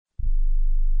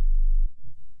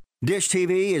Dish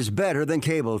TV is better than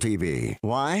cable TV.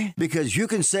 Why? Because you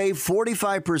can save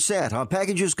 45% on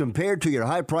packages compared to your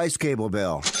high-priced cable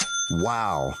bill.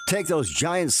 Wow. Take those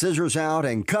giant scissors out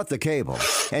and cut the cable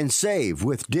and save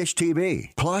with Dish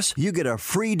TV. Plus, you get a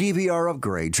free DVR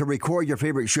upgrade to record your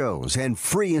favorite shows and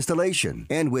free installation.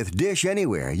 And with Dish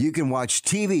Anywhere, you can watch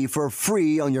TV for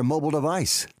free on your mobile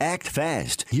device. Act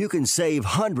fast. You can save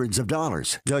hundreds of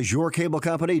dollars. Does your cable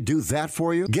company do that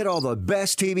for you? Get all the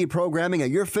best TV programming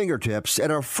at your fingertips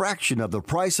at a fraction of the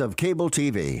price of cable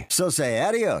TV. So say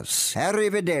adios,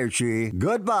 arrivederci,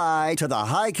 goodbye to the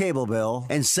high cable bill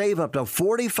and save up to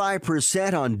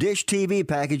 45% on Dish TV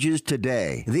packages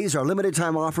today. These are limited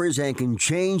time offers and can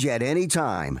change at any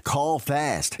time. Call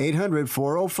fast.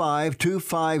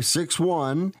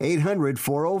 800-405-2561.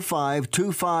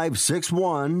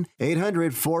 800-405-2561.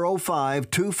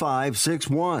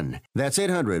 800-405-2561. That's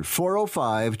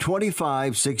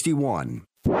 800-405-2561.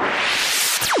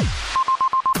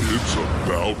 It's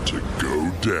about to go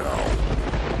down.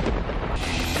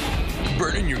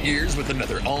 Burning your ears with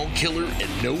another all-killer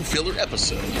and no-filler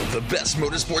episode of the best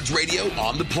motorsports radio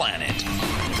on the planet.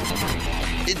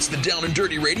 It's the Down and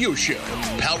Dirty Radio Show,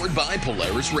 powered by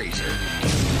Polaris Razor.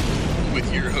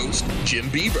 With your host, Jim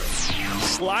Beaver.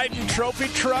 Sliding trophy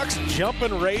trucks,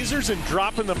 jumping razors, and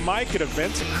dropping the mic at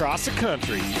events across the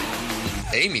country.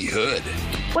 Amy Hood.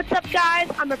 What's up, guys?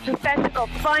 I'm a professional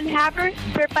fun haver,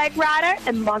 dirt bike rider,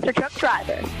 and monster truck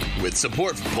driver. With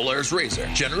support from Polaris Razor,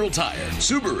 General Tire,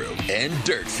 Subaru, and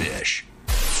Dirtfish.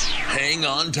 Hang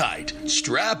on tight,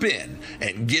 strap in,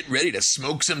 and get ready to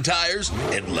smoke some tires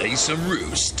and lay some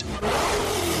roost.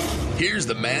 Here's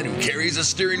the man who carries a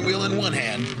steering wheel in one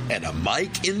hand and a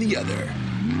mic in the other.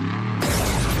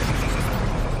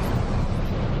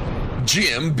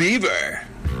 Jim Beaver.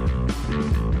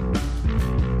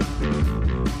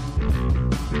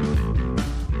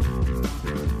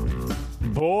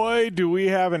 Boy, do we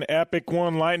have an epic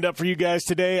one lined up for you guys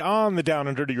today on the Down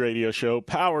and Dirty Radio Show,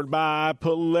 powered by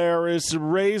Polaris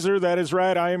Razor. That is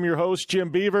right. I am your host, Jim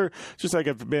Beaver, just like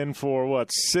I've been for,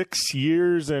 6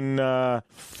 years and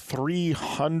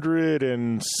 300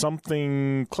 and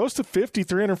something, close to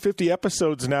 350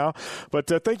 episodes now. But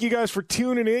thank you guys for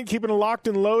tuning in, keeping it locked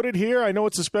and loaded here. I know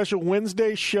it's a special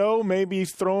Wednesday show, maybe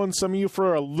throwing some of you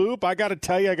for a loop. I got to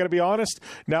tell you, I got to be honest,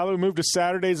 now that we moved to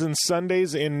Saturdays and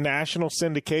Sundays in national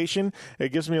syndication,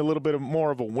 it gives me a little bit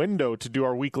more of a window to do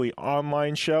our weekly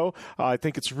online show. I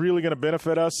think it's really going to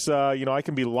benefit us. I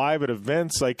can be live at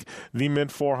events like the Mid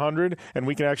 400, and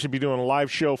we can actually be doing a live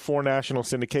show for national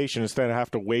syndication instead of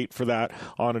have to wait for that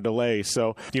on a delay.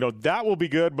 So, that will be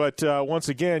good. But once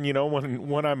again,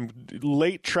 when I'm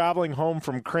late traveling home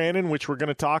from Crandon, which we're going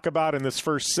to talk about in this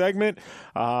first segment,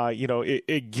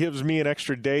 it gives me an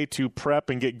extra day to prep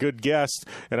and get good guests,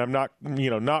 and I'm not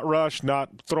rushed, not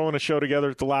throwing a show together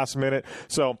at the last minute.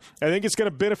 So I think it's going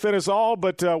to benefit us all,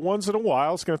 but once in a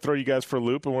while, it's going to throw you guys for a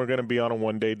loop, and we're going to be on a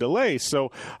one-day delay.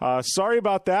 So sorry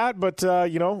about that, but,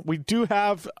 we do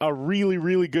have a really,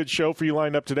 really good show for you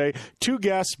lined up today. 2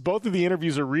 guests. Both of the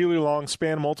interviews are really long,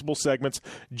 span multiple segments.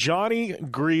 Johnny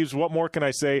Greaves, what more can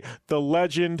I say? The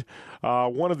legend,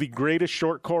 one of the greatest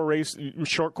short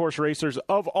course racers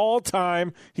of all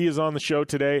time. He is on the show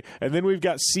today. And then we've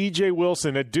got CJ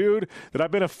Wilson, a dude that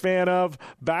I've been a fan of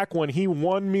back when he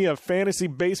won me a fantasy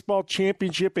baseball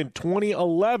championship in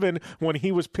 2011 when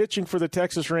he was pitching for the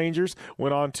Texas Rangers.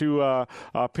 Went on to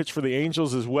pitch for the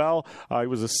Angels as well. He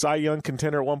was a Cy Young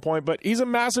contender at one point, but he's a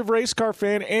massive race car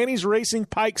fan, and he's racing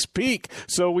Pikes Peak.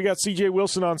 So we got CJ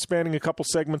Wilson on, spanning a couple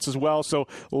segments as well. So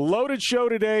loaded show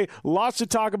today. Lots to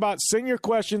talk about. Send your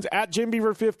questions at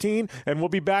JimBeaver15, and we'll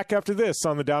be back after this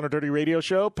on the Down and Dirty Radio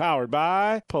Show, powered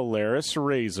by Polaris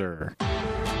Razor.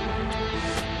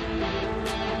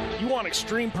 You want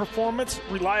extreme performance,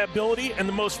 reliability, and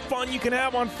the most fun you can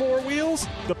have on 4 wheels?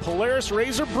 The Polaris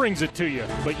Razor brings it to you.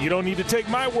 But you don't need to take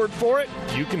my word for it.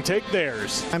 You can take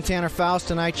theirs. I'm Tanner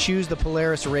Faust, and I choose the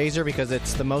Polaris Razor because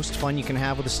it's the most fun you can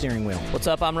have with a steering wheel. What's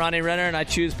up? I'm Ronnie Renner, and I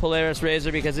choose Polaris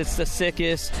Razor because it's the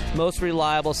sickest, most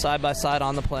reliable side-by-side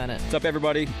on the planet. What's up,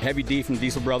 everybody? Heavy D from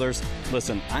Diesel Brothers.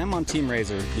 Listen, I'm on Team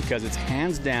Razor because it's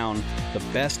hands down the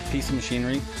best piece of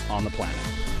machinery on the planet.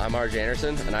 I'm RJ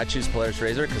Anderson, and I choose Polaris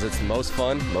Razor because it's the most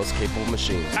fun, most capable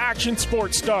machine. Action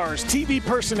sports stars, TV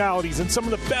personalities, and some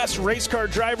of the best race car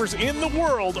drivers in the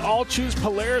world all choose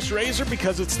Polaris Razor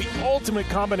because it's the ultimate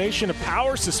combination of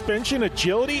power, suspension,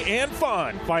 agility, and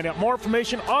fun. Find out more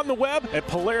information on the web at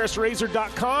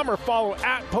PolarisRazor.com or follow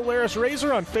at Polaris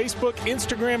Razor on Facebook,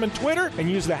 Instagram, and Twitter, and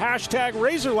use the hashtag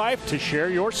RazorLife to share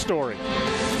your story.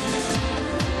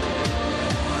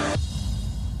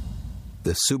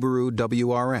 The Subaru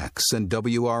WRX and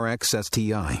WRX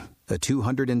STI. A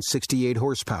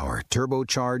 268-horsepower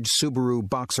turbocharged Subaru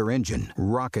Boxer engine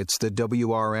rockets the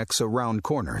WRX around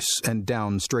corners and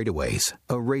down straightaways.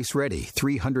 A race-ready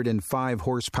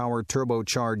 305-horsepower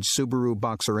turbocharged Subaru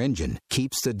Boxer engine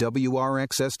keeps the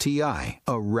WRX STI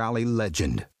a rally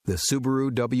legend. The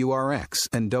Subaru WRX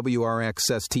and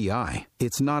WRX STI.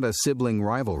 It's not a sibling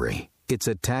rivalry. It's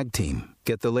a tag team.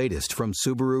 Get the latest from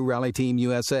Subaru Rally Team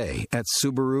USA at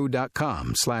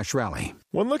Subaru.com/rally.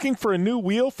 When looking for a new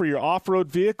wheel for your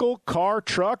off-road vehicle, car,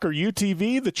 truck, or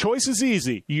UTV, the choice is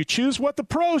easy. You choose what the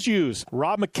pros use.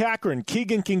 Rob McCachran,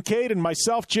 Keegan Kincaid, and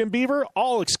myself, Jim Beaver,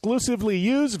 all exclusively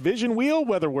use Vision Wheel,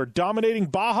 whether we're dominating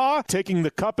Baja, taking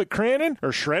the cup at Crandon,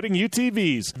 or shredding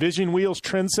UTVs. Vision Wheel's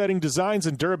trend-setting designs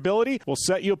and durability will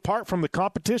set you apart from the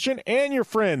competition and your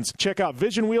friends. Check out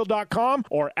VisionWheel.com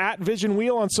or at Vision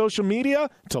Wheel on social media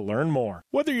to learn more.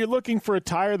 Whether you're looking for a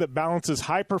tire that balances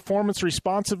high performance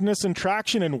responsiveness and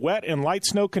traction in wet and light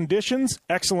snow conditions,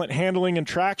 excellent handling and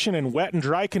traction in wet and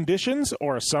dry conditions,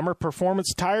 or a summer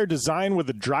performance tire designed with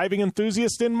a driving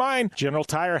enthusiast in mind, General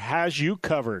Tire has you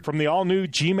covered. From the all-new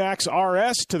G-Max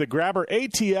RS to the Grabber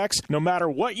ATX, no matter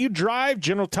what you drive,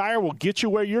 General Tire will get you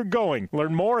where you're going.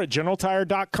 Learn more at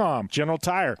GeneralTire.com. General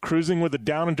Tire, cruising with the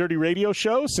Down and Dirty Radio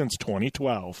Show since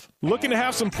 2012. Looking to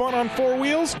have some fun on four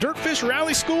wheels? Dirtfish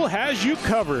Rally School has you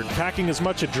covered. Packing as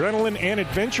much adrenaline and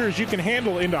adventure as you can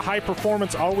handle into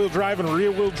high-performance all-wheel drive and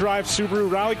rear-wheel drive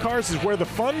Subaru rally cars is where the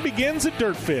fun begins at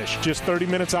Dirtfish. Just 30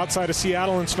 minutes outside of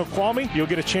Seattle in Snoqualmie, you'll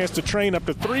get a chance to train up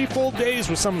to 3 full days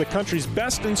with some of the country's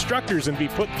best instructors and be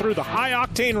put through the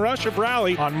high-octane rush of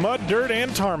rally on mud, dirt,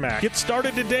 and tarmac. Get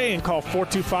started today and call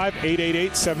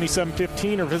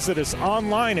 425-888-7715 or visit us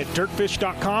online at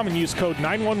dirtfish.com and use code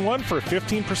 911 for a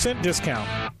 15% discount.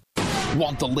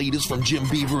 Want the latest from Jim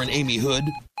Beaver and Amy Hood?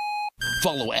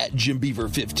 Follow at Jim Beaver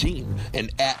 15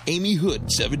 and at Amy Hood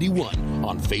 71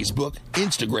 on Facebook,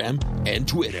 Instagram, and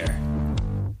Twitter.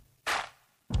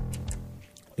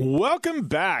 Welcome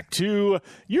back to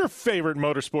your favorite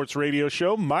motorsports radio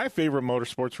show, my favorite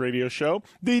motorsports radio show,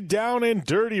 the Down and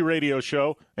Dirty Radio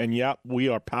Show. And yep, we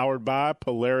are powered by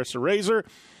Polaris Razor.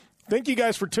 Thank you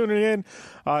guys for tuning in.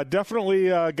 Definitely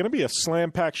going to be a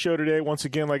slam-packed show today. Once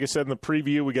again, like I said in the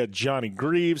preview, we got Johnny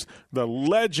Greaves, the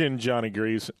legend Johnny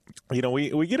Greaves. You know,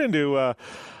 we get into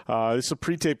this is a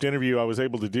pre-taped interview I was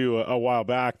able to do a while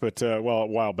back, but a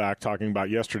while back talking about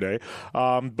yesterday.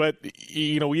 But,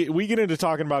 you know, we get into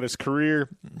talking about his career.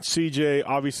 CJ,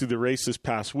 obviously the race this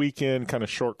past weekend, kind of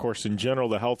short course in general,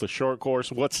 the health of short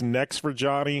course. What's next for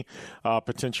Johnny?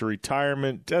 Potential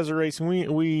retirement, desert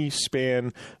racing. We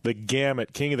span the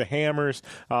gamut. King of the Hammers.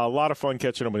 A lot of fun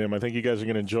catching up with him. I think you guys are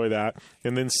going to enjoy that.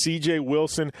 And then CJ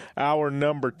Wilson, hour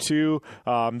number 2.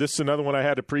 This is another one I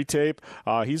had to pre-tape.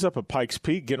 He's up at Pikes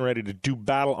Peak getting ready to do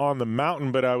battle on the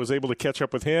mountain, but I was able to catch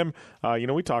up with him. You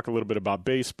know, we talk a little bit about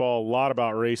baseball, a lot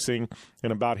about racing,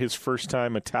 and about his first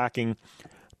time attacking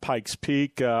Pikes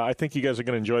Peak. I think you guys are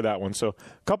going to enjoy that one. So a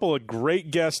couple of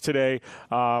great guests today.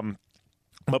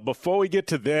 But before we get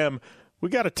to them, we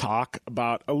got to talk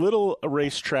about a little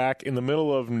racetrack in the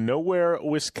middle of nowhere,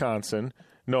 Wisconsin.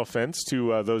 No offense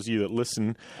to those of you that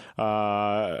listen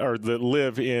or that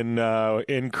live in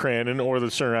Crandon or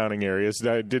the surrounding areas.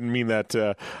 I didn't mean that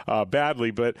badly,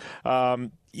 but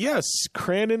yes,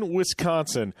 Crandon,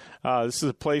 Wisconsin. This is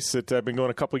a place that I've been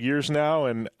going a couple of years now,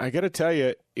 and I got to tell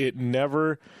you, it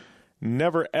never,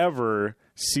 ever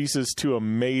ceases to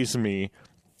amaze me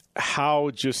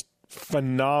how just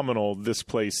phenomenal this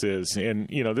place is. And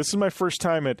you know, this is my first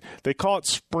time they call it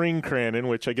Spring Crandon,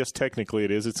 which I guess technically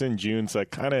it is. It's in June, so I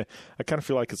kind of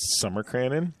feel like it's Summer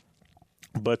Crandon.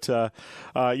 But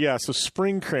yeah, so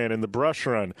Spring Crandon, the brush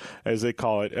run as they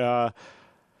call it.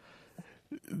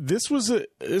 This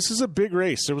is a big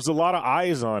race. There was a lot of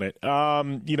eyes on it.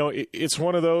 You know, it's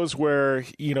one of those where,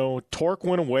 you know, Torque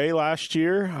went away last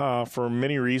year for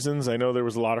many reasons. I know there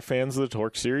was a lot of fans of the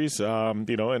Torque series,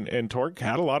 you know, and Torque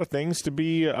had a lot of things to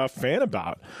be a fan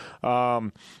about.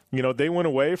 You know, they went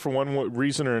away for one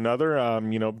reason or another,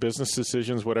 you know, business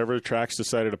decisions, whatever. Tracks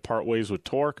decided to part ways with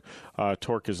Torque.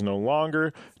 Torque is no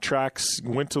longer. Tracks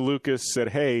went to Lucas, said,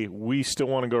 hey, we still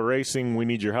want to go racing. We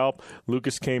need your help.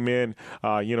 Lucas came in,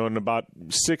 you know, in about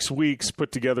 6 weeks,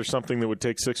 put together something that would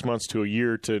take 6 months to a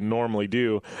year to normally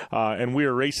do. And we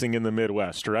are racing in the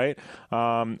Midwest, right?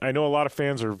 I know a lot of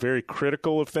fans are very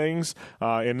critical of things.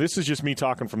 And this is just me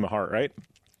talking from the heart, right?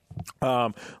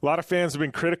 A lot of fans have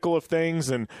been critical of things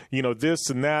and, you know, this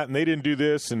and that, and they didn't do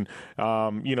this, and,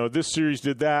 you know, this series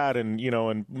did that, and, you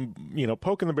know,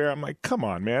 poking the bear. I'm like, come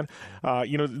on, man.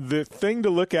 You know, the thing to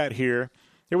look at here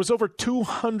There was over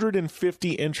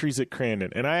 250 entries at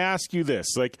Crandon. And I ask you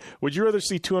this, like, would you rather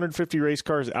see 250 race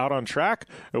cars out on track,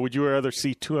 or would you rather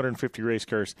see 250 race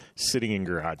cars sitting in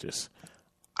garages?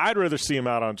 I'd rather see them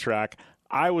out on track.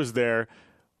 I was there.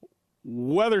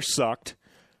 Weather sucked.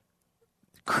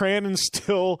 Crandon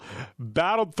still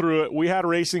battled through it. We had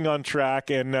racing on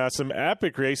track and some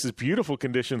epic races, beautiful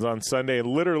conditions on Sunday. And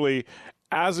literally,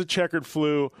 as a checkered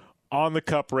flew on the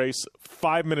Cup race,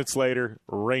 5 minutes later,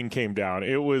 rain came down.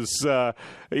 It was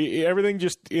everything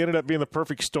just ended up being the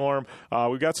perfect storm.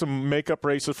 We've got some makeup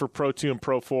races for Pro 2 and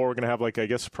Pro 4. We're going to have, like, I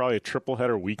guess, probably a triple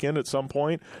header weekend at some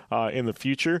point in the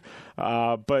future.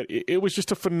 But it was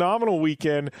just a phenomenal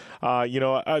weekend.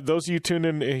 Those of you tuned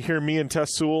in to hear me and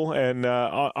Tess Sewell and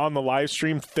on the live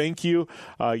stream, thank you.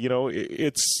 I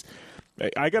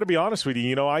got to be honest with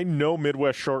you. I know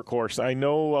Midwest Short Course. I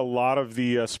know a lot of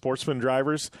the sportsman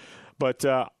drivers, but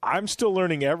I'm still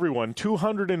learning everyone.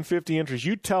 250 entries.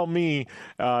 You tell me,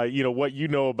 what you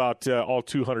know about all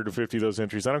 250 of those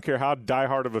entries. I don't care how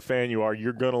diehard of a fan you are.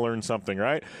 You're going to learn something,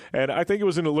 right? And I think it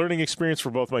was a learning experience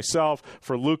for both myself,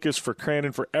 for Lucas, for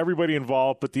Crandon, for everybody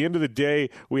involved. But at the end of the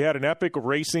day, we had an epic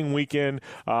racing weekend.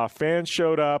 Fans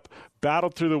showed up,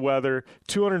 battled through the weather,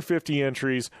 250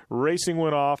 entries, racing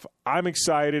went off. I'm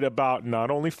excited about not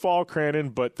only fall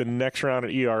Crandon, but the next round at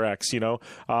ERX.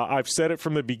 I've said it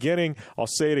from the beginning. I'll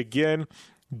say it again.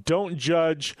 Don't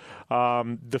judge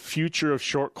the future of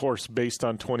short course based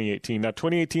on 2018. Now,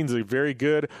 2018 is a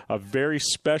very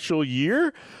special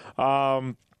year.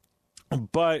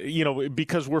 But,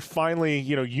 because we're finally,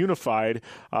 unified.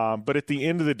 But at the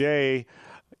end of the day,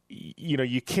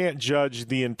 you can't judge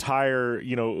the entire,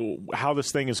 how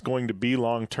this thing is going to be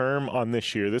long term on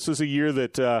this year. This is a year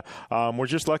that we're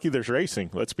just lucky there's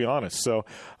racing, let's be honest. So,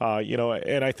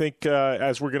 and I think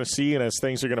as we're going to see and as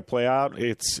things are going to play out,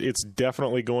 it's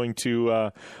definitely going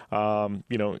to,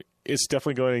 it's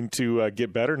definitely going to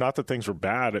get better. Not that things were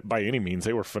bad by any means.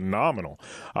 They were phenomenal.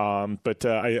 But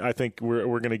I think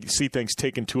we're going to see things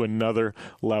taken to another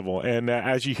level. And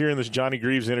as you hear in this Johnny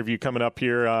Greaves interview coming up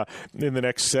here in the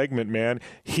next segment, man,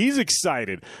 he's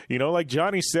excited. Like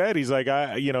Johnny said, he's like,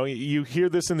 you hear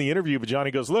this in the interview, but Johnny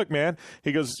goes, look, man,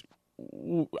 he goes,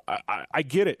 I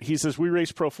get it. He says, we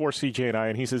race Pro 4, CJ and I,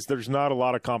 and he says, there's not a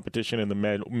lot of competition in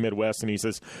the Midwest. And he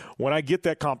says, when I get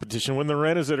that competition, when the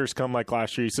Renazitters come like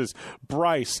last year, he says,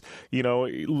 Bryce,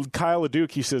 Kyle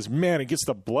LeDuc, he says, man, it gets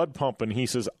the blood pumping. He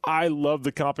says, I love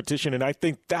the competition, and I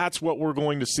think that's what we're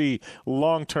going to see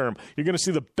long term. You're going to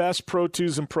see the best Pro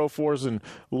 2s and Pro 4s and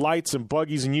lights and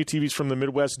buggies and UTVs from the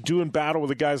Midwest doing battle with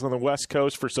the guys on the West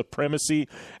Coast for supremacy.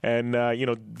 And,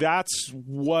 that's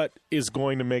what is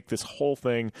going to make this whole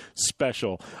thing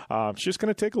special. It's just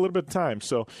going to take a little bit of time.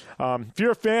 So if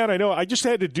you're a fan, I know I just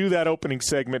had to do that opening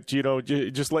segment,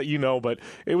 just let you know, but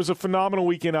it was a phenomenal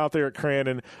weekend out there at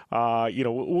Crandon.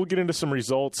 We'll get into some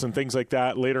results and things like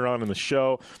that later on in the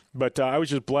show, but I was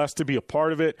just blessed to be a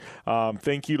part of it.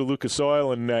 Thank you to Lucas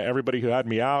Oil and everybody who had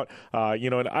me out.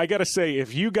 And I got to say,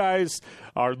 if you guys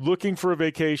are looking for a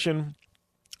vacation,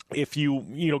 if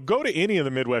you go to any of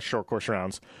the Midwest Short Course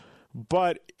rounds,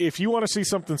 but if you want to see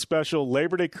something special,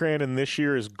 Labor Day Crandon this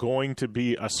year is going to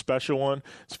be a special one.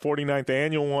 It's 49th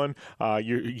annual one.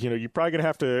 You're probably going to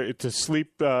have to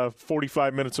sleep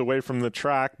 45 minutes away from the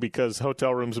track because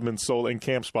hotel rooms have been sold and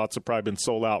camp spots have probably been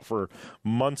sold out for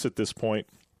months at this point.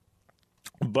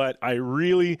 But I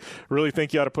really, really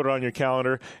think you ought to put it on your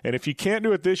calendar. And if you can't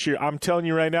do it this year, I'm telling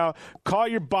you right now, call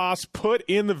your boss, put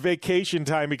in the vacation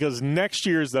time, because next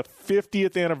year is the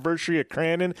 50th anniversary of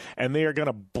Crandon, and they are going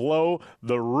to blow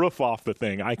the roof off the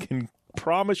thing. I can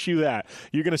promise you that.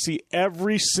 You're going to see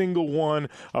every single one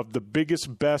of the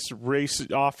biggest, best race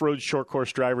off-road short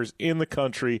course drivers in the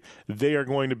country. They are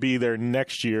going to be there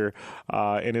next year,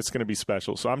 and it's going to be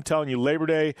special. So I'm telling you, Labor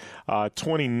Day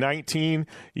 2019,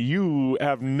 you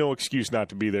have no excuse not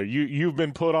to be there. You've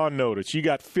been put on notice. You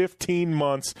got 15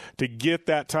 months to get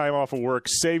that time off of work,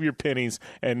 save your pennies,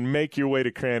 and make your way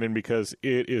to Crandon, because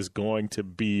it is going to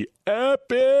be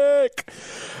epic.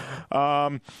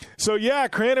 So yeah,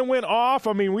 Crandon went off.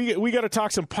 I mean, we got to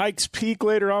talk some Pikes Peak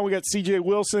later on. We got CJ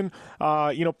Wilson.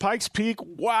 Pikes Peak.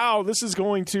 Wow, this is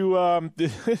going to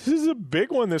this is a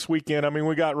big one this weekend. I mean,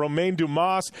 we got Romain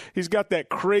Dumas. He's got that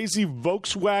crazy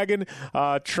Volkswagen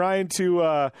trying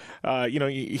to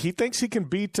he thinks he can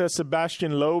beat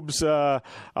Sebastian Loeb's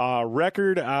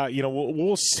record.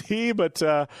 We'll see, but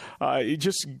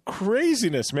just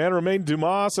craziness, man. Romain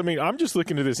Dumas. I mean, I'm just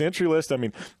looking at this entry list. I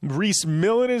mean, Reese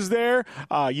Millen is there.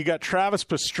 You got Travis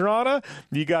Pastrana. Atlanta.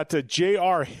 You got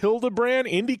J.R. Hildebrand,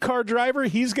 IndyCar driver.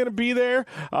 He's going to be there.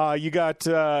 You got,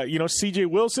 C.J.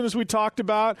 Wilson, as we talked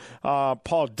about,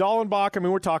 Paul Dallenbach. I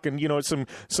mean, we're talking,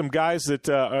 some guys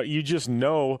that you just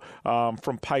know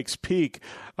from Pikes Peak.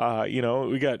 We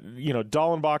got,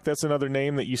 Dallenbach, that's another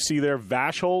name that you see there.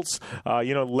 Vaschholz,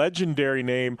 legendary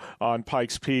name on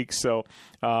Pikes Peak. So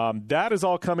that is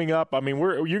all coming up. I mean,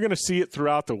 you're going to see it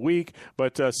throughout the week,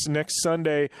 but next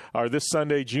Sunday, or this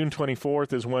Sunday, June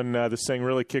 24th, is when this thing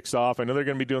really kicks off. I know they're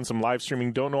going to be doing some live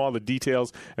streaming. Don't know all the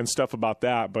details and stuff about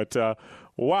that, but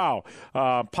wow,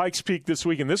 Pikes Peak this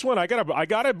week. And this one, I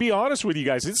gotta be honest with you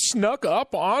guys. It snuck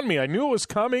up on me. I knew it was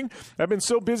coming. I've been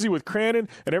so busy with Crandon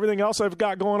and everything else I've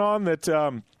got going on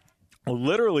that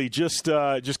literally just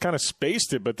kind of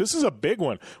spaced it, but this is a big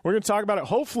one. We're going to talk about it.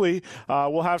 Hopefully,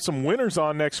 we'll have some winners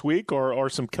on next week or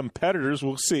some competitors.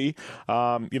 We'll see.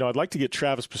 I'd like to get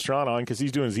Travis Pastrana on because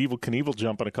he's doing his Evel Knievel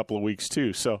jump in a couple of weeks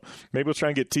too. So maybe we'll try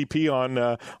and get TP on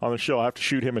the show. I'll have to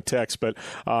shoot him a text, but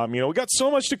we got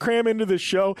so much to cram into this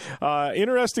show.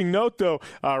 Interesting note though,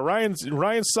 Ryan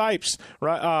Sipes,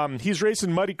 he's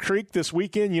racing Muddy Creek this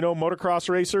weekend. Motocross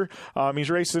racer. He's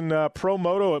racing Pro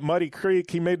Moto at Muddy Creek.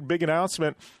 He made a big announcement.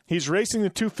 He's racing the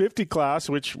 250 class,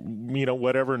 which,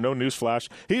 whatever, no newsflash.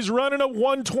 He's running a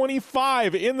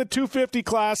 125 in the 250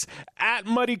 class at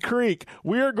Muddy Creek.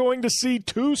 We are going to see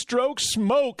two-stroke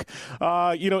smoke,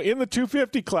 in the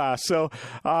 250 class. So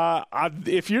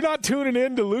if you're not tuning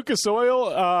in to Lucas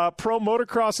Oil Pro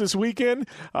Motocross this weekend,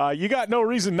 you got no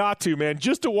reason not to, man.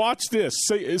 Just to watch this.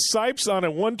 Sipes on a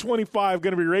 125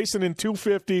 going to be racing in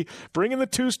 250, bringing the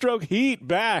two-stroke heat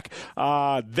back.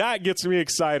 That gets me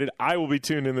excited. I will be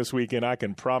tuned in this weekend. I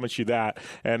can promise you that.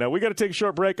 And we got to take a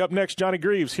short break. Up next, Johnny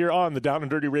Greaves here on the Down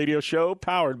and Dirty Radio Show,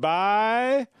 powered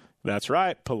by, that's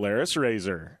right, Polaris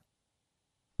Razor.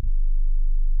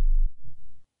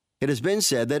 It has been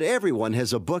said that everyone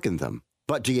has a book in them.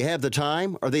 But do you have the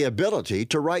time or the ability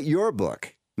to write your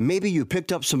book? Maybe you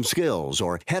picked up some skills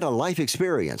or had a life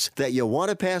experience that you want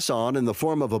to pass on in the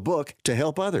form of a book to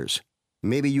help others.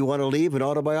 Maybe you want to leave an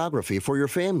autobiography for your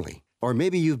family. Or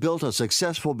maybe you've built a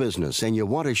successful business and you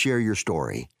want to share your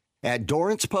story. At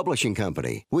Dorrance Publishing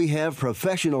Company, we have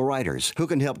professional writers who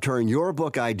can help turn your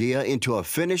book idea into a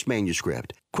finished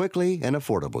manuscript quickly and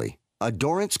affordably. A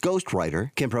Dorrance ghostwriter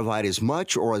can provide as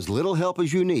much or as little help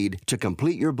as you need to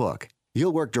complete your book.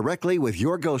 You'll work directly with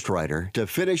your ghostwriter to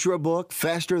finish your book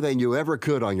faster than you ever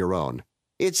could on your own.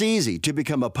 It's easy to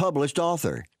become a published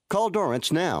author. Call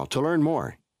Dorrance now to learn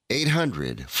more.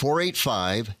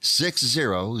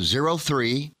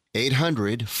 800-485-6003.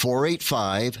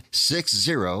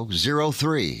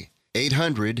 800-485-6003.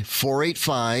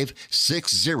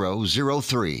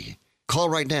 800-485-6003. Call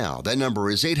right now. That number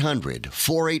is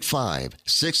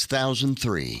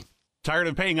 800-485-6003. Tired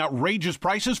of paying outrageous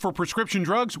prices for prescription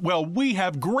drugs? Well, we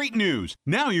have great news.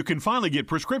 Now you can finally get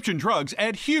prescription drugs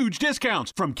at huge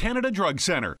discounts from Canada Drug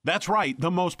Center. That's right, the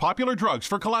most popular drugs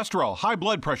for cholesterol, high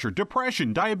blood pressure,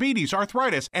 depression, diabetes,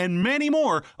 arthritis, and many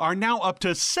more are now up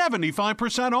to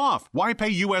 75% off. Why pay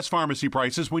U.S. pharmacy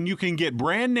prices when you can get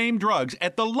brand name drugs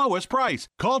at the lowest price?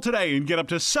 Call today and get up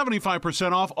to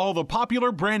 75% off all the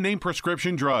popular brand name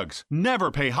prescription drugs.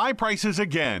 Never pay high prices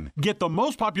again. Get the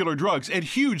most popular drugs at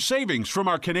huge savings from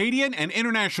our Canadian and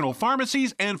international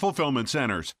pharmacies and fulfillment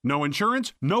centers. No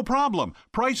insurance? No problem.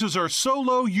 Prices are so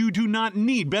low you do not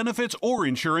need benefits or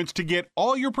insurance to get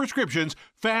all your prescriptions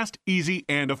fast, easy,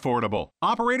 and affordable.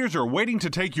 Operators are waiting to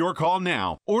take your call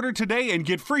now. Order today and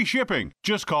get free shipping.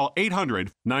 Just call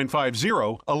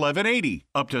 800-950-1180.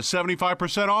 Up to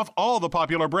 75% off all the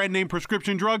popular brand name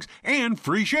prescription drugs and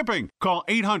free shipping. Call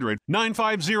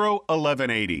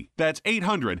 800-950-1180. That's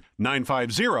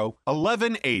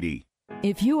 800-950-1180.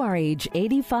 If you are age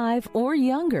 85 or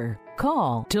younger,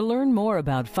 call to learn more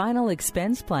about final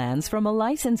expense plans from a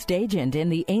licensed agent in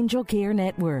the Angel Care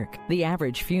Network. The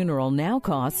average funeral now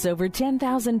costs over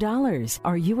 $10,000.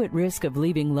 Are you at risk of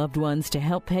leaving loved ones to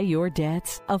help pay your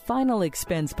debts? A final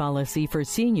expense policy for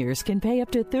seniors can pay up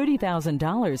to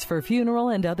 $30,000 for funeral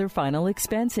and other final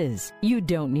expenses. You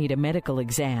don't need a medical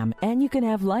exam, and you can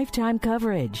have lifetime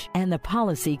coverage, and the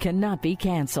policy cannot be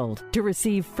canceled. To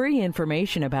receive free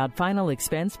information about final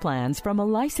expense plans from a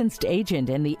licensed agent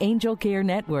in the Angel Care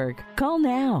Network, call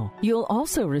now. You'll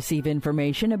also receive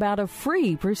information about a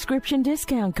free prescription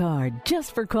discount card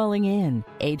just for calling in.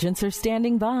 Agents are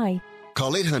standing by.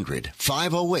 Call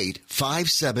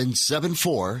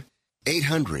 800-508-5774.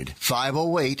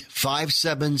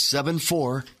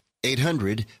 800-508-5774.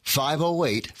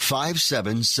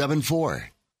 800-508-5774.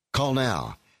 Call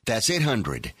now. That's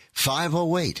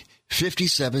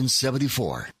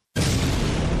 800-508-5774.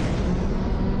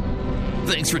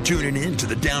 Thanks for tuning in to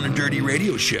the Down and Dirty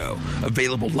Radio Show,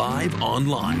 available live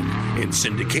online, in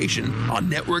syndication on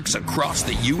networks across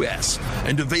the U.S.,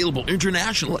 and available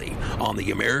internationally on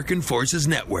the American Forces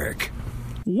Network.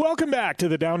 Welcome back to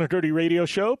the Down and Dirty Radio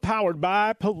Show, powered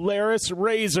by Polaris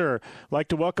Razor. I'd like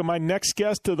to welcome my next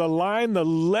guest to the line, the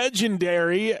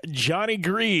legendary Johnny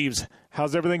Greaves.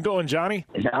 How's everything going, Johnny?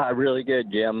 Really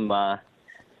good, Jim.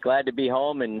 Glad to be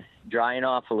home and drying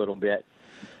off a little bit.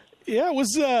 Yeah,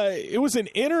 it was an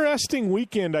interesting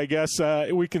weekend, I guess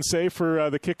we can say, for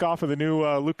the kickoff of the new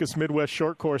Lucas Midwest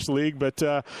Short Course League. But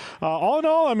all in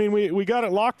all, I mean, we got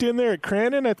it locked in there at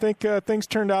Crandon. I think things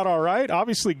turned out all right.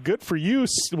 Obviously, good for you.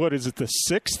 What is it, the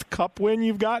 6th Cup win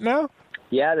you've got now?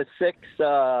 Yeah, the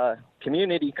 6th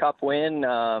Community Cup win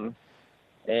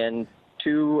and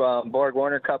 2 Borg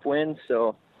Warner Cup wins,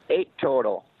 so 8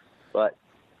 total. But,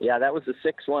 yeah, that was the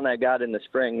 6th one I got in the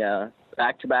spring.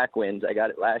 Back-to-back wins. I got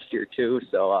it last year too.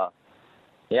 So,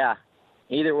 yeah,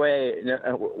 either way,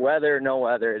 weather or no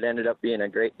weather, it ended up being a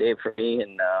great day for me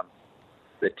and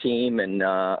the team, and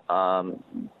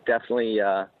definitely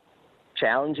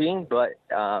challenging, but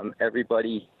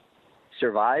everybody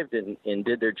survived and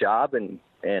did their job, and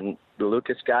the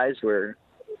Lucas guys were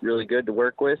really good to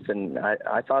work with, and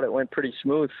I thought it went pretty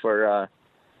smooth for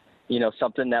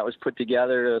something that was put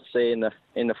together, let's say, in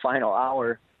the final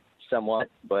hour somewhat,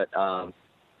 but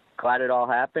glad it all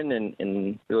happened,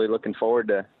 and really looking forward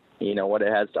to what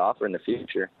it has to offer in the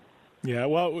future. Yeah,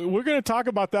 well, we're going to talk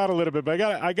about that a little bit, but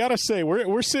I gotta say,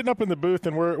 we're sitting up in the booth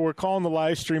and we're calling the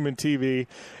live stream and TV,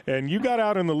 and you got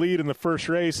out in the lead in the first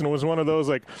race, and it was one of those,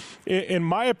 like, in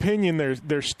my opinion,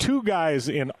 there's 2 guys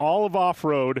in all of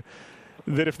off-road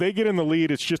that if they get in the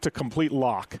lead, it's just a complete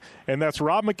lock. And that's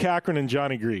Rob McCachran and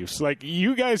Johnny Greaves. Like,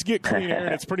 you guys get clean air,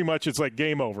 and it's like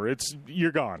game over.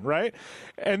 You're gone, right?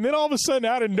 And then all of a sudden,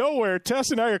 out of nowhere,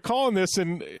 Tess and I are calling this,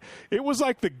 and it was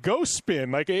like the ghost spin.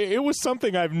 Like, it was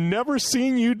something I've never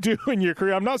seen you do in your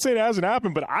career. I'm not saying it hasn't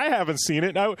happened, but I haven't seen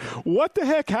it. Now, what the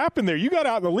heck happened there? You got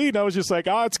out in the lead, and I was just like,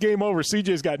 it's game over.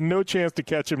 CJ's got no chance to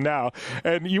catch him now.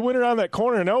 And you went around that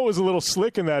corner, and I know it was a little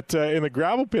slick in that in the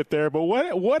gravel pit there, but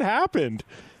what happened?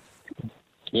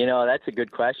 That's a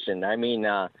good question. I mean,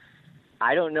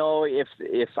 I don't know if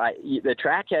the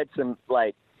track had some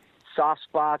like soft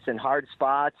spots and hard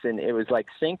spots, and it was like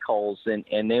sinkholes,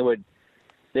 and they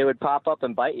would pop up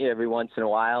and bite you every once in a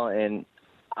while. And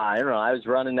I don't know. I was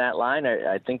running that line.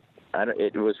 I think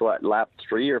it was lap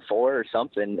 3 or 4 or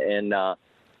something, and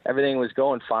everything was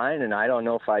going fine. And I don't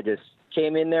know if I just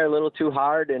came in there a little too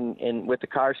hard and with the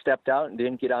car stepped out and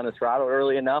didn't get on the throttle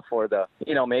early enough, or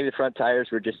maybe the front tires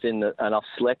were just in enough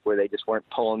slick where they just weren't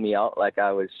pulling me out like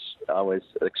I was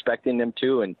expecting them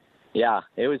to. And yeah,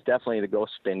 it was definitely the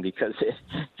ghost spin, because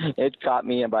it caught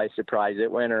me by surprise. It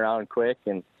went around quick,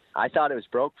 and I thought it was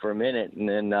broke for a minute, and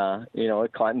then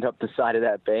it climbed up the side of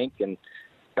that bank and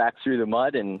back through the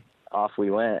mud, and off we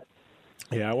went.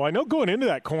 Yeah, well, I know going into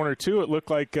that corner, too, it looked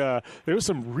like there was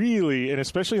some really, and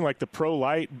especially in like the Pro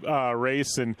Light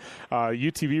race and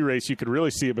UTV race, you could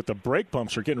really see it, but the brake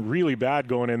bumps were getting really bad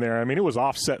going in there. I mean, it was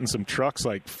offsetting some trucks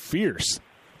like fierce.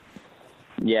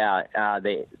 Yeah,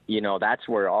 that's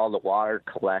where all the water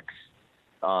collects.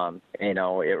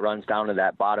 It runs down to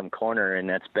that bottom corner, and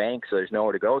that's bank, so there's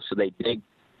nowhere to go. So they dig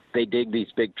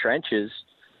these big trenches.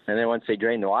 And then once they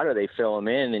drain the water, they fill them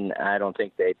in, and I don't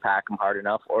think they pack them hard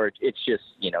enough, or it's just,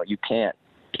 you can't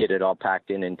get it all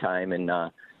packed in time. And,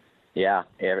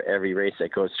 every race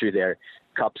that goes through there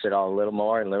cups it all a little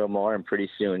more, and pretty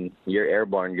soon you're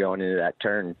airborne going into that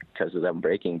turn because of them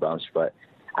braking bumps. But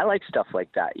I like stuff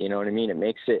like that, you know what I mean?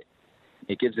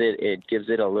 It gives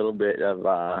it a little bit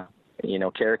of,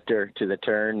 character to the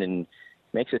turn, and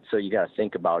makes it so you got to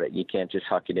think about it. You can't just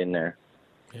huck it in there.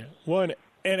 Yeah. Well,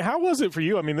 and how was it for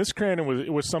you? I mean, this Crandon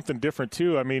was something different,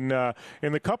 too. I mean,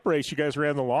 in the Cup race, you guys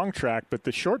ran the long track, but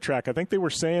the short track, I think they were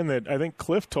saying that, I think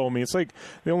Cliff told me, it's like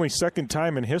the only second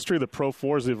time in history the Pro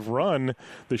 4s have run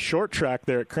the short track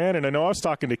there at Crandon. I know I was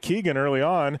talking to Keegan early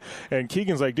on, and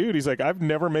Keegan's like, dude, he's like, I've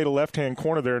never made a left-hand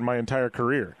corner there in my entire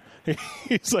career.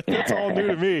 He's like, that's all new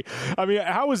to me. I mean,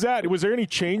 how was that? Was there any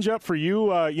change up for you,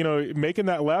 making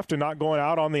that left and not going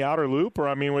out on the outer loop? Or,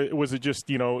 I mean, was it just,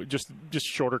 just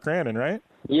shorter Crandon, right?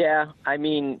 Yeah. I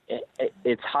mean,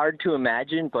 it's hard to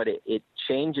imagine, but it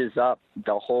changes up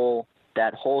that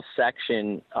whole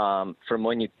section from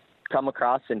when you come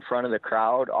across in front of the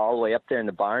crowd all the way up there in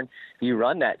the barn. You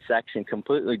run that section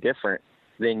completely different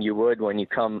than you would when you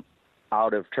come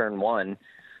out of turn 1.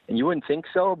 And you wouldn't think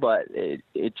so, but it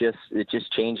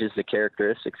just changes the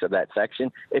characteristics of that section.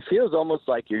 It feels almost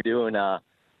like you're doing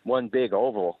one big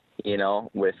oval,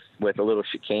 with a little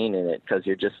chicane in it, because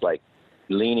you're just like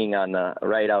leaning on the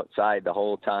right outside the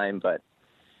whole time. But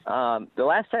the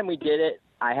last time we did it,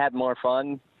 I had more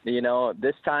fun.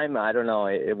 This time, I don't know,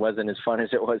 it wasn't as fun as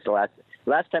it was the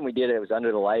last time we did it. It was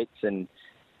under the lights, and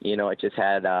it just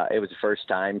had it was the first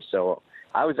time, so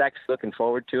I was actually looking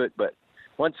forward to it. But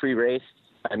once we raced,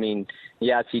 I mean,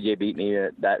 yeah, CJ beat me.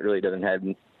 That really doesn't have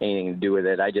anything to do with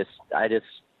it. I just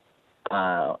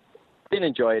didn't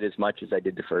enjoy it as much as I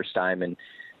did the first time, and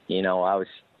I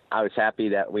was happy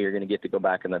that we were going to get to go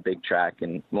back on the big track,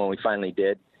 and when we finally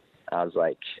did, I was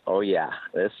like, oh yeah,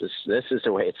 this is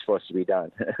the way it's supposed to be done.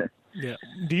 Yeah.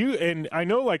 Do you? And I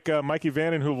know, like Mikey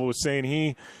Vandenheuvel was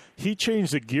saying, he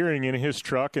changed the gearing in his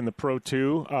truck in the Pro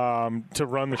 2 to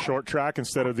run the short track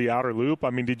instead of the outer loop.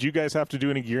 I mean, did you guys have to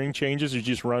do any gearing changes, or you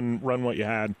just run what you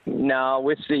had? No,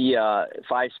 with the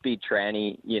 5-speed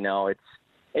tranny,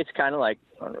 it's kind of like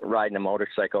riding a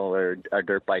motorcycle or a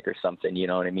dirt bike or something. You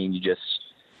know what I mean? You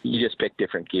just pick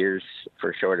different gears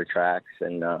for shorter tracks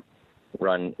and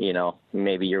run.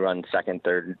 Maybe you run second,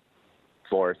 third,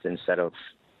 fourth instead of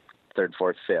third,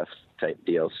 fourth, fifth type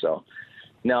deal. So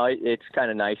no, it's kind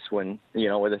of nice when,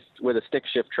 with a stick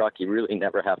shift truck, you really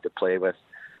never have to play with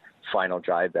final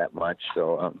drive that much.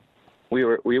 So we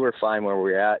were fine where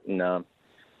we were at, and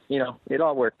it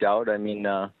all worked out. I mean,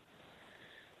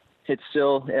 it's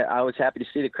still, I was happy to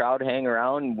see the crowd hang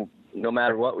around no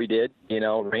matter what we did.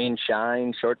 Rain,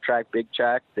 shine, short track, big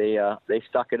track, they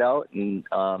stuck it out, and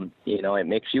it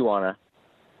makes you want to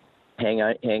hang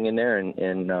in there and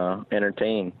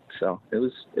entertain. So it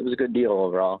was a good deal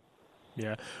overall.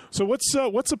 Yeah. So what's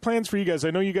the plans for you guys?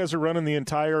 I know you guys are running the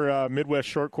entire Midwest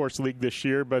Short Course League this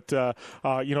year, but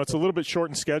it's a little bit short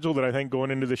in schedule that I think going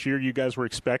into this year you guys were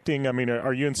expecting. I mean,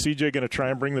 are you and CJ going to try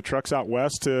and bring the trucks out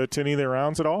west to any of their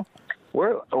rounds at all?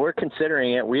 We're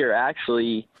considering it. We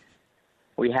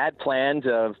had plans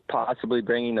of possibly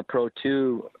bringing the Pro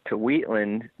 2 to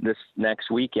Wheatland this next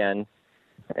weekend,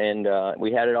 and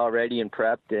we had it already and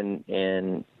prepped,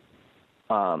 and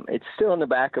it's still in the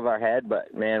back of our head,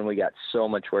 but man, we got so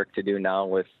much work to do now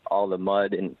with all the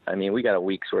mud, and I mean, we got a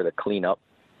week's worth of cleanup,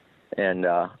 and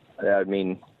I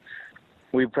mean,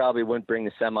 we probably wouldn't bring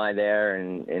the semi there,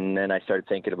 and then I started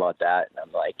thinking about that, and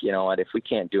I'm like, you know what, if we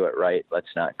can't do it right,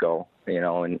 let's not go,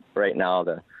 and right now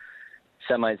the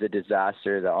semi's a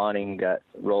disaster. The awning got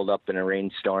rolled up in a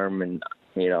rainstorm and,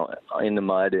 in the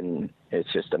mud, and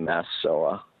it's just a mess.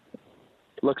 So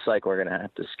looks like we're going to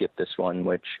have to skip this one,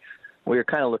 which we were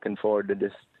kind of looking forward to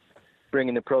just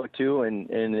bringing the Pro 2 and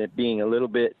it being a little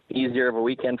bit easier of a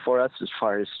weekend for us as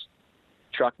far as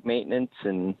truck maintenance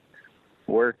and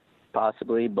work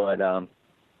possibly. But I don't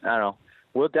know.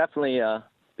 We'll definitely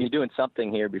be doing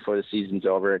something here before the season's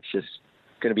over. It's just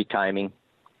going to be timing,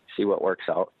 see what works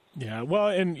out. Yeah, well,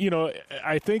 and,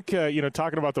 I think,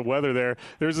 talking about the weather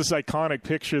there's this iconic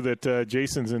picture that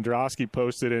Jason Zandrowski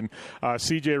posted, and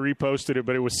CJ reposted it,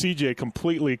 but it was CJ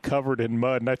completely covered in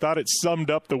mud, and I thought it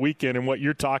summed up the weekend and what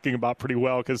you're talking about pretty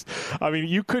well, because, I mean,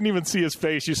 you couldn't even see his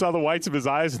face. You saw the whites of his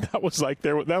eyes, and that was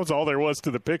that was all there was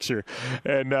to the picture.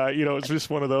 And, it's just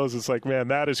one of those. It's like, man,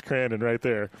 that is Crandon right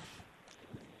there.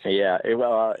 Yeah,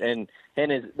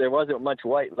 there wasn't much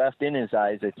white left in his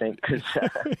eyes, I think, because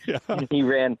he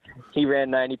ran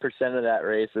 90% of that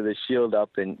race with his shield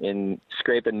up and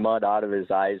scraping mud out of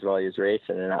his eyes while he was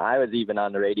racing. And I was even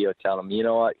on the radio telling him, you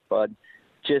know what, bud,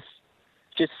 just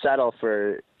settle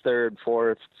for third,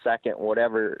 fourth, second,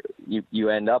 whatever you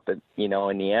end up at, in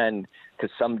the end, because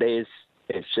some days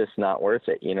it's just not worth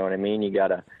it. You know what I mean? You got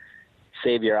to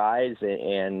save your eyes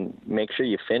and make sure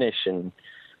you finish. And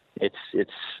it's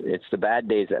the bad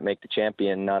days that make the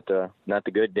champion, not the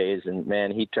good days. And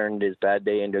man, he turned his bad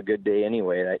day into a good day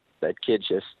anyway. That kid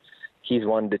he's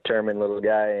one determined little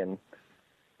guy, and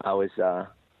I was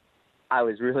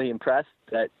really impressed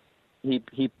that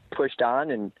he pushed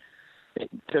on and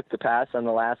took the pass on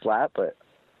the last lap. But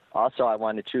also I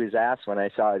wanted to chew his ass when I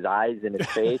saw his eyes and his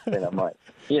face, and I'm like,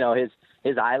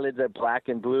 his eyelids are black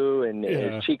and blue, and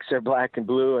his cheeks are black and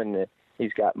blue, and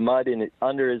he's got mud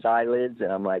under his eyelids,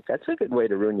 and I'm like, that's a good way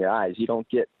to ruin your eyes. You don't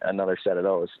get another set of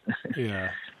those. Yeah.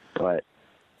 But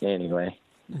anyway,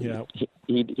 yeah,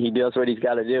 he does what he's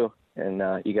got to do, and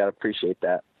you got to appreciate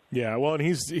that. Yeah, well, and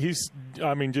he's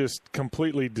I mean, just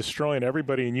completely destroying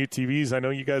everybody in UTVs. I know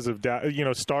you guys have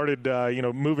started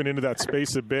moving into that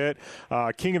space a bit.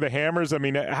 King of the Hammers. I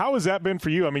mean, how has that been for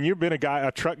you? I mean, you've been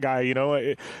a truck guy.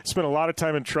 Spent a lot of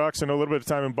time in trucks and a little bit of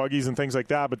time in buggies and things like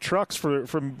that. But trucks for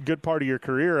a good part of your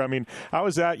career. I mean, how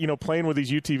is that? Playing with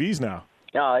these UTVs now?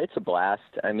 Oh, it's a blast.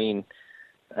 I mean,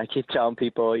 I keep telling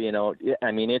people,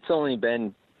 I mean, it's only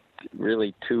been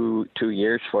really two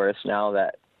years for us now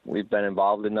that we've been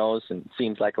involved in those, and it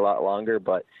seems like a lot longer,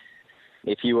 but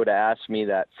if you would have asked me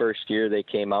that first year they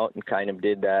came out and kind of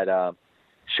did that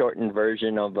shortened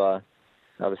version of a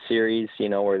series,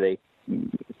 where they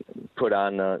put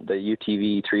on the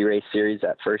UTV 3-race series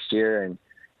that first year,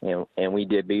 and we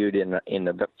debuted in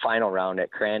the final round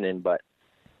at Crandon. But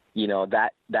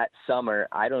that summer,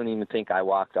 I don't even think I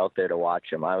walked out there to watch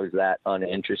them. I was that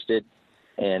uninterested,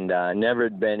 and never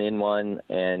had been in one,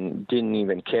 and didn't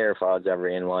even care if I was ever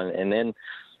in one. And then,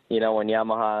 when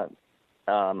Yamaha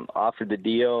offered the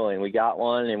deal and we got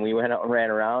one and we went out and ran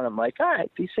around, I'm like, all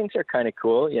right, these things are kind of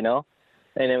cool, And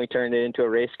then we turned it into a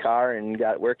race car and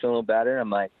got working a little better. I'm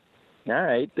like, all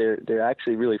right, they're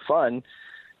actually really fun.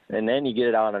 And then you get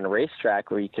it out on a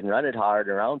racetrack where you can run it hard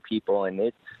around people, and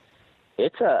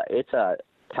it's a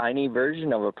tiny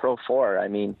version of a Pro 4. I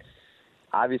mean,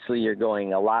 obviously you're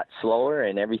going a lot slower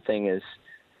and everything is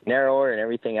narrower and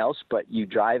everything else, but you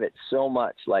drive it so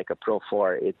much like a Pro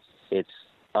 4. It's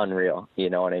unreal. You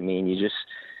know what I mean?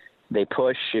 They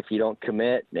push if you don't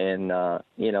commit, and the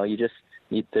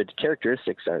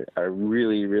characteristics are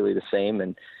really, really the same,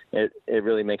 and it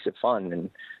really makes it fun. And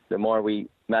the more we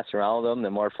mess around with them, the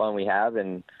more fun we have.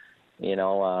 And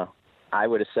I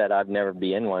would have said I'd never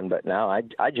be in one, but now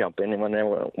I jump in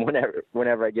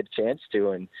whenever I get a chance to,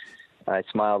 and I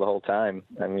smile the whole time.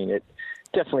 I mean, it's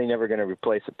definitely never going to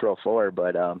replace a Pro 4,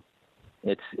 but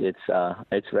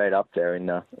it's right up there in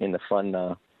the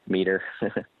fun meter.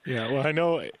 Yeah, well, I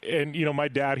know, and my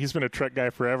dad, he's been a truck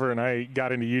guy forever, and I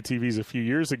got into UTVs a few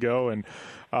years ago, and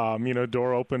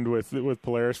door opened with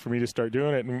Polaris for me to start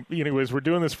doing it. And as we're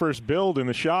doing this first build in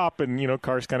the shop, and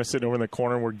car's kind of sitting over in the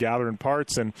corner, and we're gathering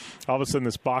parts, and all of a sudden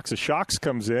this box of shocks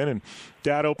comes in, and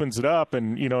Dad opens it up,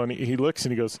 and and he looks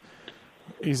and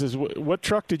he says, "What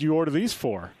truck did you order these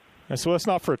for?" I said, "Well, that's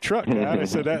not for a truck, Dad." I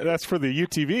said, that's for the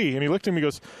UTV. And he looked at me and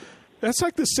goes, "That's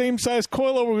like the same size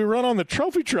coilover we run on the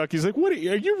trophy truck." He's like, "What? Are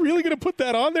you really going to put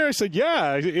that on there?" I said,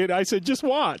 "Yeah." I said, "Just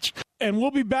watch." And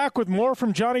we'll be back with more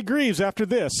from Johnny Greaves after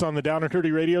this on the Down and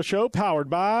Dirty Radio Show, powered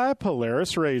by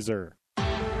Polaris RZR.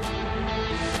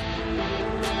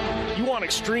 You want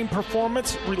extreme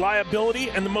performance,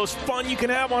 reliability, and the most fun you can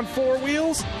have on four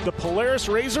wheels? The Polaris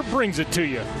RZR brings it to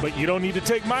you. But you don't need to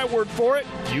take my word for it.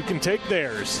 You can take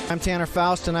theirs. I'm Tanner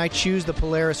Faust, and I choose the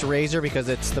Polaris RZR because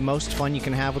it's the most fun you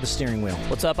can have with a steering wheel.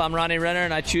 What's up? I'm Ronnie Renner,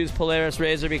 and I choose Polaris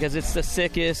RZR because it's the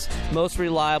sickest, most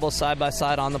reliable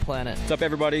side-by-side on the planet. What's up,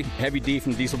 everybody? Heavy D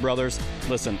from Diesel Brothers.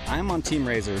 Listen, I'm on Team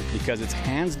RZR because it's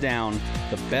hands down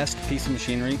the best piece of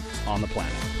machinery on the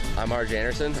planet. I'm RJ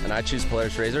Anderson, and I choose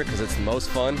Polaris RZR because it's the most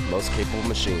fun, most capable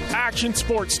machine. Action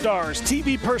sports stars,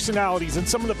 TV personalities, and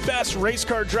some of the best race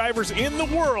car drivers in the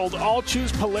world all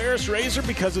choose Polaris RZR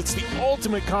because it's the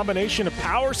ultimate combination of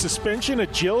power, suspension,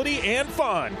 agility, and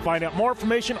fun. Find out more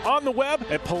information on the web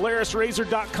at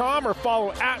PolarisRZR.com or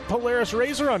follow at Polaris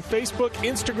RZR on Facebook,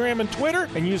 Instagram, and Twitter,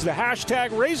 and use the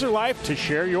hashtag RZRLife to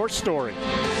share your story.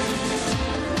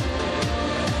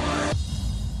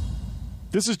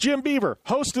 This is Jim Beaver,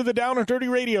 host of the Down and Dirty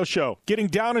Radio Show. Getting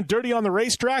down and dirty on the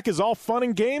racetrack is all fun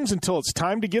and games until it's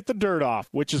time to get the dirt off,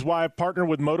 which is why I've partnered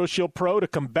with MotoShield Pro to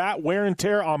combat wear and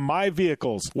tear on my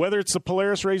vehicles. Whether it's the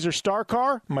Polaris RZR Star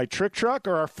Car, my trick truck,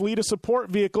 or our fleet of support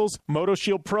vehicles,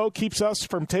 MotoShield Pro keeps us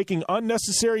from taking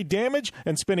unnecessary damage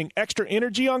and spending extra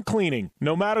energy on cleaning.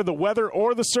 No matter the weather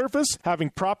or the surface,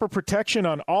 having proper protection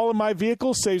on all of my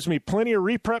vehicles saves me plenty of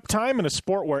reprep time in a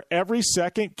sport where every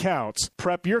second counts.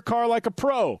 Prep your car like a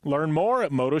pro. Learn more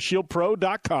at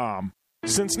MotoShieldPro.com.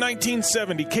 Since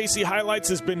 1970, KC Highlights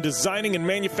has been designing and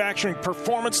manufacturing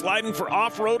performance lighting for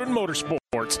off-road and motorsports.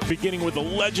 Beginning with the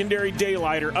legendary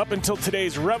Daylighter up until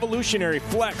today's revolutionary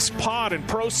Flex, Pod, and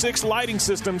Pro 6 lighting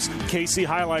systems, KC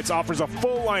Highlights offers a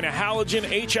full line of halogen,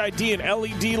 HID, and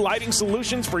LED lighting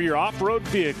solutions for your off-road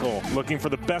vehicle. Looking for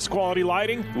the best quality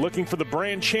lighting? Looking for the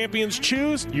brand champions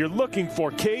choose? You're looking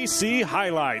for KC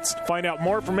Highlights. Find out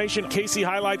more information at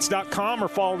kchighlights.com or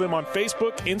follow them on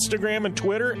Facebook, Instagram, and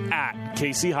Twitter at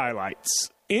KC Highlights.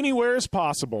 Anywhere is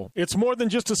possible. It's more than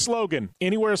just a slogan.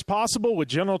 Anywhere is possible with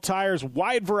General Tire's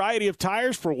wide variety of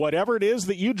tires for whatever it is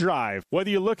that you drive.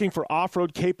 Whether you're looking for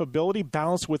off-road capability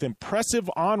balanced with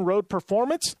impressive on-road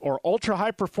performance or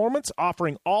ultra-high performance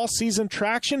offering all-season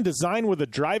traction designed with a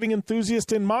driving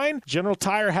enthusiast in mind, General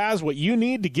Tire has what you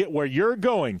need to get where you're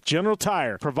going. General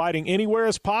Tire, providing anywhere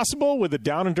is possible with the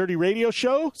Down and Dirty Radio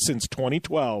Show since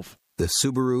 2012. The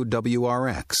Subaru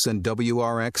WRX and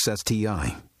WRX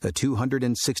STI. A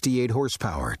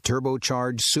 268-horsepower,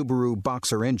 turbocharged Subaru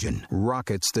Boxer engine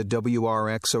rockets the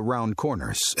WRX around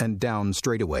corners and down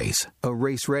straightaways. A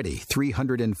race-ready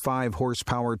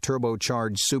 305-horsepower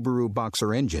turbocharged Subaru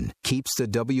Boxer engine keeps the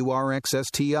WRX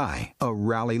STI a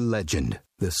rally legend.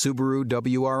 The Subaru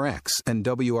WRX and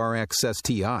WRX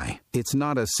STI. It's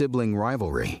not a sibling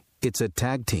rivalry. It's a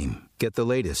tag team. Get the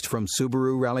latest from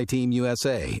Subaru Rally Team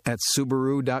USA at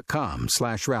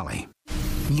Subaru.com/rally.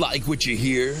 Like what you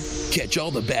hear? Catch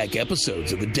all the back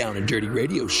episodes of the Down and Dirty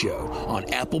Radio Show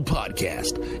on Apple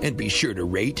Podcast, and be sure to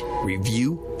rate,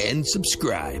 review, and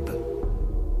subscribe.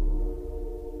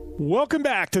 Welcome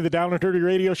back to the Down and Dirty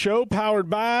Radio Show, powered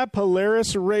by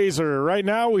Polaris Razor. Right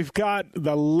now, we've got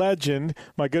the legend,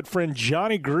 my good friend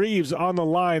Johnny Greaves, on the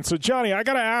line. So, Johnny, I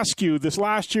got to ask you, this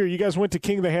last year, you guys went to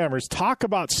King of the Hammers. Talk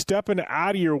about stepping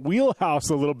out of your wheelhouse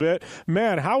a little bit.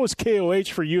 Man, how was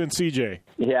KOH for you and CJ?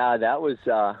 Yeah, that was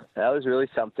really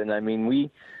something. I mean,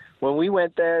 when we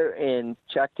went there and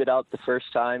checked it out the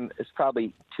first time, it's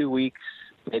probably 2 weeks,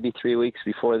 maybe 3 weeks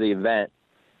before the event.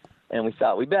 And we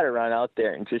thought we better run out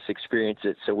there and just experience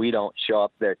it so we don't show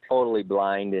up there totally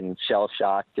blind and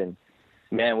shell-shocked. And,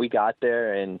 man, we got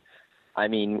there, and, I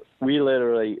mean, we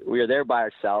were there by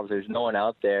ourselves. There's no one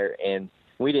out there, and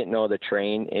we didn't know the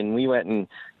terrain. And we went and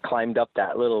climbed up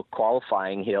that little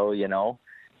qualifying hill, you know,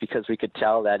 because we could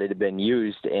tell that it had been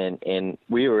used. And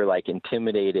we were, like,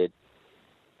 intimidated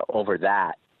over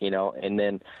that, you know. And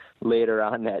then later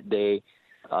on that day,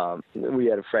 we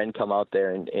had a friend come out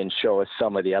there and show us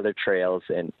some of the other trails,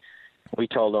 and we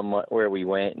told him where we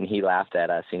went, and he laughed at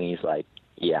us, and he's like,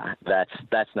 yeah,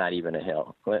 that's not even a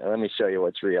hill. Let me show you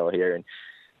what's real here. And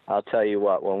I'll tell you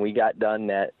what, when we got done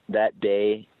that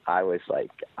day, I was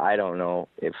like, I don't know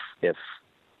if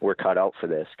we're cut out for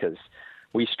this, because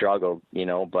we struggled, you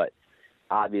know, but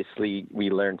obviously we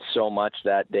learned so much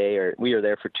that day, or we were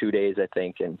there for 2 days, I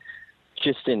think, and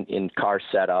just in car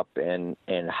setup and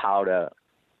how to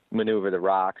maneuver the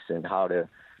rocks and how to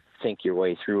think your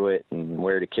way through it and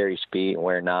where to carry speed and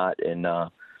where not, and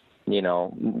you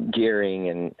know, gearing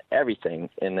and everything.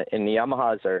 And the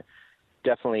Yamahas are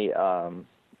definitely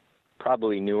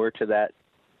probably newer to that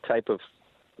type of,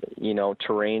 you know,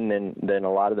 terrain than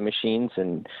a lot of the machines,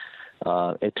 and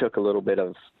it took a little bit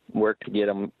of work to get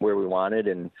them where we wanted.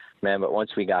 And man, but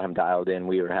once we got them dialed in,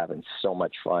 we were having so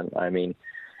much fun. I mean,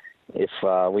 if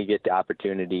we get the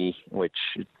opportunity, which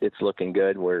it's looking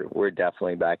good, we're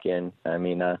definitely back in. I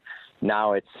mean,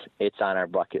 now it's on our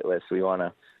bucket list. We want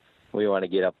to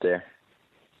get up there.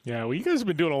 Yeah, well, you guys have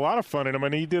been doing a lot of fun in them. I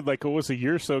know you did, like, it was a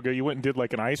year or so ago, you went and did,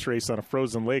 like, an ice race on a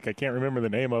frozen lake. I can't remember the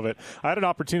name of it. I had an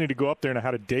opportunity to go up there, and I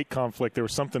had a date conflict. There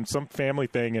was some family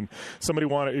thing, and somebody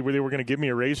they were going to give me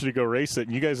a razor to go race it,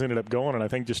 and you guys ended up going, and I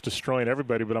think just destroying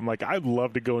everybody. But I'm like, I'd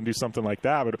love to go and do something like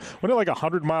that. But wasn't it like a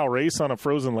 100-mile race on a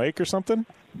frozen lake or something?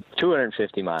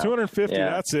 250 miles. 250, yeah.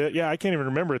 That's it. Yeah, I can't even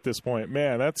remember at this point.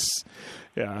 Man, it's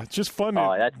just fun.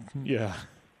 Yeah.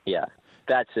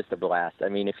 That's just a blast. I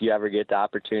mean, if you ever get the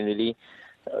opportunity,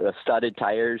 the studded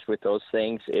tires with those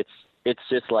things, it's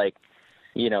just like,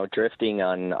 you know, drifting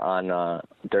on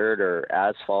dirt or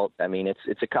asphalt. I mean,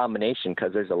 it's a combination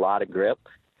because there's a lot of grip,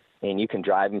 and you can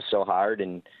drive them so hard,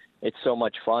 and it's so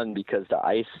much fun because the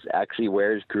ice actually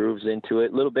wears grooves into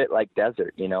it, a little bit like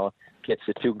desert, you know, gets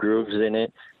the two grooves in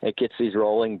it. It gets these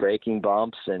rolling braking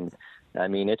bumps, and I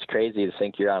mean, it's crazy to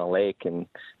think you're on a lake, and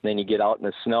then you get out in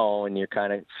the snow and you're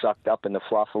kind of sucked up in the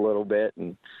fluff a little bit.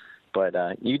 But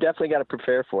you definitely got to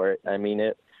prepare for it. I mean,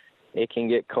 it can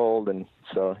get cold, and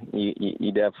so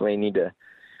you definitely need to,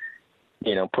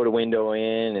 you know, put a window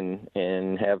in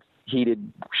and have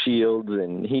heated shields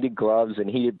and heated gloves and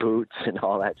heated boots and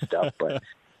all that stuff. But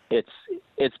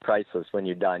it's priceless when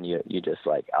you're done. You just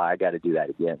like, I got to do that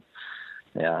again.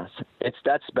 Yeah, that's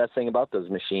the best thing about those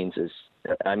machines is,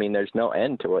 I mean, there's no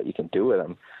end to what you can do with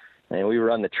them. And we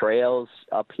run the trails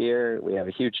up here. We have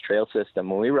a huge trail system,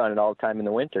 and we run it all the time in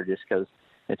the winter just because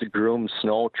it's groomed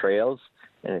snow trails,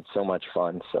 and it's so much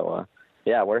fun. So,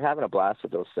 yeah, we're having a blast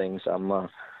with those things. I'm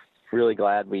really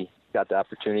glad we got the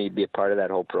opportunity to be a part of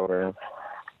that whole program.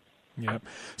 Yeah.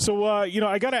 So, you know,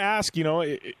 I got to ask, you know,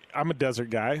 I'm a desert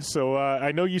guy. So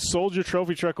I know you sold your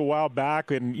trophy truck a while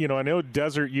back. And, you know, I know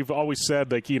desert, you've always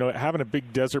said, like, you know, having a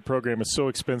big desert program is so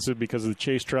expensive because of the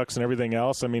chase trucks and everything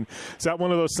else. I mean, is that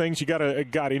one of those things you got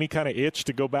any kind of itch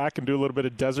to go back and do a little bit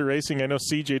of desert racing? I know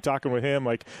CJ, talking with him,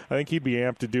 like, I think he'd be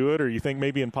amped to do it. Or you think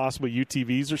maybe in possibly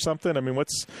UTVs or something? I mean,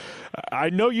 I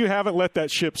know you haven't let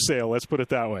that ship sail. Let's put it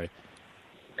that way.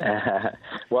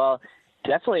 Well,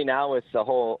 definitely now with the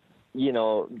whole, you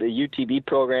know, the UTV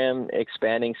program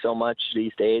expanding so much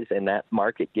these days and that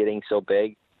market getting so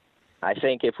big, I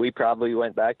think if we probably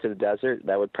went back to the desert,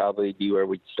 that would probably be where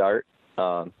we'd start.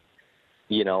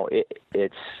 You know,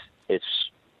 it's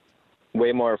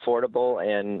way more affordable,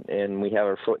 and we have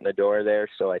our foot in the door there.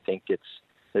 So I think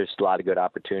there's a lot of good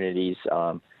opportunities.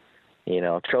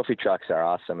 trophy trucks are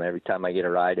awesome. Every time I get a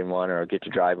ride in one or get to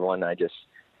drive one, I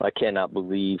cannot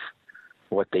believe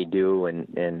what they do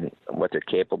and what they're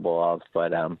capable of.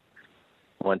 But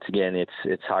once again,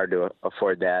 it's hard to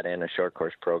afford that in a short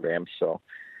course program. So,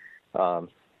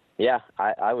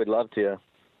 I would love to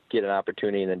get an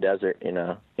opportunity in the desert in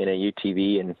a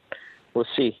UTV, and we'll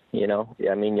see.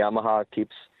 Yamaha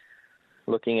keeps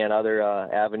looking at other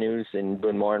avenues and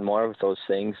doing more and more of those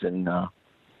things, and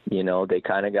they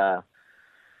kind of got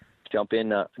jump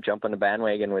on the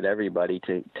bandwagon with everybody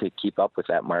to keep up with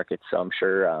that market. So I'm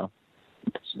sure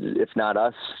if not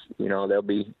us, there'll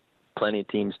be plenty of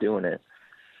teams doing it.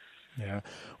 Yeah.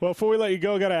 Well, before we let you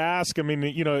go, I got to ask, I mean,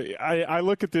 I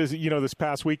look at this, this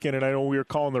past weekend, and I know we were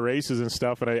calling the races and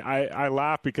stuff, and I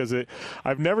laugh because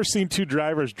I've never seen two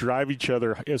drivers drive each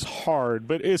other as hard,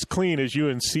 but as clean as you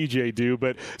and CJ do.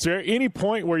 But is there any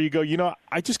point where you go,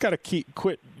 I just got to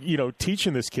quit,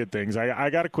 teaching this kid things. I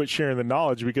got to quit sharing the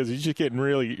knowledge because he's just getting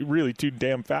really, really too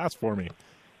damn fast for me.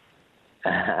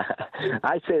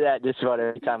 I say that just about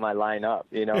every time I line up.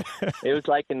 It was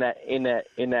like in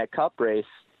that Cup race.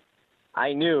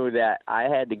 I knew that I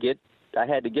had to get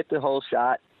the whole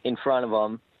shot in front of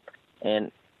them,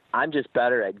 and I'm just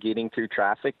better at getting through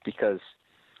traffic because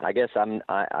I guess I'm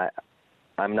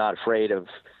not afraid of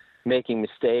making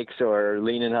mistakes or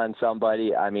leaning on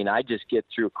somebody. I mean, I just get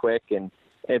through quick, and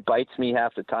it bites me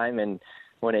half the time, and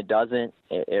when it doesn't,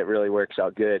 it really works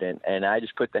out good. And I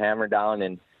just put the hammer down,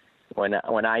 and when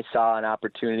I saw an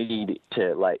opportunity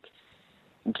to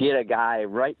get a guy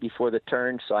right before the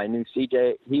turn, so I knew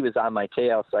CJ, he was on my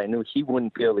tail, so I knew he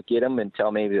wouldn't be able to get him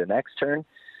until maybe the next turn.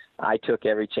 I took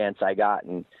every chance I got,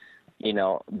 and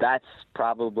that's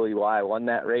probably why I won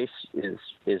that race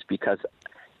is because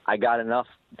I got enough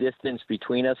distance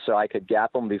between us so I could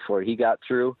gap him before he got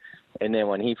through, and then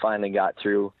when he finally got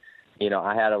through,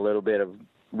 I had a little bit of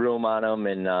room on him,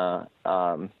 and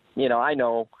I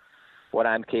know what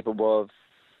I'm capable of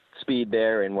speed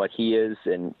there and what he is,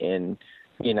 and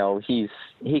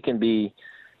he can be,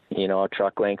 a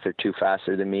truck length or two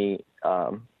faster than me,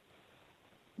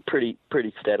 pretty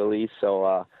steadily.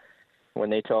 So, when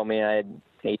they told me I had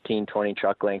 18, 20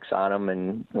 truck lengths on him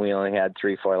and we only had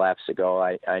 3-4 laps to go,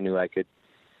 I knew I could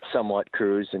somewhat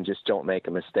cruise and just don't make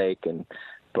a mistake.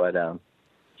 But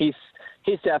he's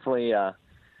definitely,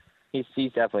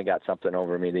 he's definitely got something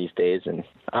over me these days, and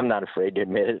I'm not afraid to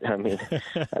admit it. I mean,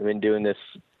 I've been doing this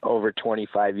over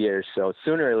 25 years, so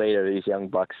sooner or later these young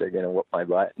bucks are going to whoop my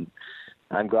butt, and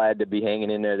I'm glad to be hanging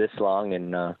in there this long.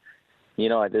 And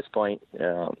at this point,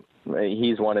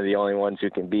 he's one of the only ones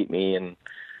who can beat me, and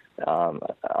on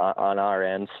our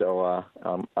end. So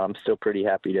I'm still pretty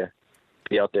happy to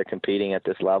be out there competing at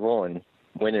this level and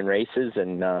winning races,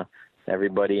 and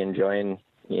everybody enjoying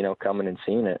coming and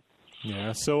seeing it.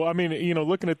 Yeah. So, I mean,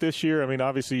 looking at this year, I mean,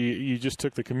 obviously you just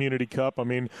took the Community Cup. I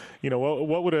mean,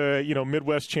 what would a,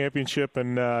 Midwest Championship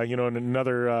and, and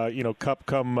another, Cup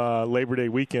come Labor Day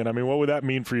weekend? I mean, what would that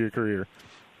mean for your career?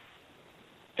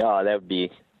 Oh, that'd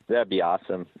be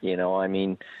awesome. I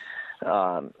mean,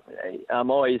 I'm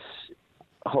always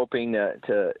hoping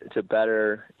to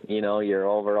better, your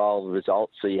overall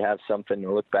results so you have something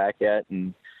to look back at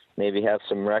and maybe have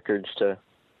some records to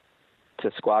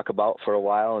squawk about for a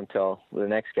while until the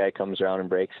next guy comes around and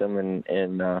breaks them.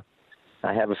 And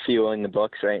I have a few in the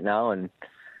books right now, and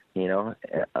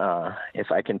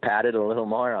if I can pad it a little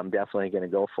more, I'm definitely going to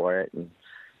go for it. And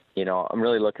I'm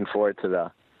really looking forward to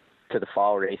the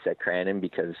fall race at Crandon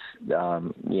because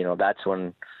that's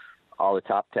when all the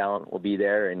top talent will be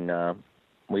there, and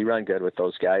we run good with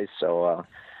those guys. So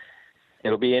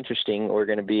it'll be interesting. We're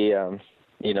going to be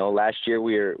last year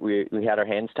we had our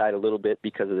hands tied a little bit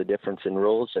because of the difference in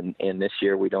rules, and this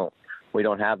year we don't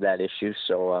have that issue.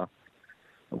 So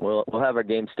we'll have our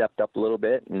game stepped up a little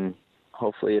bit, and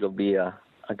hopefully it'll be a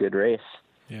good race.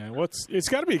 Yeah, well, it's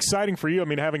got to be exciting for you. I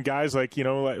mean, having guys like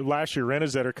last year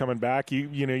Rennes that are coming back. You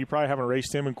probably haven't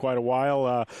raced him in quite a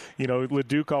while.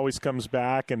 Leduc always comes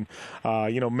back, and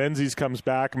Menzies comes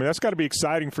back. I mean, that's got to be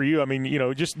exciting for you. I mean,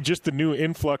 just the new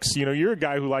influx. You're a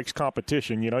guy who likes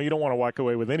competition. You don't want to walk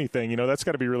away with anything. That's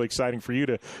got to be really exciting for you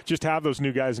to just have those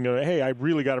new guys and go, hey, I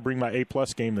really got to bring my A+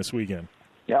 game this weekend.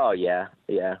 Oh yeah.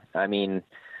 I mean,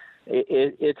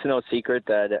 it's no secret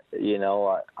that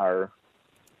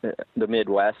the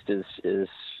Midwest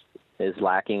is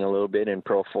lacking a little bit in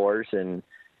Pro 4s, and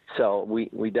so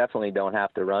we definitely don't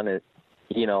have to run it,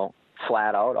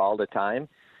 flat out all the time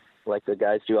like the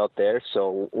guys do out there.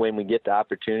 So when we get the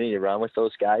opportunity to run with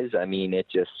those guys, I mean, it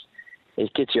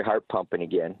gets your heart pumping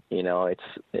again.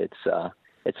 It's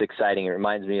exciting. It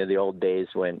reminds me of the old days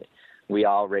when we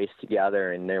all raced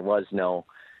together and there was no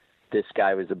this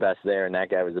guy was the best there and that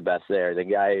guy was the best there. The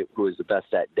guy who was the best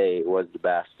that day was the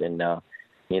best. And,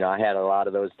 I had a lot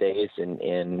of those days.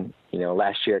 And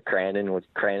last year at Crandon with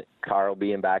Carl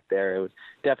being back there, it was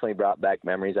definitely brought back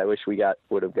memories. I wish we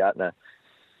would have gotten an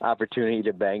opportunity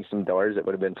to bang some doors. It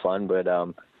would have been fun. But,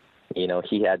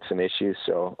 he had some issues,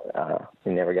 so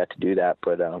we never got to do that.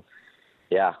 But,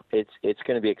 it's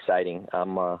going to be exciting.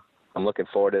 I'm looking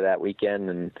forward to that weekend,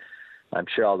 and I'm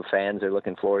sure all the fans are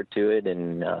looking forward to it.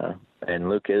 And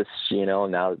Lucas,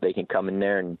 now that they can come in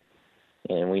there and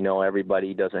we know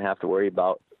everybody doesn't have to worry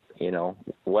about,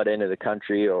 what end of the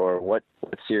country or what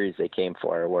series they came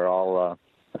for. We're all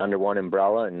under one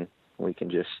umbrella, and we can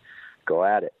just go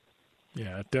at it.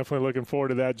 Yeah, definitely looking forward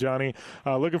to that, Johnny.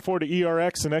 Looking forward to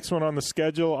ERX, the next one on the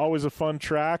schedule. Always a fun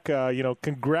track.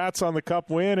 Congrats on the Cup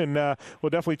win, and we'll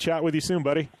definitely chat with you soon,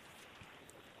 buddy.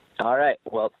 All right.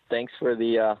 Well, thanks for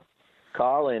the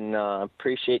call, and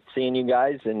appreciate seeing you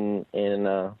guys and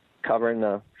covering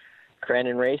the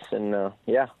Crandon race. And,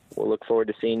 we'll look forward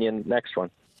to seeing you in the next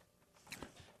one.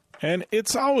 And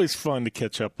it's always fun to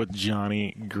catch up with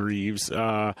Johnny Greaves.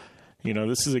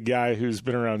 This is a guy who's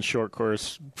been around short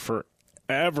course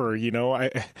forever,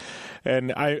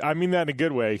 I mean that in a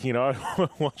good way. I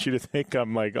don't want you to think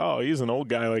I'm like, oh, he's an old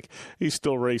guy. Like, he's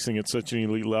still racing at such an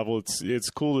elite level. It's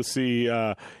cool to see,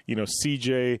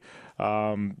 CJ,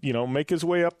 make his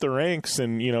way up the ranks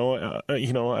and,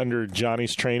 under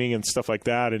Johnny's training and stuff like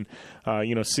that. And,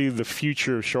 see the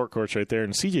future of short course right there.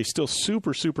 And CJ's still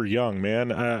super, super young,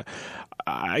 man.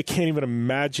 I can't even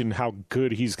imagine how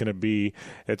good he's going to be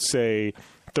at, say,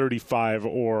 35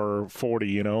 or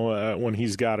 40, when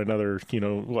he's got another,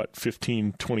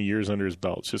 15, 20 years under his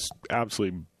belt. It's just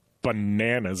absolutely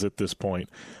bananas at this point.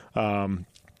 It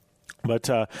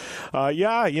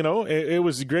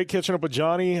was great catching up with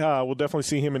Johnny. We'll definitely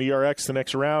see him at ERX the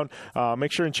next round.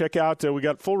 Make sure and check out, we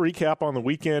got full recap on the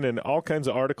weekend and all kinds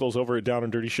of articles over at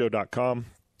downanddirtyshow.com.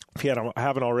 If you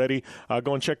haven't already,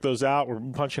 go and check those out. We're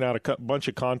punching out a bunch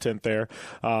of content there.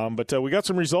 But we got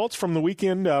some results from the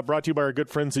weekend brought to you by our good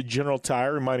friends at General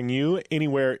Tire, reminding you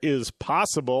anywhere is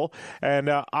possible. And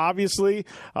obviously,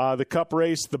 the Cup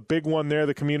race, the big one there,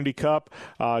 the Community Cup,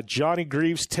 Johnny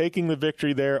Greaves taking the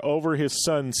victory there over his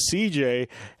son CJ,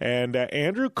 and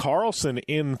Andrew Carlson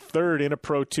in third in a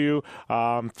Pro 2,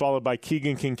 followed by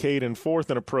Keegan Kincaid in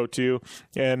fourth in a Pro 2.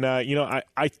 And,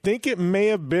 I think it may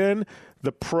have been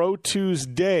the Pro 2's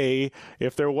day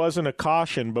if there wasn't a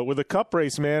caution. But with a Cup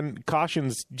race, man,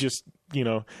 cautions just,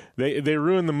 they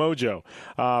ruin the mojo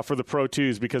for the Pro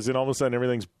 2s, because then all of a sudden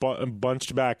everything's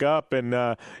bunched back up, and,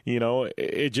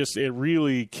 it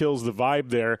really kills the vibe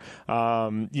there,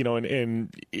 and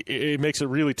it makes it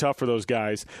really tough for those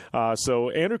guys. So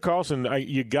Andrew Carlson,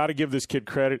 you got to give this kid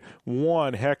credit.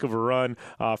 One heck of a run,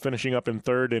 finishing up in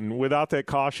third, and without that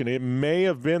caution, it may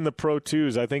have been the Pro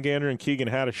 2s. I think Andrew and Keegan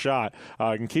had a shot,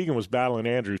 and Keegan was battling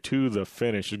Andrew to the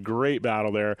finish. A great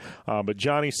battle there. But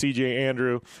Johnny, CJ,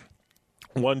 Andrew,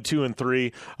 1, 2, and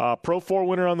 3. Pro 4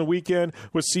 winner on the weekend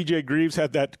was CJ Greaves.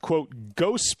 Had that, quote,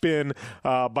 ghost spin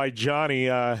by Johnny,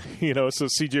 so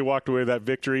CJ walked away with that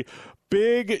victory.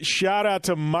 Big shout out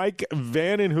to Mike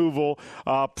Vandenheuvel,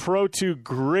 Pro 2.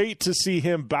 Great to see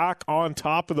him back on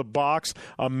top of the box.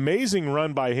 Amazing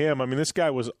run by him. I mean, this guy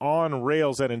was on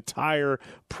rails that entire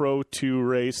Pro 2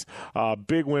 race.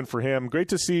 Big win for him. Great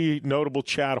to see notable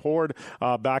Chad Horde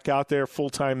back out there full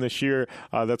time this year.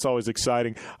 That's always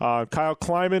exciting. Kyle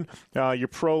Kleiman, your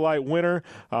Pro Light winner.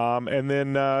 And then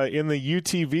in the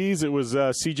UTVs, it was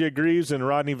CJ Greaves and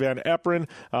Rodney Van Eperen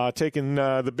taking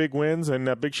the big wins. And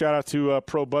a big shout out to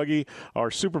Pro Buggy, or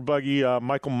Super Buggy,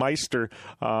 Michael Meister,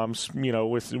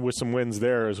 with some wins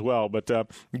there as well. But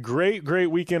great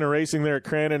weekend of racing there at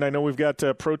Crandon. I know we've got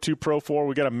Pro 2, Pro 4.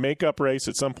 We got a makeup race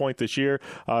at some point this year,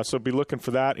 so be looking for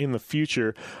that in the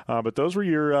future. But those were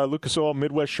your Lucas Oil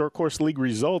Midwest Short Course League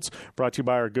results, brought to you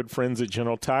by our good friends at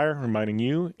General Tire, reminding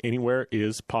you anywhere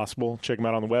is possible. Check them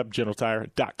out on the web,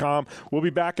 generaltire.com. We'll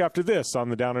be back after this on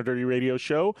the Down and Dirty Radio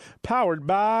Show, powered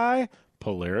by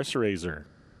Polaris RZR.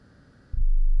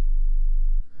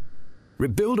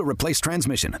 Rebuild or replace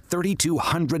transmission,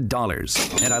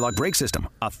 $3,200. Anti-lock brake system,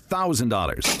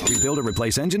 $1,000. Rebuild or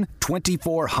replace engine,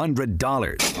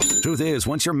 $2,400. Truth is,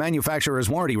 once your manufacturer's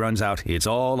warranty runs out, it's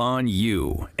all on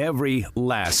you. Every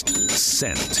last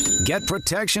cent. Get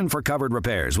protection for covered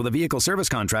repairs with a vehicle service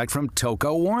contract from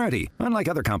Toco Warranty. Unlike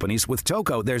other companies, with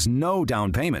Toco, there's no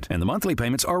down payment, and the monthly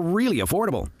payments are really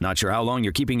affordable. Not sure how long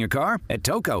you're keeping your car? At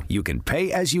Toco, you can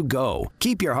pay as you go.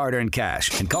 Keep your hard-earned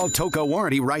cash and call Toco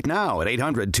Warranty right now at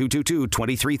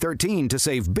 800-222-2313 to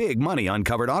save big money on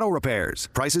covered auto repairs.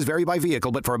 Prices vary by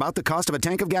vehicle, but for about the cost of a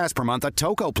tank of gas per month, a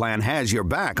Toco plan has your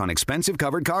back on expensive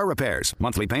covered car repairs.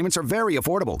 Monthly payments are very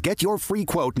affordable. Get your free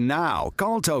quote now.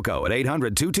 Call Toco at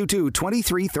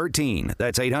 800-222-2313.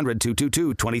 That's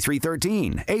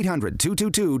 800-222-2313.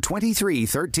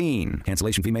 800-222-2313.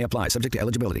 Cancellation fee may apply, subject to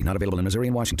eligibility. Not available in Missouri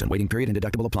and Washington. Waiting period and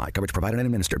deductible apply. Coverage provided and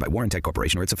administered by Warrantech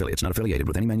Corporation or its affiliates. Not affiliated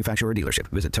with any manufacturer or dealership.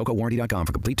 Visit TocoWarranty.com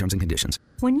for complete terms and conditions.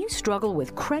 When you struggle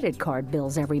with credit card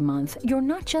bills every month, you're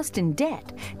not just in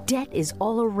debt. Debt is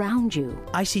all around you.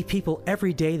 I see people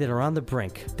every day that are on the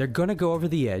brink. They're going to go over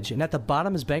the edge, and at the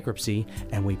bottom is bankruptcy,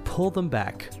 and we pull them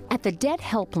back. At the Debt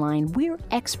Helpline, we're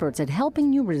experts at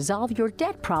helping you resolve your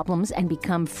debt problems and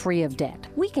become free of debt.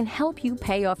 We can help you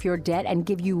pay off your debt and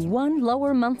give you one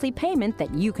lower monthly payment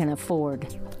that you can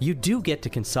afford. You do get to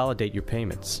consolidate your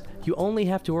payments. You only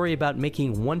have to worry about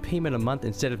making one payment a month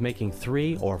instead of making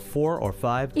 3 or 4 or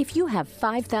 5. If you have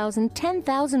 $5,000,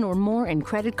 $10,000 or more in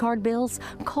credit card bills,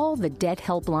 call the Debt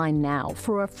Helpline now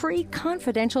for a free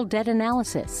confidential debt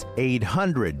analysis.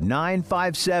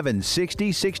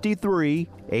 800-957-6063.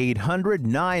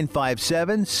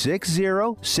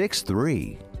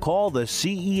 800-957-6063. Call the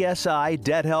CESI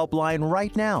Debt Helpline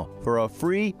right now for a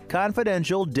free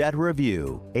confidential debt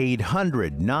review.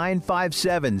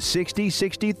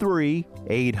 800-957-6063.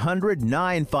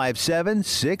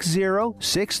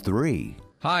 800-957-6063.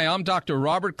 Hi, I'm Dr.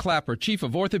 Robert Clapper, Chief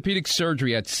of Orthopedic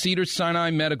Surgery at Cedars-Sinai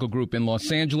Medical Group in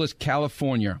Los Angeles,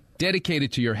 California.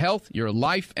 Dedicated to your health, your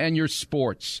life, and your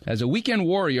sports. As a weekend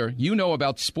warrior, you know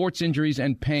about sports injuries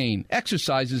and pain.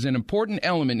 Exercise is an important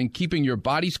element in keeping your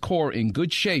body's core in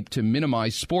good shape to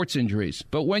minimize sports injuries.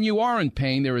 But when you are in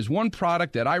pain, there is one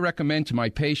product that I recommend to my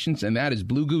patients, and that is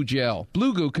Blue Goo Gel.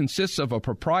 Blue Goo consists of a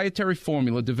proprietary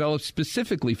formula developed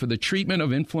specifically for the treatment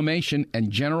of inflammation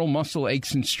and general muscle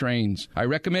aches and strains. I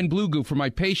recommend Blue Goo for my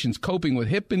patients coping with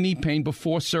hip and knee pain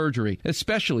before surgery,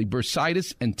 especially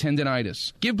bursitis and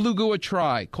tendinitis. Give Blue Goo a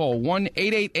try. Call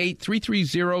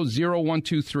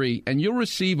 1-888-330-0123 and you'll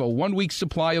receive a 1-week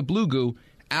supply of Blue Goo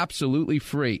absolutely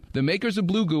free. The makers of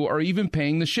Blue Goo are even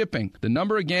paying the shipping. The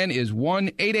number again is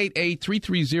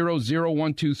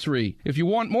 1-888-330-0123. If you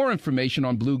want more information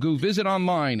on Blue Goo, visit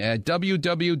online at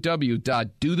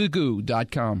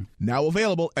www.dothegoo.com. Now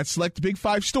available at select Big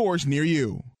 5 stores near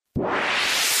you.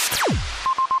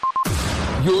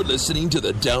 You're listening to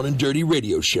the Down and Dirty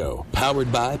Radio Show,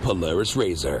 powered by Polaris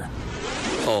Razor.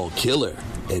 All killer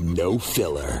and no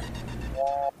filler.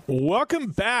 Welcome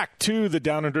back to the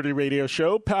Down and Dirty Radio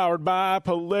Show, powered by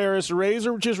Polaris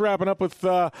Razor. We're just wrapping up with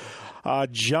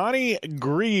Johnny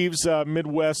Greaves,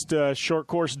 Midwest short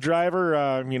course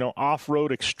driver,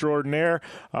 off-road extraordinaire.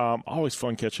 Always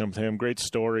fun catching up with him. Great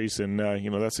stories, and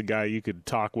that's a guy you could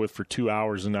talk with for 2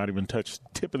 hours and not even touch the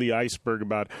tip of the iceberg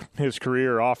about his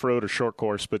career, off-road or short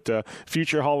course. But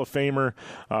future Hall of Famer,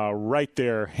 right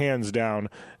there, hands down,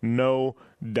 no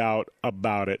doubt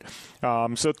about it.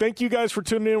 So thank you guys for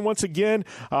tuning in once again.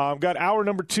 Got hour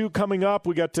number 2 coming up.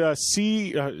 We got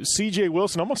CJ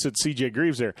Wilson. Almost said CJ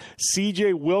Greaves there.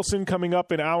 CJ Wilson coming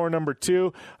up in hour number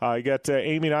 2. You got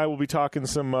Amy and I will be talking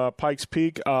some Pikes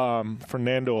Peak,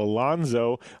 Fernando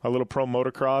Alonso, a little pro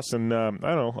motocross, and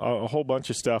a whole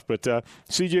bunch of stuff. But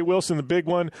CJ Wilson, the big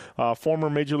one, former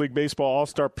Major League Baseball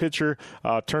All-Star pitcher,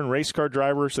 turned race car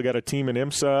driver. So got a team in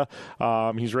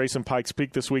IMSA. He's racing Pikes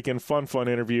Peak this weekend. Fun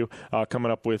interview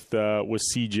coming up with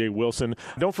CJ Wilson.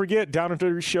 Don't forget,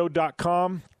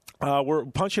 downanddirtyshow.com. We're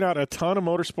punching out a ton of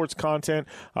motorsports content.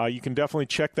 You can definitely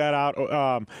check that out,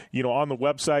 on the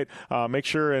website. Make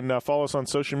sure and follow us on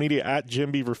social media at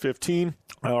JimBeaver15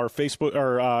 or Facebook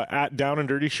or at Down and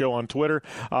Dirty Show on Twitter.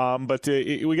 But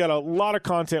we got a lot of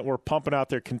content we're pumping out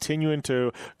there, continuing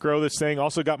to grow this thing.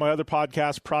 Also got my other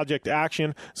podcast, Project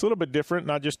Action. It's a little bit different,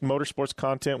 not just motorsports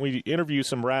content. We interview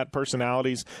some rad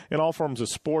personalities in all forms of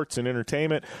sports and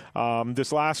entertainment.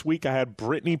 This last week I had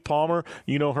Brittany Palmer.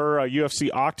 You know her,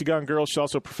 UFC Octagon girl. She's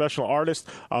also a professional artist.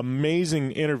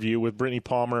 Amazing interview with Brittany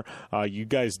Palmer. You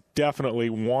guys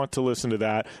definitely want to listen to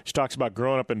that. She talks about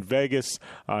growing up in Vegas,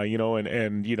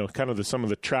 and kind of some of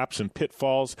the traps and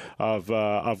pitfalls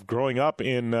of growing up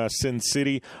in Sin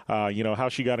City. How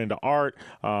she got into art,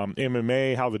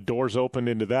 MMA, how the doors opened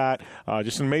into that.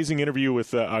 Just an amazing interview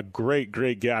with a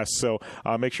great guest. So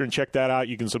make sure and check that out.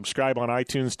 You can subscribe on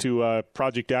iTunes to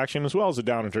Project Action as well as the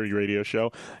Down and Dirty Radio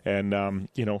Show, and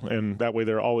and that way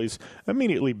they're always always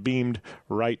immediately beamed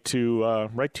right to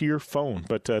your phone.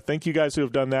 But thank you guys who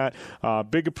have done that.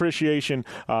 Big appreciation.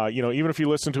 Even if you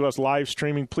listen to us live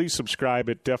streaming, please subscribe.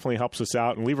 It definitely helps us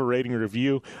out, and leave a rating and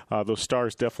review. Those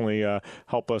stars definitely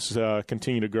help us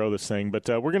continue to grow this thing. But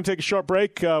we're going to take a short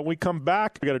break. When we come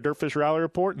back, we got a Dirtfish Rally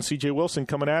Report and CJ Wilson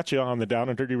coming at you on the Down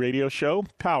and Dirty Radio Show,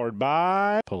 powered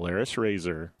by Polaris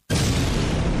Razor.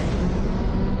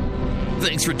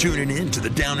 Thanks for tuning in to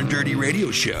the Down and Dirty Radio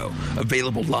Show,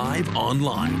 available live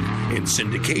online, in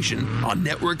syndication on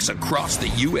networks across the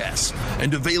U.S.,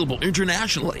 and available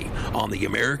internationally on the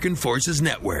American Forces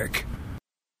Network.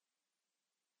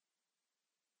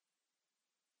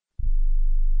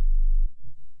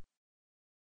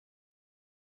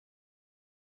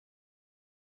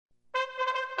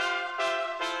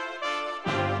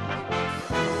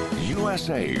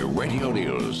 USA Radio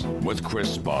News with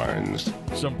Chris Barnes.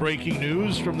 Some breaking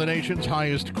news from the nation's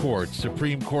highest court.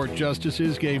 Supreme Court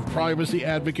justices gave privacy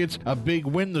advocates a big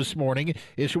win this morning,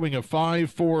 issuing a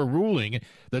 5-4 ruling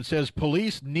that says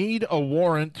police need a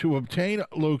warrant to obtain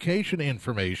location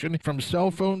information from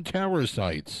cell phone tower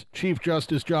sites. Chief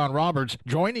Justice John Roberts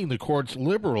joining the court's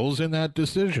liberals in that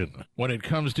decision. When it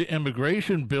comes to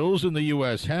immigration bills in the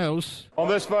U.S. House, on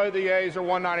this vote, the yeas are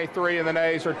 193 and the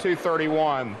nays are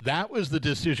 231. That was the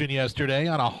decision yesterday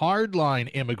on a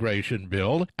hardline immigration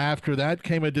bill. After that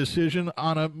came a decision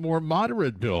on a more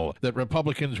moderate bill that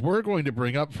Republicans were going to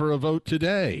bring up for a vote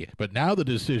today. But now the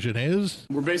decision is,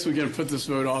 we're basically going to put this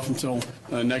vote off until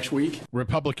next week.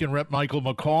 Republican Rep. Michael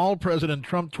McCall, President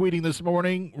Trump tweeting this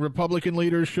morning, Republican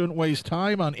leaders shouldn't waste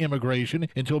time on immigration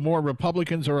until more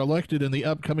Republicans are elected in the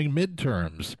upcoming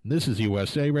midterms. This is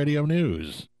USA Radio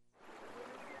News.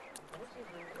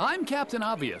 I'm Captain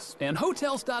Obvious, and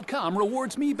Hotels.com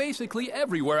rewards me basically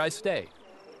everywhere I stay.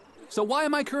 So why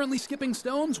am I currently skipping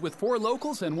stones with 4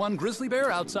 locals and 1 grizzly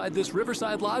bear outside this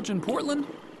Riverside Lodge in Portland?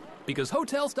 Because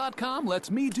Hotels.com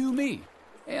lets me do me.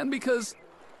 And because,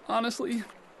 honestly,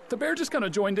 the bear just kind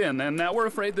of joined in, and now we're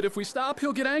afraid that if we stop,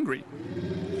 he'll get angry.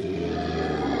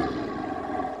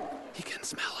 He can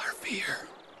smell our fear.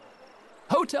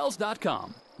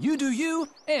 Hotels.com. You do you,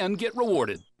 and get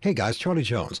rewarded. Hey guys, Charlie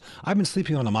Jones. I've been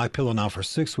sleeping on a MyPillow now for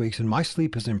 6 weeks, and my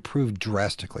sleep has improved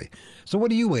drastically. So what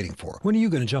are you waiting for? When are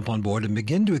you going to jump on board and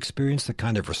begin to experience the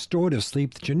kind of restorative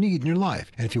sleep that you need in your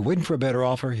life? And if you're waiting for a better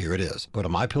offer, here it is. Go to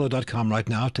MyPillow.com right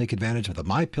now. Take advantage of the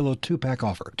MyPillow 2-pack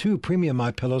offer. 2 premium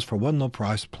MyPillows for one low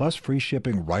price, plus free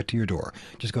shipping right to your door.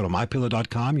 Just go to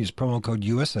MyPillow.com, use promo code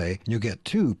USA, and you'll get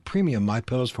 2 premium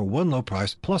MyPillows for one low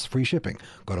price, plus free shipping.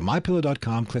 Go to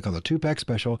MyPillow.com, click on the 2-pack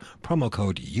special, promo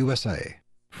code USA.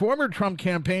 Former Trump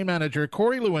campaign manager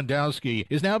Corey Lewandowski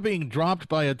is now being dropped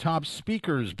by a top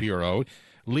speakers bureau.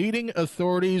 Leading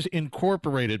Authorities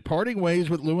Incorporated parting ways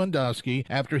with Lewandowski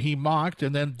after he mocked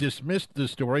and then dismissed the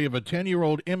story of a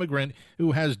 10-year-old immigrant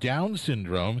who has Down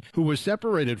syndrome who was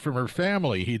separated from her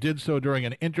family. He did so during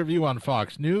an interview on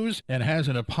Fox News and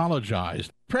hasn't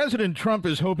apologized. President Trump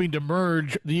is hoping to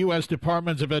merge the U.S.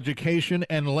 Departments of Education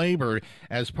and Labor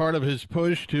as part of his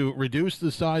push to reduce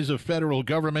the size of federal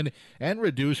government and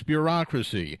reduce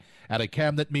bureaucracy. At a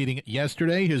cabinet meeting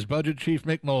yesterday, his budget chief,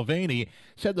 Mick Mulvaney,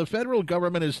 said the federal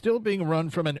government is still being run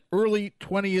from an early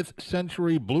 20th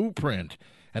century blueprint.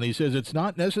 And he says it's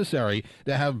not necessary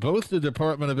to have both the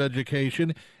Department of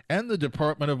Education and the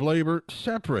Department of Labor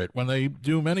separate when they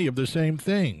do many of the same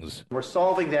things. We're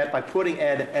solving that by putting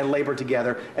Ed and Labor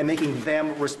together and making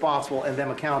them responsible and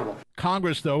them accountable.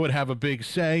 Congress, though, would have a big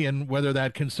say in whether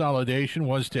that consolidation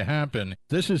was to happen.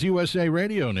 This is USA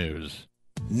Radio News.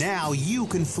 Now you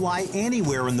can fly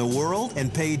anywhere in the world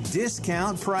and pay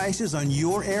discount prices on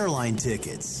your airline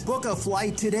tickets. Book a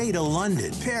flight today to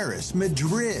London, Paris,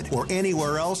 Madrid, or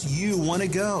anywhere else you want to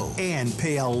go. And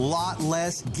pay a lot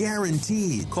less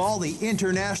guaranteed. Call the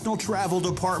International Travel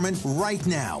Department right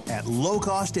now at Low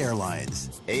Cost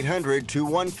Airlines.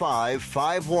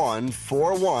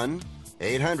 800-215-5141.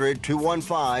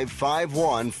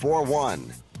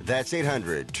 800-215-5141. That's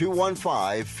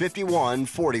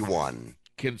 800-215-5141.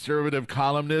 Conservative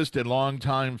columnist and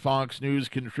longtime Fox News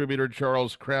contributor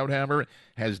Charles Krauthammer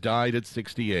has died at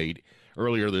 68.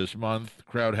 Earlier this month,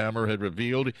 Krauthammer had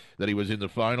revealed that he was in the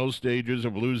final stages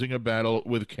of losing a battle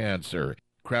with cancer.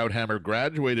 Krauthammer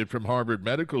graduated from Harvard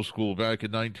Medical School back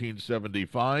in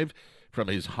 1975 from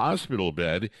his hospital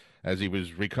bed as he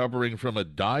was recovering from a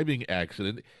diving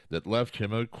accident that left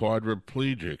him a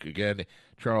quadriplegic. Again,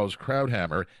 Charles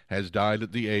Krauthammer has died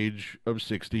at the age of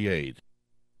 68.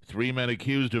 3 men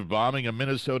accused of bombing a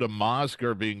Minnesota mosque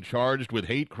are being charged with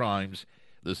hate crimes.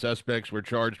 The suspects were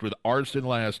charged with arson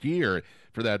last year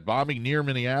for that bombing near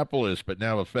Minneapolis, but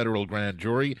now a federal grand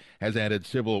jury has added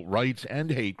civil rights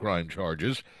and hate crime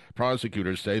charges.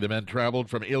 Prosecutors say the men traveled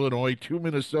from Illinois to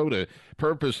Minnesota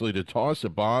purposely to toss a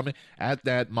bomb at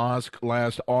that mosque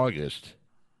last August.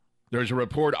 There's a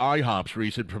report IHOP's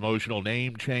recent promotional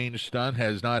name change stunt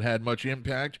has not had much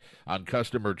impact on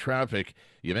customer traffic.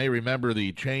 You may remember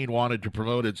the chain wanted to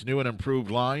promote its new and improved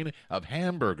line of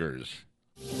hamburgers.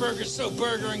 Burgers so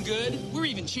burger and good, we're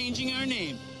even changing our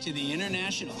name to the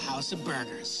International House of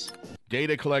Burgers.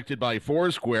 Data collected by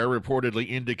Foursquare reportedly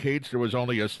indicates there was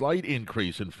only a slight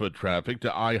increase in foot traffic to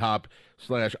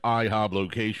IHOP/IHOB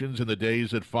locations in the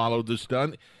days that followed the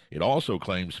stunt. It also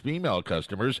claims female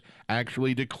customers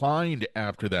actually declined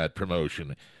after that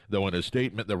promotion, though in a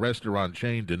statement the restaurant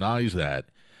chain denies that.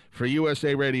 For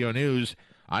USA Radio News,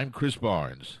 I'm Chris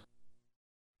Barnes.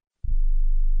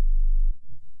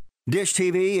 Dish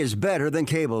TV is better than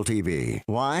cable TV.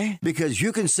 Why? Because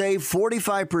you can save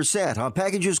 45% on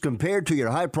packages compared to your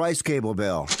high-priced cable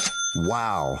bill.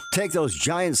 Wow. Take those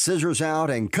giant scissors out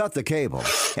and cut the cable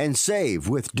and save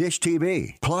with Dish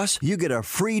TV. Plus, you get a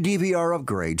free DVR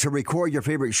upgrade to record your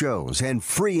favorite shows and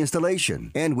free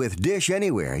installation. And with Dish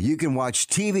Anywhere, you can watch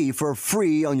TV for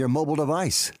free on your mobile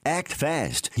device. Act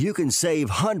fast. You can save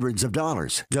hundreds of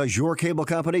dollars. Does your cable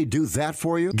company do that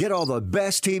for you? Get all the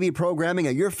best TV programming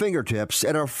at your fingertips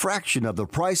at a fraction of the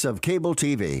price of cable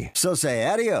TV. So say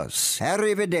adios,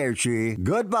 arrivederci,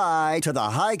 goodbye to the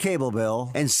high cable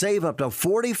bill and save up to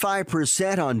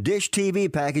 45% on Dish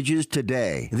TV packages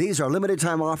today. These are limited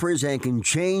time offers and can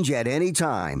change at any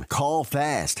time. Call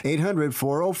fast.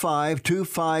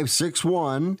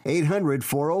 800-405-2561.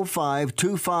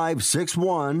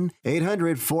 800-405-2561.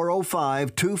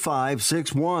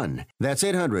 800-405-2561. That's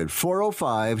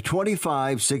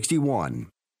 800-405-2561.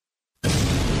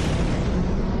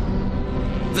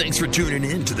 Thanks for tuning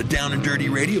in to the Down and Dirty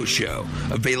Radio Show,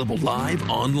 available live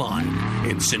online,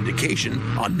 in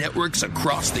syndication on networks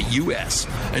across the U.S.,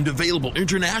 and available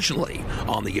internationally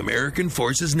on the American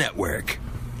Forces Network.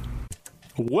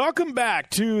 Welcome back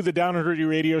to the Down and Dirty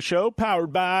Radio Show,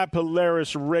 powered by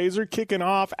Polaris Razor, kicking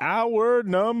off hour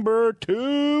number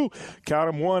 2.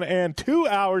 Count them 1 and 2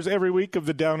 hours every week of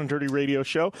the Down and Dirty Radio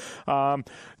Show.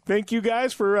 Thank you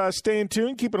guys for staying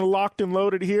tuned, keeping it locked and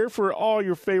loaded here for all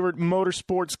your favorite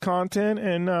motorsports content.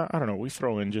 And I don't know, we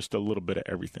throw in just a little bit of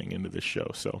everything into this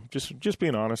show. So just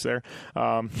being honest there.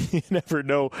 You never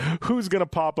know who's going to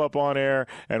pop up on air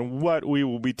and what we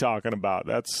will be talking about.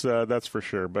 That's for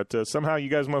sure. But somehow you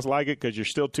guys must like it because you're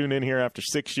still tuned in here after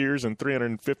 6 years and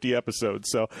 350 episodes.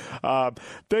 So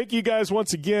thank you guys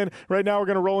once again. Right now we're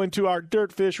going to roll into our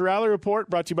Dirtfish Rally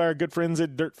Report, brought to you by our good friends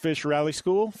at Dirtfish Rally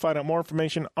School. Find out more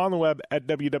information on the web at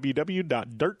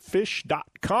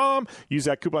www.dirtfish.com. Use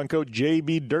that coupon code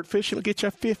JBDirtfish. It'll get you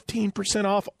 15%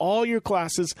 off all your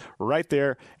classes right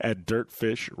there at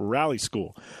Dirtfish Rally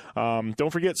School.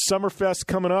 Don't forget Summerfest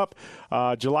coming up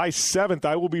July 7th.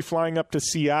 I will be flying up to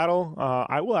Seattle.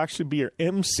 I will actually be your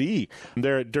MC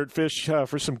there at Dirtfish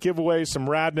for some giveaways, some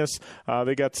radness.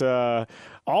 They got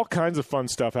all kinds of fun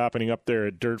stuff happening up there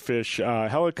at Dirtfish.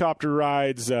 Helicopter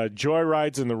rides, joy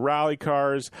rides in the rally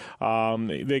cars.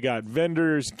 They got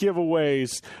vendors,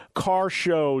 giveaways, car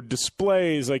show,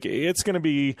 displays. Like, it's going to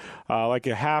be like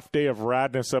a half day of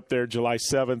radness up there July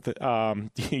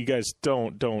 7th. You guys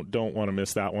don't want to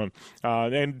miss that one.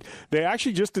 And they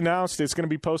actually just announced it's going to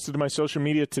be posted to my social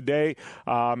media today,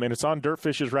 and it's on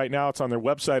Dirtfish's right now. It's on their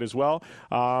website as well.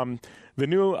 The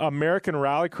new American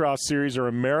Rallycross series, or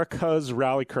America's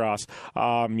Rallycross,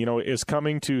 is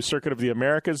coming to Circuit of the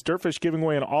Americas. Dirtfish giving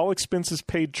away an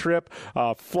all-expenses-paid trip,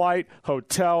 flight,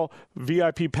 hotel,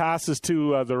 VIP passes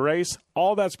to the race.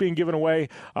 All that's being given away.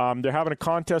 They're having a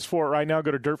contest for it right now.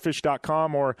 Go to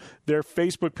dirtfish.com or their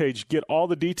Facebook page. Get all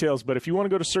the details. But if you want to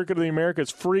go to Circuit of the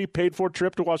Americas, free, paid-for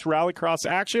trip to watch Rallycross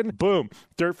action, boom,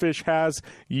 Dirtfish has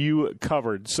you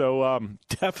covered. So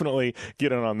definitely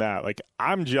get in on that. Like,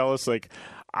 I'm jealous. Like,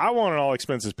 I want an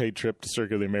all-expenses-paid trip to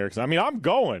Circuit of the Americas. I mean, I'm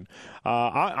going.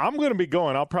 I'm going to be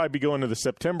going. I'll probably be going to the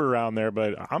September round there,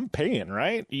 but I'm paying,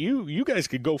 right? You guys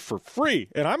could go for free,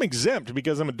 and I'm exempt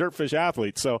because I'm a Dirtfish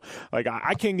athlete. So, like,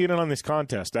 I can't get in on this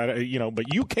contest,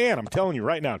 but you can. I'm telling you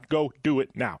right now. Go do it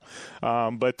now.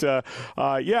 That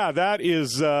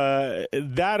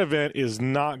event is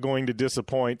not going to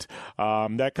disappoint.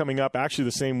 That coming up actually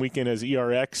the same weekend as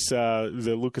ERX,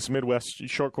 the Lucas Midwest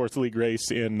Short Course League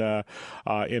race in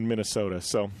Minnesota.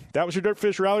 So that was your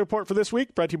Dirtfish Rally Report for this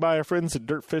week, brought to you by our friends at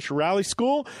Dirtfish Rally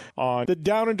School on the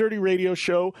Down and Dirty Radio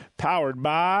Show, powered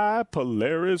by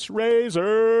Polaris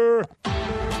Razor.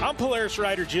 I'm Polaris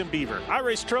rider Jim Beaver. I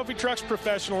race trophy trucks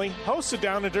professionally, host a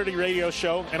Down and Dirty radio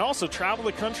show, and also travel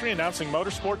the country announcing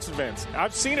motorsports events.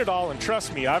 I've seen it all, and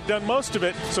trust me, I've done most of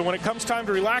it. So when it comes time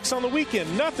to relax on the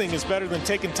weekend, nothing is better than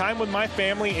taking time with my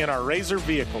family in our RZR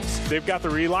vehicles. They've got the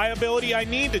reliability I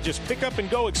need to just pick up and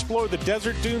go explore the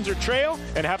desert, dunes, or trail,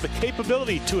 and have the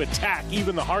capability to attack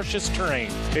even the harshest terrain.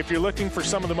 If you're looking for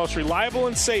some of the most reliable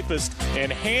and safest,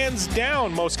 and hands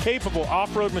down most capable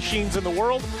off-road machines in the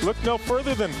world, look no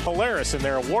further than Polaris and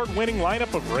their award-winning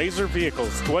lineup of RZR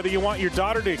vehicles. Whether you want your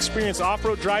daughter to experience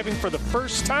off-road driving for the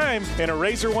first time in a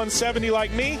RZR 170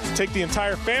 like me, take the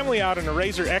entire family out in a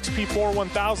RZR XP4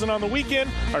 1000 on the weekend,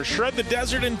 or shred the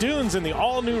desert and dunes in the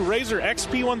all-new RZR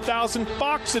XP 1000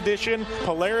 Fox Edition,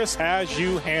 Polaris has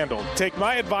you handled. Take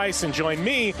my advice and join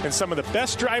me and some of the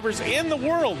best drivers in the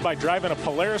world by driving a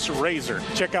Polaris RZR.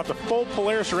 Check out the full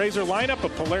Polaris RZR lineup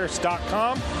at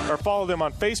Polaris.com or follow them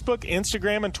on Facebook,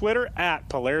 Instagram, and Twitter at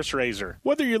Polaris RZR.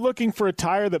 Whether you're looking for a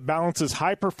tire that balances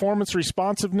high performance,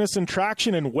 responsiveness, and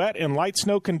traction in wet and light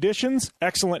snow conditions,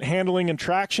 excellent handling and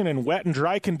traction in wet and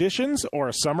dry conditions, or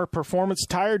a summer performance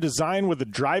tire designed with the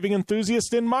driving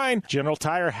enthusiast in mind, General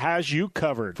Tire has you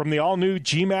covered. From the all-new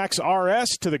G-Max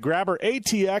RS to the Grabber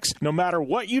ATX, no matter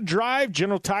what you drive,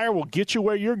 General Tire will get you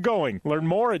where you're going. Learn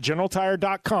more at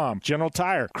GeneralTire.com. General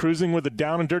Tire, cruising with the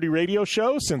Down and Dirty radio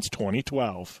show since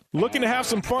 2012. Looking to have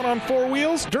some fun on four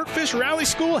wheels? Dirtfish Rally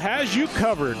School has you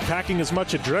covered. Packing as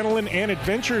much adrenaline and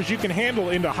adventure as you can handle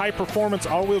into high-performance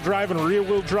all-wheel drive and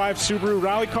rear-wheel drive Subaru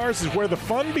rally cars is where the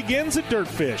fun begins at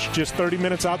Dirtfish. Just 30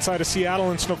 minutes outside of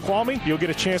Seattle in Snoqualmie, you'll get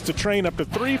a chance to train up to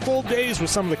 3 full days with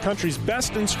some of the country's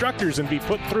best instructors and be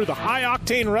put through the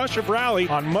high-octane rush of rally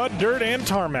on mud, dirt, and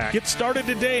tarmac. Get started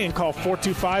today and call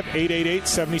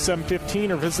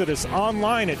 425-888-7715 or visit us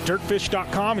online at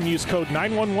dirtfish.com and use code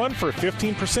 911 for a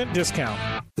 15% discount.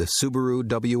 The Subaru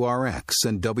WRX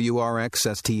and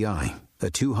WRX STI. A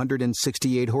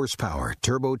 268 horsepower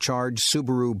turbocharged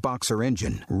Subaru Boxer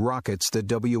engine rockets the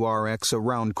WRX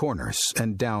around corners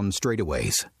and down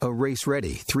straightaways. A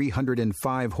race-ready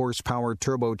 305 horsepower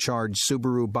turbocharged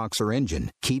Subaru Boxer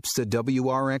engine keeps the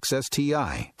WRX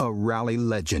STI a rally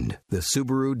legend. The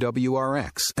Subaru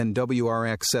WRX and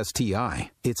WRX STI.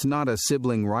 It's not a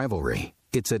sibling rivalry.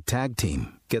 It's a tag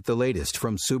team. Get the latest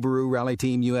from Subaru Rally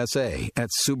Team USA at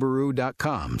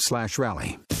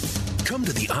Subaru.com/rally. Come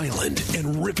to the island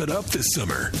and rip it up this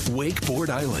summer. Wakeboard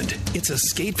Island. It's a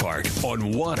skate park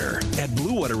on water at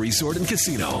Blue Water Resort and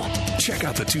Casino. Check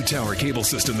out the 2-tower cable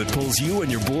system that pulls you and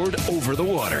your board over the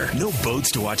water. No boats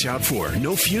to watch out for.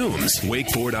 No fumes.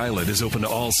 Wakeboard Island is open to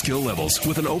all skill levels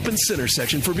with an open center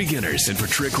section for beginners and for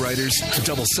trick riders, a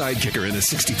double side kicker in a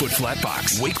 60-foot flat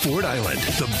box. Wakeboard Island,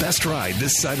 the best ride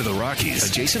this side of the Rockies.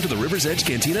 Adjacent to the River's Edge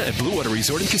Cantina at Blue Water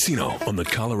Resort and Casino on the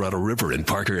Colorado River in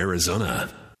Parker, Arizona.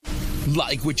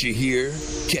 Like what you hear?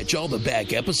 Catch all the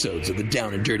back episodes of the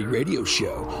Down and Dirty Radio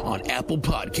Show on Apple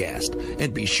Podcast,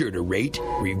 and be sure to rate,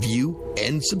 review,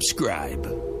 and subscribe.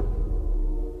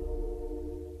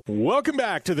 Welcome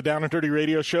back to the Down and Dirty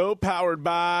Radio Show, powered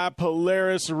by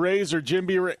Polaris RZR. Jim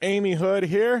Beaver, Amy Hood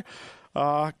here.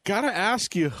 Gotta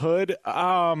ask you, Hood,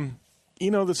 you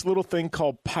know, this little thing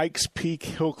called Pikes Peak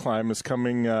Hill Climb is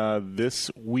coming this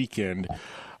weekend.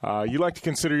 You like to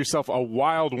consider yourself a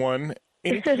wild one.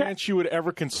 Any chance you would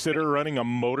ever consider running a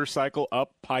motorcycle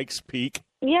up Pikes Peak?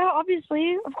 Yeah,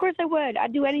 obviously. Of course I would.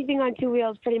 I'd do anything on 2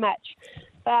 wheels, pretty much.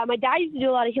 My dad used to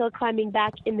do a lot of hill climbing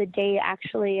back in the day,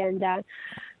 actually. And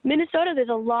Minnesota, there's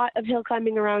a lot of hill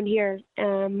climbing around here.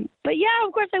 But, yeah,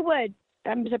 of course I would.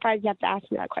 I'm surprised you have to ask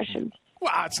me that question.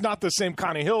 Well, it's not the same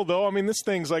kind of hill, though. I mean, this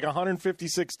thing's like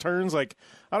 156 turns. Like,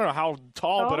 I don't know how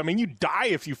tall, but I mean, you die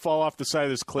if you fall off the side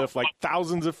of this cliff, like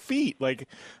thousands of feet. Like,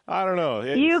 I don't know.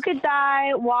 You could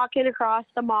die walking across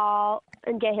the mall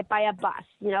and get hit by a bus.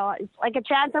 You know, it's like a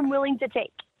chance I'm willing to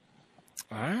take.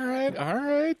 All right.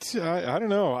 I don't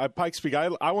know. Pikes Peak,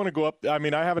 I want to go up. I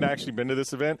mean, I haven't actually been to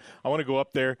this event. I want to go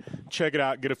up there, check it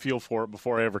out, get a feel for it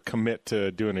before I ever commit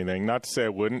to doing anything. Not to say I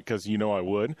wouldn't, because you know I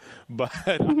would, but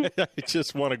I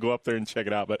just want to go up there and check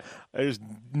it out. But there's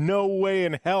no way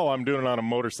in hell I'm doing it on a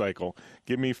motorcycle.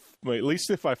 Give me, at least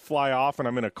if I fly off and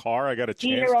I'm in a car, I got a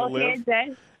chance to live.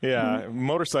 Yeah,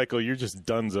 motorcycle, you're just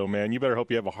donezo, man. You better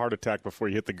hope you have a heart attack before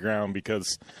you hit the ground,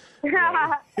 because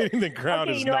hitting the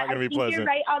ground is not going to be pleasant. You're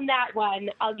right on that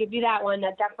one. I'll give you that one. I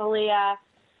definitely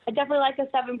like a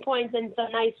 7 points and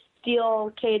some nice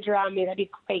steel cage around me. That'd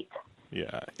be great.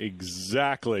 Yeah,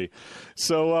 exactly.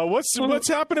 So what's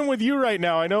happening with you right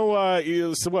now? I know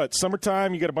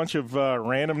summertime. You got a bunch of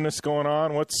randomness going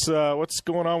on. What's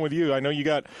going on with you? I know you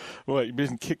got you've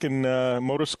been kicking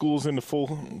motor schools into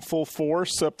full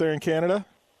force up there in Canada.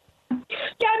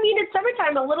 Yeah, I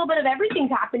summertime, a little bit of everything's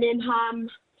happening.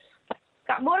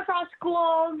 Got motocross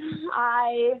schools.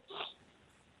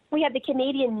 We had the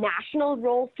Canadian Nationals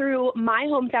roll through my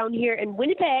hometown here in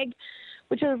Winnipeg,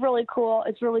 which was really cool.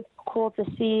 It's really cool to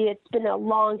see. It's been a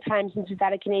long time since we've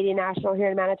had a Canadian National here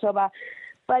in Manitoba.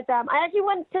 But I actually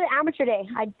went to the amateur day.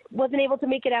 I wasn't able to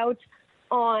make it out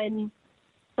on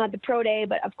the pro day,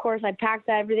 but of course I packed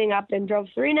everything up and drove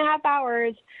 3.5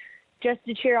 hours just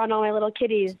to cheer on all my little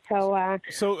kiddies. So yeah,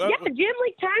 Jim,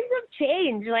 like, times have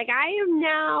changed. Like, I am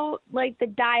now like the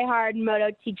diehard moto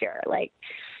teacher. Like,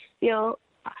 you know,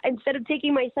 instead of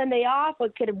taking my Sunday off, I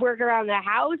could work around the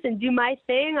house and do my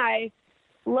thing. I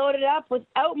loaded up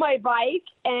without my bike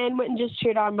and went and just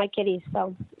cheered on my kiddies.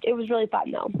 So it was really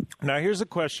fun, though. Now, here's a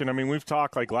question. I mean, we've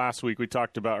talked, like last week, week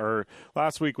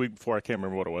before, I can't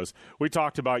remember what it was. We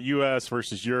talked about U.S.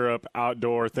 versus Europe,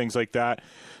 outdoor, things like that.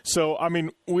 So, I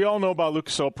mean, we all know about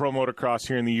Lucas Oil Pro Motocross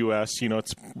here in the U.S. You know,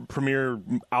 it's premier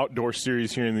outdoor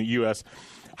series here in the U.S.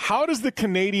 How does the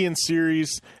Canadian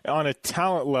series on a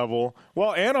talent level,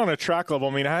 well, and on a track level,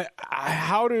 I mean,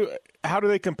 how do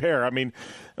they compare? I mean,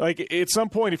 like, at some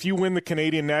point, if you win the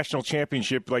Canadian National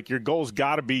Championship, like, your goal's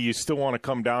got to be you still want to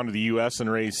come down to the U.S. and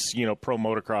race, you know, pro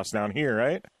motocross down here,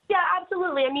 right? Yeah,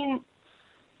 absolutely. I mean,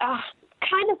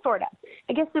 kind of, sort of.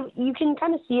 I guess you can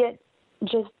kind of see it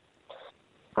just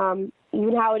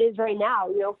even how it is right now.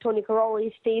 You know, Tony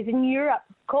Caroli stays in Europe.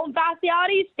 Colton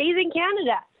Fasciotti stays in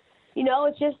Canada. You know,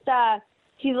 it's just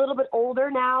he's a little bit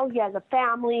older now. He has a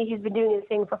family. He's been doing his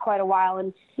thing for quite a while,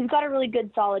 and he's got a really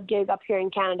good, solid gig up here in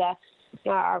Canada.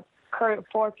 Our current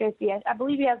 450, I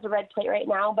believe he has the red plate right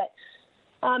now. But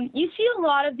you see a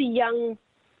lot of the young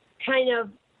kind of,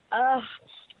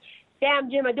 damn,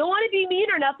 Jim, I don't want to be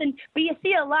mean or nothing, but you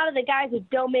see a lot of the guys who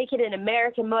don't make it in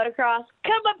American motocross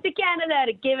come up to Canada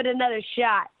to give it another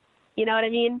shot. You know what I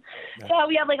mean? Yeah. So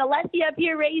we have, like, Alessi up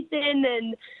here racing,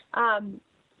 and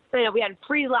you know, we had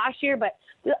Freeze last year, but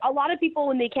a lot of people,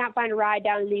 when they can't find a ride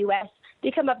down in the U.S., they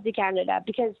come up to Canada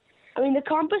because, I mean, the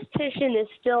competition is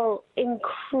still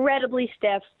incredibly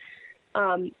stiff.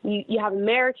 You have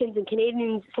Americans and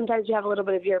Canadians. Sometimes you have a little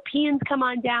bit of Europeans come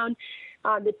on down.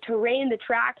 The terrain, the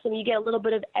tracks, and you get a little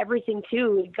bit of everything,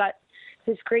 too. You've got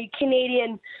this great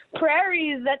Canadian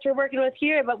prairies that you're working with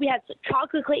here, but we had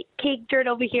chocolate cake dirt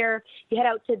over here. You head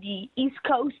out to the East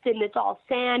Coast, and it's all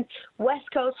sand. West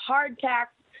Coast, hardtack.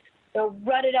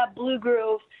 Rutted up Blue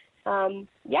Groove. Yeah,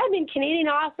 I mean, Canadian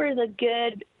offers a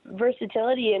good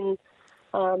versatility and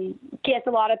gets a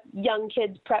lot of young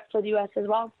kids prepped for the U.S. as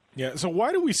well. Yeah, so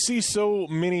why do we see so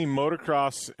many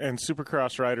motocross and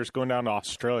supercross riders going down to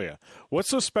Australia? What's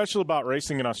so special about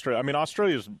racing in Australia? I mean,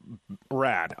 Australia's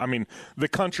rad. I mean, the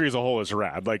country as a whole is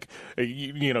rad. Like,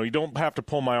 you know, you don't have to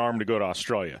pull my arm to go to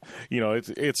Australia. You know,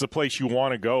 it's a place you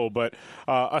want to go. But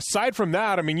aside from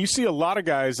that, I mean, you see a lot of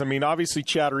guys. I mean, obviously,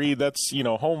 Chad Reed, that's, you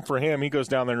know, home for him. He goes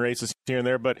down there and races here and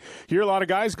there. But you hear a lot of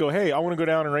guys go, hey, I want to go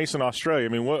down and race in Australia. I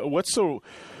mean, what's so...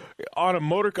 On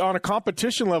a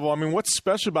competition level, I mean, what's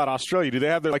special about Australia? Do they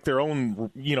have their own,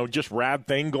 you know, just rad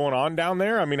thing going on down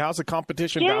there? I mean, how's the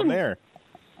competition down there?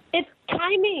 It's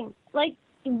timing. Like,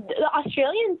 the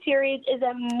Australian series is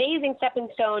an amazing stepping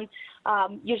stone,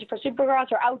 usually for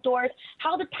supercross or outdoors.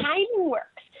 How the timing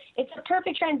works, it's a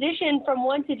perfect transition from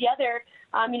one to the other.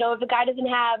 You know, if a guy doesn't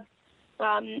have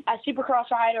a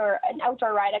supercross ride or an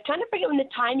outdoor ride, I kind of forget when the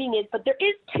timing is, but there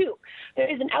is two.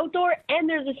 There is an outdoor and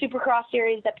there's a supercross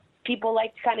series that people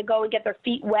like to kind of go and get their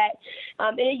feet wet.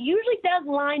 And it usually does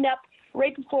line up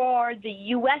right before the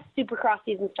U.S. supercross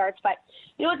season starts. But,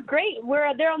 you know, it's great.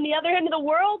 They're on the other end of the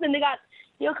world, and they got,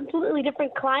 you know, completely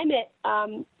different climate,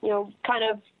 you know, kind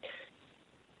of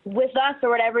with us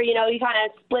or whatever. You know, you kind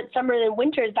of split summers and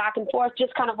winters back and forth,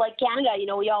 just kind of like Canada. You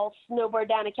know, we all snowboard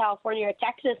down to California or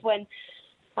Texas when,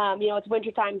 you know, it's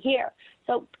wintertime here.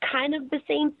 So kind of the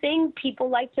same thing. People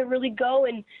like to really go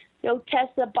and, you know,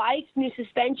 test the bikes, new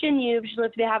suspension, usually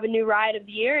if they have a new ride of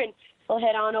the year, and they'll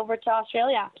head on over to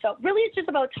Australia. So really it's just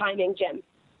about timing, Jim.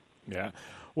 Yeah.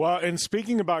 Well, and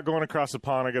speaking about going across the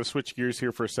pond, I got to switch gears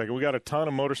here for a second. We got a ton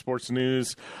of motorsports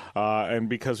news, and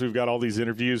because we've got all these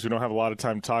interviews, we don't have a lot of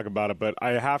time to talk about it. But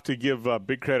I have to give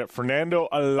big credit. Fernando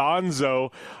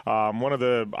Alonso, one of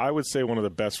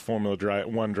the best Formula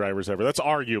One drivers ever. That's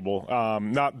arguable,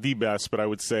 not the best, but I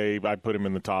would say I'd put him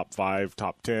in the top 5,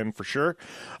 top 10 for sure.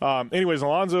 Anyways,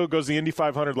 Alonso goes the Indy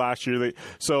 500 last year.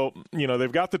 So you know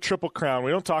they've got the Triple Crown.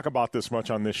 We don't talk about this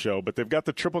much on this show, but they've got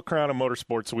the Triple Crown of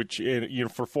motorsports, which you know,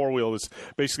 for four-wheel is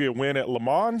basically a win at Le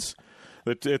Mans,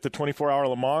 at the 24-hour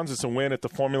Le Mans, it's a win at the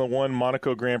Formula One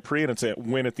Monaco Grand Prix, and it's a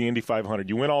win at the Indy 500.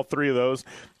 You win all three of those,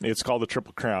 it's called the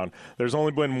Triple Crown. There's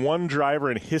only been one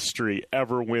driver in history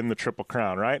ever win the Triple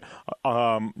Crown, right?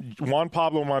 Juan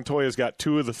Pablo Montoya's got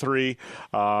two of the three.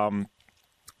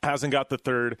 Hasn't got the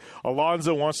third.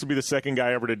 Alonso wants to be the second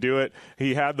guy ever to do it.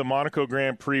 He had the Monaco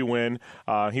Grand Prix win.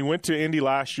 He went to Indy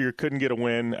last year, couldn't get a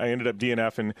win. I ended up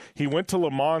DNF, and he went to Le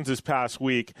Mans this past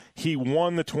week. He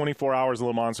won the 24 Hours of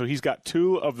Le Mans, so he's got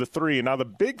two of the three. And now the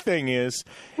big thing is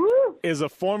a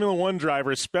Formula One driver,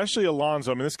 especially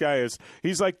Alonso. I mean, this guy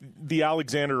he's like the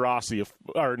Alexander Rossi,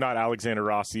 or not Alexander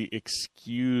Rossi,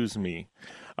 excuse me.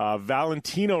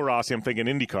 Valentino Rossi, I'm thinking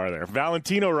IndyCar there.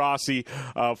 Valentino Rossi,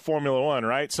 Formula One,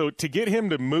 right? So to get him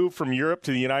to move from Europe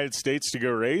to the United States to go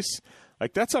race,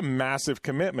 like that's a massive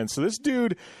commitment. So this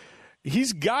dude,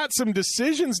 he's got some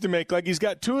decisions to make. Like he's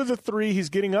got two of the three. He's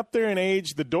getting up there in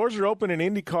age. The doors are open in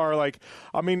IndyCar. Like,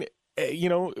 I mean, you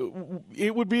know,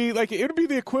 it would be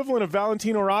the equivalent of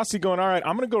Valentino Rossi going, all right,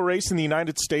 I'm going to go race in the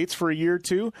United States for a year or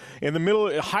two in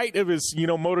the height of his,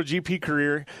 MotoGP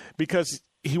career, because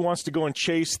he wants to go and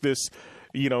chase this,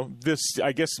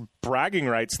 I guess, bragging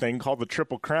rights thing called the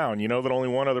Triple Crown, that only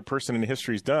one other person in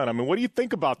history's done. I mean, what do you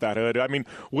think about that, Hood? I mean,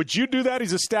 would you do that?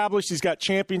 He's established. He's got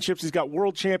championships. He's got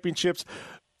world championships,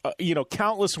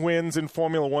 countless wins in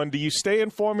Formula One. Do you stay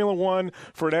in Formula One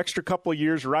for an extra couple of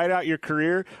years, ride out your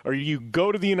career, or you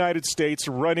go to the United States,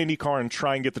 run IndyCar, and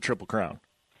try and get the Triple Crown?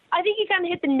 I think you kind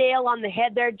of hit the nail on the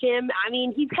head there, Jim. I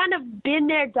mean, he's kind of been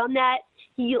there, done that.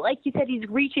 Like you said, he's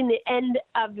reaching the end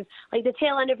of, the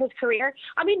tail end of his career.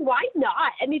 I mean, why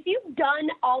not? I mean, if you've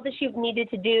done all that you've needed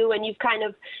to do and you've kind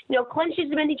of, clinched as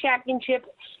many championships,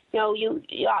 you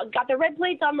got the red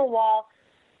plates on the wall,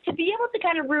 to be able to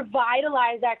kind of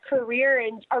revitalize that career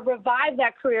or revive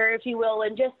that career, if you will,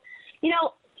 and just,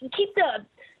 keep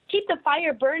the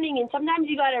fire burning. And sometimes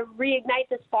you got to reignite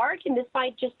the spark, and this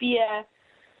might just be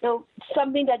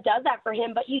something that does that for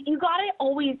him. But you got to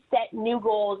always set new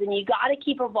goals, and you got to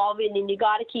keep evolving, and you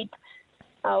got to keep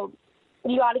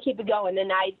it going.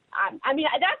 And I mean,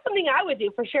 that's something I would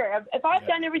do for sure. If I've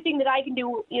done everything that I can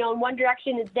do, in one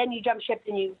direction, and then you jump ship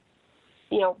and you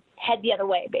head the other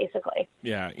way, basically.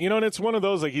 Yeah, and it's one of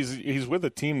those, like, he's with a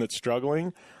team that's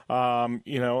struggling, and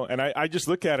I just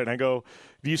look at it and I go,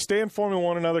 do you stay in Formula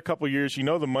One another couple of years?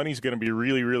 The money's going to be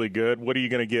really, really good. What are you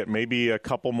going to get? Maybe a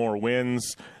couple more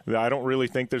wins. I don't really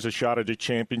think there's a shot at a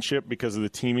championship because of the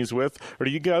team he's with. Or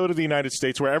do you go to the United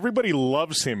States where everybody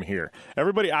loves him here?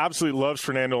 Everybody absolutely loves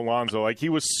Fernando Alonso. Like, he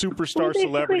was superstar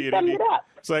celebrity at Indy.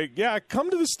 It's like, yeah,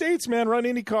 come to the States, man, run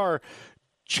IndyCar.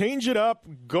 Change it up,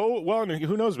 go, well,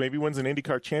 who knows, maybe wins an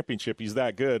IndyCar championship. He's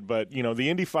that good. But, the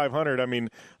Indy 500, I mean,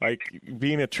 like,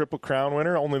 being a Triple Crown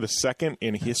winner, only the second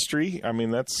in history, I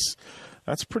mean, that's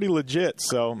pretty legit.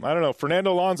 So, I don't know.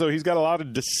 Fernando Alonso, he's got a lot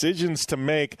of decisions to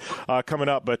make coming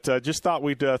up. But just thought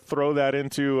we'd throw that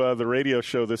into the radio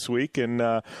show this week, and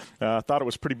thought it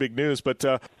was pretty big news. But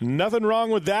nothing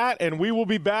wrong with that, and we will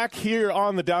be back here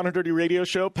on the Down and Dirty Radio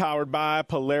Show, powered by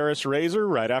Polaris Razor,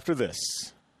 right after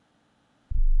this.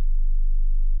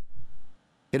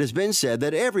 It has been said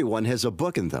that everyone has a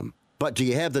book in them. But do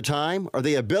you have the time or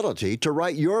the ability to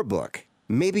write your book?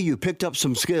 Maybe you picked up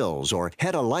some skills or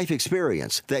had a life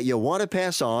experience that you want to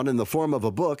pass on in the form of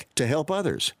a book to help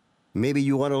others. Maybe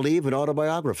you want to leave an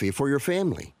autobiography for your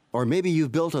family. Or maybe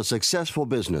you've built a successful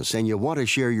business and you want to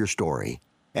share your story.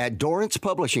 At Dorrance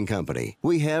Publishing Company,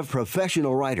 we have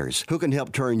professional writers who can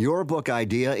help turn your book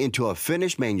idea into a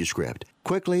finished manuscript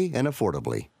quickly and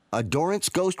affordably. A Dorrance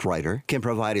ghostwriter can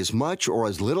provide as much or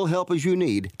as little help as you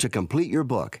need to complete your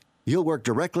book. You'll work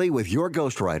directly with your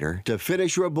ghostwriter to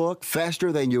finish your book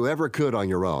faster than you ever could on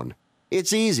your own.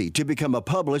 It's easy to become a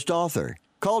published author.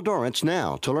 Call Dorrance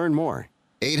now to learn more.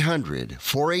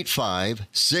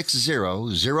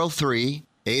 800-485-6003.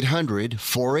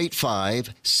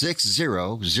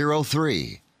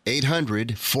 800-485-6003.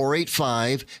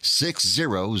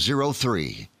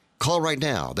 800-485-6003. Call right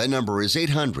now. That number is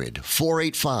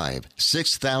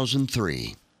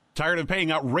 800-485-6003. Tired of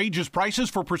paying outrageous prices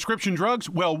for prescription drugs?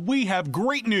 Well, we have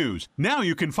great news. Now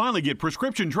you can finally get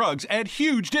prescription drugs at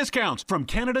huge discounts from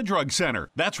Canada Drug Center.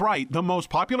 That's right, the most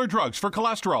popular drugs for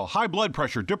cholesterol, high blood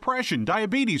pressure, depression,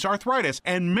 diabetes, arthritis,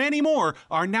 and many more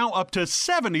are now up to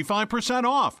 75%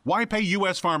 off. Why pay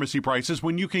U.S. pharmacy prices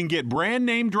when you can get brand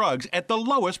name drugs at the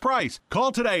lowest price?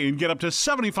 Call today and get up to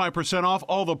 75% off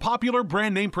all the popular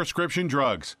brand name prescription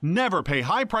drugs. Never pay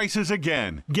high prices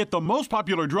again. Get the most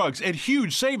popular drugs at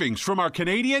huge savings from our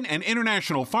Canadian and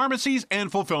international pharmacies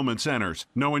and fulfillment centers.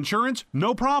 No insurance?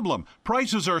 No problem.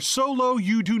 Prices are so low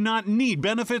you do not need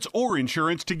benefits or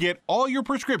insurance to get all your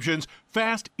prescriptions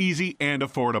Fast, easy, and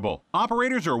affordable.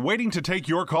 Operators are waiting to take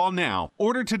your call now.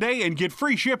 Order today and get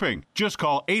free shipping. Just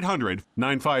call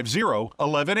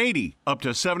 800-950-1180. Up to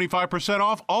 75%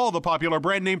 off all the popular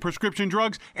brand name prescription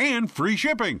drugs and free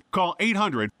shipping. Call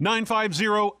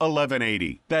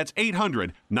 800-950-1180. That's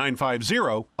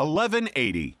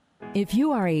 800-950-1180. If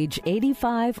you are age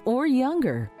 85 or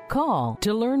younger, call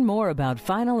to learn more about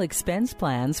final expense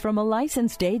plans from a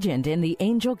licensed agent in the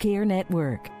Angel Care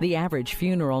Network. The average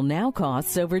funeral now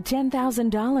costs over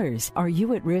 $10,000. Are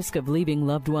you at risk of leaving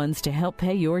loved ones to help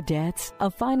pay your debts? A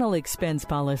final expense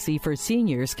policy for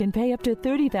seniors can pay up to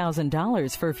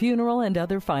 $30,000 for funeral and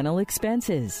other final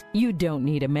expenses. You don't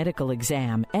need a medical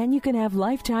exam, and you can have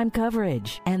lifetime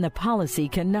coverage, and the policy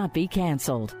cannot be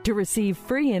canceled. To receive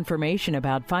free information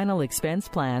about final expense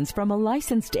plans from a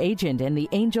licensed agent in the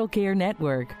Angel Care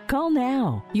Network, call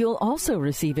now. You'll also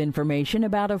receive information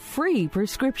about a free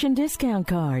prescription discount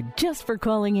card just for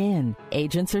calling in.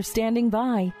 Agents are standing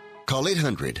by. Call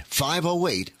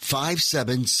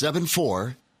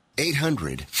 800-508-5774.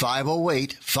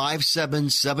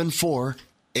 800-508-5774.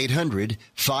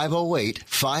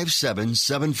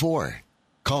 800-508-5774.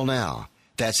 Call now.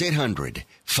 That's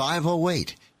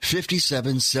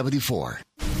 800-508-5774.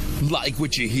 Like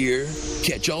what you hear?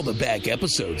 Catch all the back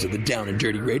episodes of the Down and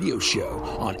Dirty Radio Show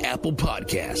on Apple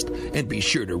Podcast, and be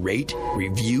sure to rate,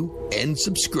 review, and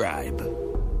subscribe.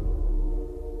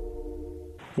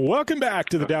 Welcome back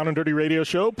to the Down and Dirty Radio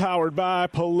Show, powered by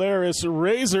Polaris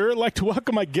Razor. I'd like to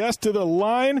welcome my guest to the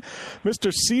line,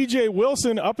 Mr. C.J.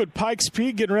 Wilson, up at Pikes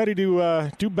Peak, getting ready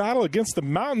to do battle against the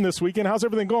Mountain this weekend. How's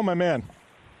everything going, my man?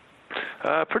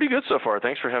 Pretty good so far.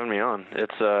 Thanks for having me on.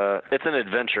 It's an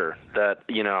adventure that,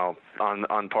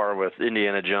 on par with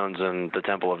Indiana Jones and the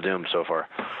Temple of Doom so far.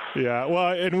 Yeah,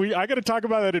 well, and I got to talk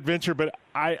about that adventure, but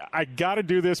I got to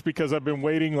do this because I've been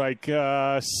waiting like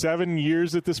 7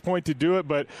 years at this point to do it.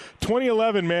 But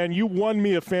 2011, man, you won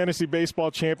me a fantasy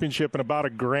baseball championship and about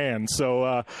 $1,000.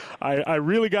 So I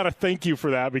really got to thank you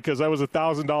for that, because I was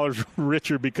 $1,000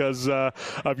 richer because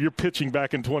of your pitching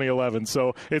back in 2011.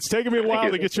 So it's taken me a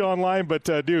while to get you online, but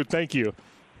dude, thank you.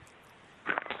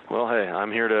 Well, hey,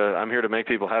 I'm here to make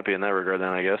people happy in that regard, then,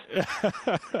 I guess.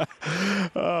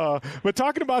 But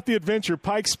talking about the adventure,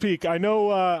 Pikes Peak, I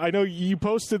know you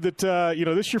posted that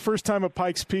this is your first time at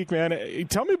Pikes Peak, man.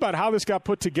 Tell me about how this got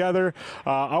put together.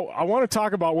 I want to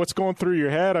talk about what's going through your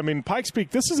head. I mean, Pikes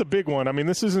Peak, this is a big one. I mean,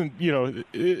 this isn't,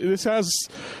 this has,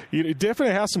 it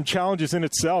definitely has some challenges in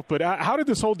itself. But how did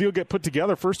this whole deal get put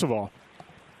together, first of all?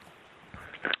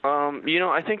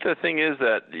 I think the thing is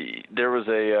that there was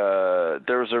a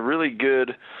really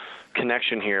good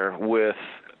connection here with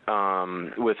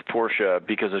Porsche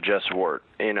because of Jeff Zwart.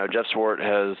 Jeff Zwart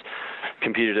has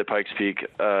competed at Pikes Peak,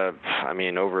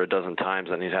 over a dozen times,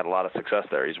 and he's had a lot of success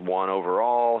there. He's won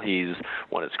overall, he's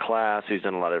won his class, he's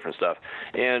done a lot of different stuff.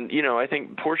 And, I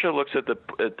think Porsche looks at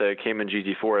the Cayman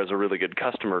GT4 as a really good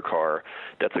customer car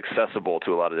that's accessible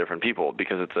to a lot of different people,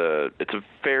 because it's a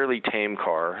fairly tame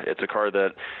car. It's a car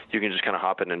that you can just kind of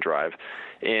hop in and drive.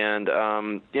 And,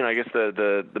 I guess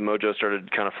the mojo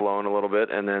started kind of flowing a little bit,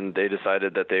 and then they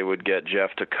decided that they would get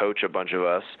Jeff to coach a bunch of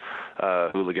us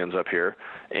hooligans up here,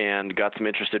 and got some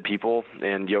interested people.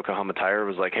 And Yokohama Tire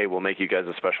was like, hey, we'll make you guys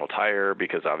a special tire,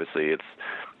 because obviously it's,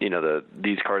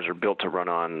 these cars are built to run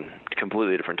on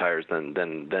completely different tires than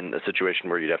a situation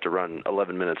where you'd have to run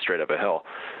 11 minutes straight up a hill.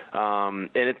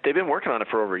 They've been working on it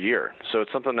for over a year. So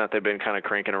it's something that they've been kind of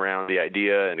cranking around the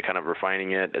idea and kind of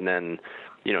refining it. And then,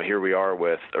 here we are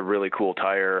with a really cool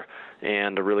tire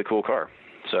and a really cool car.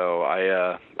 So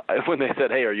I when they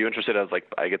said, hey, are you interested? I was like,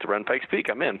 I get to run Pikes Peak.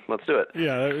 I'm in. Let's do it.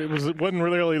 Yeah, it wasn't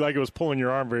really like it was pulling your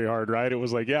arm very hard, right? It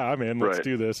was like, yeah, I'm in. Let's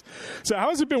do this. So how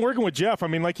has it been working with Jeff? I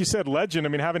mean, like you said, legend. I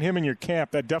mean, having him in your camp,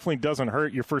 that definitely doesn't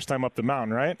hurt your first time up the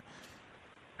mountain, right?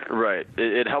 Right.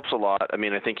 It helps a lot. I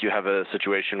mean, I think you have a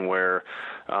situation where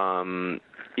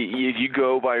if you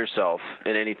go by yourself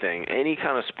in anything, any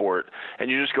kind of sport, and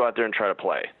you just go out there and try to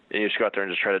play, and you just go out there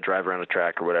and just try to drive around the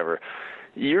track or whatever,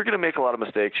 you're going to make a lot of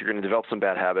mistakes. You're going to develop some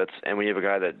bad habits. And when you have a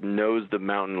guy that knows the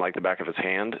mountain like the back of his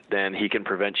hand, then he can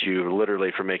prevent you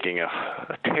literally from making a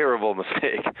terrible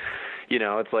mistake.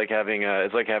 It's like having a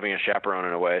chaperone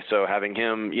in a way. So having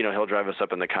him, he'll drive us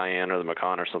up in the Cayenne or the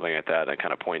Macan or something like that, and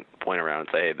kind of point around and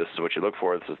say, hey, this is what you look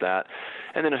for, this is that.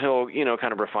 And then he'll,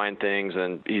 kind of refine things,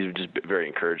 and he's just very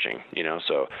encouraging,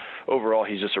 So overall,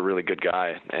 he's just a really good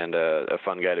guy and a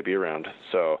fun guy to be around.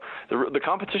 So the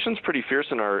competition's pretty fierce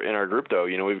in our group, though.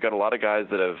 We've got a lot of guys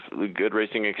that have good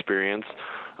racing experience.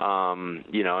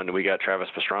 And we got Travis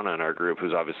Pastrana in our group,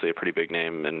 who's obviously a pretty big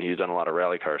name, and he's done a lot of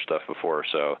rally car stuff before,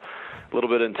 so a little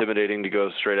bit intimidating to go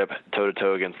straight up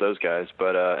toe-to-toe against those guys.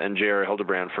 But and J.R.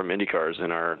 Hildebrand from IndyCars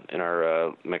in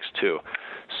our mix too.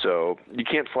 So you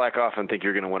can't slack off and think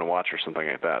you're going to win a watch or something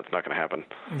like that. It's not going to happen.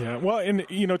 Yeah, well, and,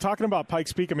 talking about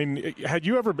Pikes Peak, I mean, had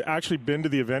you ever actually been to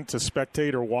the event to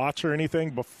spectate or watch or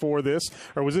anything before this?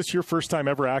 Or was this your first time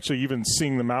ever actually even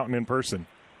seeing the mountain in person?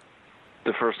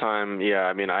 The first time, yeah.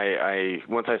 I mean, I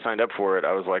once I signed up for it,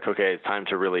 I was like, okay, it's time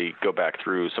to really go back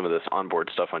through some of this onboard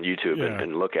stuff on YouTube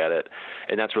and look at it,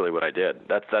 and that's really what I did.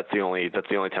 That's the only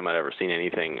time I'd ever seen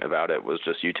anything about it was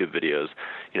just YouTube videos.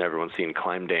 Everyone's seen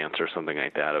Climb Dance or something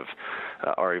like that of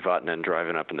Ari Vatanen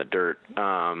driving up in the dirt,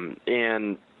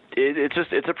 and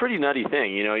it's a pretty nutty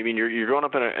thing. I mean, you're going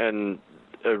up in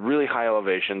a really high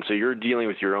elevation, so you're dealing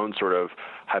with your own sort of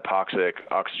hypoxic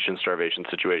oxygen starvation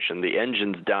situation. The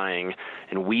engine's dying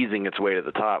and wheezing its way to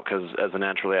the top because as a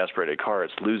naturally aspirated car,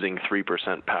 it's losing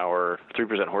 3%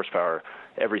 horsepower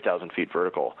every 1,000 feet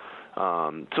vertical.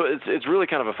 So it's really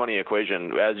kind of a funny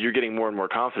equation. As you're getting more and more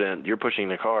confident, you're pushing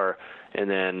the car, and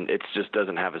then it just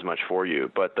doesn't have as much for you.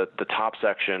 But the top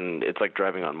section, it's like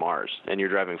driving on Mars, and you're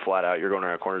driving flat out. You're going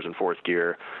around corners in fourth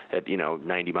gear at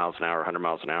 90 miles an hour, 100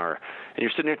 miles an hour, and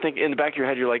you're sitting there thinking, in the back of your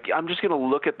head, you're like, I'm just going to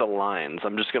look at the lines.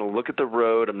 I'm just going to look at the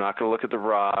road. I'm not going to look at the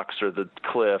rocks or the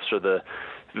cliffs or the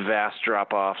vast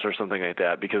drop-offs or something like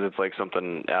that, because it's like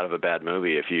something out of a bad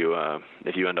movie if you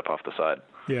end up off the side.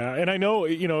 Yeah, and I know,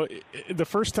 the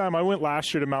first time I went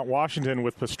last year to Mount Washington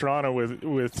with Pastrana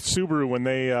with Subaru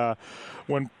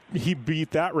when he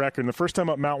beat that record. And the first time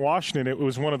up Mount Washington, it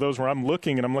was one of those where I'm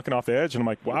looking off the edge and I'm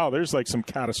like, wow, there's like some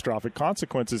catastrophic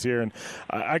consequences here. And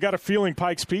I got a feeling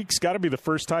Pikes Peak's got to be the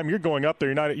first time you're going up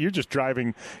there. You're just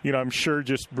driving, I'm sure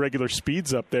just regular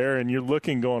speeds up there, and you're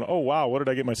looking going, oh, wow, what did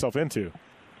I get myself into?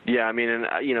 Yeah, I mean, and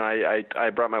I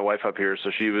brought my wife up here,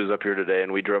 so she was up here today,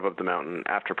 and we drove up the mountain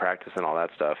after practice and all that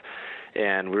stuff,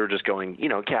 and we were just going,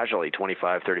 casually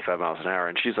 25, 35 miles an hour,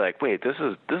 and she's like, wait, this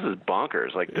is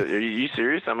bonkers. Like, are you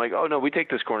serious? I'm like, oh no, we take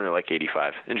this corner at like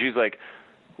 85, and she's like,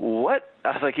 what? I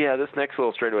was like, yeah, this next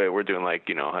little straightaway we're doing like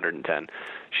 110.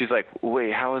 She's like,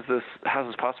 wait, how's this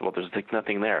possible? There's like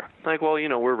nothing there. I'm like, well,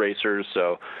 we're racers,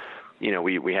 so.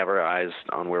 We have our eyes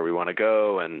on where we want to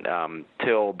go, and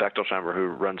Till Bechtelsheimer, who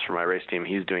runs for my race team,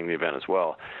 he's doing the event as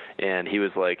well, and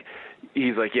he's like,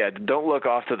 yeah, don't look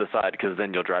off to the side because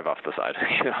then you'll drive off the side.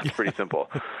 It's pretty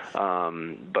simple.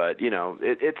 But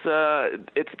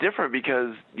it's different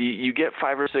because you get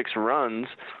 5 or 6 runs,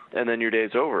 and then your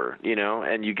day's over.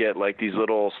 And you get like these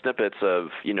little snippets of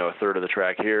a third of the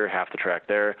track here, half the track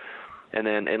there, and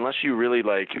then unless you really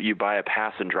you buy a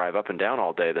pass and drive up and down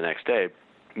all day the next day,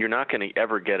 you're not going to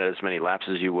ever get as many laps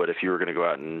as you would if you were going to go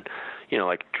out and,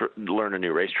 learn a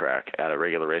new racetrack at a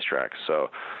regular racetrack. So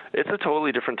it's a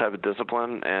totally different type of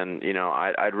discipline, and,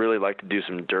 I'd really like to do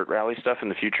some dirt rally stuff in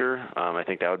the future. I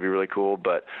think that would be really cool,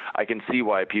 but I can see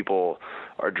why people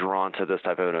are drawn to this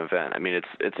type of an event. I mean,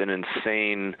 it's an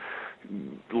insane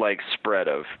spread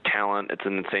of talent. It's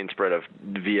an insane spread of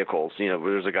vehicles.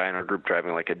 There's a guy in our group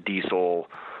driving like a diesel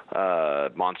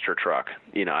monster truck.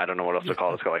 I don't know what else to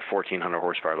call it. It's got like 1,400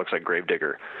 horsepower. It looks like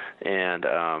Gravedigger. And,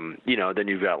 then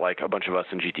you've got like a bunch of us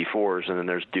in GT4s, and then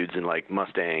there's dudes in like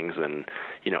Mustangs and,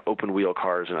 open wheel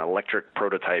cars and electric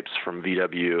prototypes from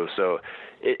VW. So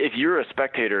if you're a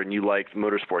spectator and you like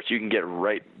motorsports, you can get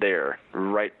right there,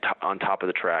 on top of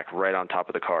the track, right on top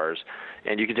of the cars,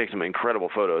 and you can take some incredible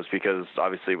photos because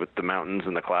obviously with the mountains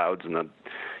and the clouds and the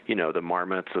the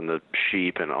marmots and the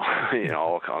sheep and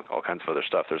all kinds of other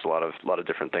stuff. There's a lot of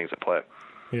different things at play.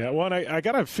 Yeah, well, and I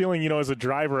got a feeling, as a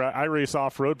driver, I race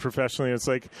off-road professionally. It's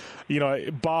like,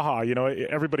 Baja,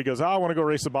 everybody goes, I want to go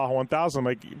race the Baja 1000. I'm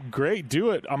like, great, do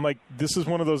it. I'm like, this is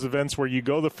one of those events where you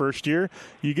go the first year,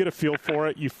 you get a feel for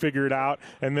it, you figure it out,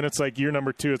 and then it's like year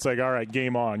number 2, it's like, all right,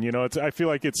 game on. I feel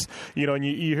like it's, and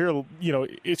you hear,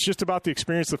 it's just about the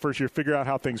experience the first year, figure out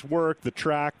how things work, the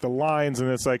track, the lines,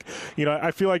 and it's like,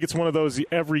 I feel like it's one of those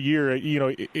every year,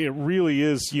 it really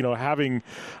is, having,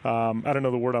 I don't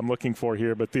know the word I'm looking for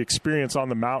here, but the experience on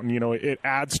the mountain, it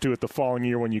adds to it the following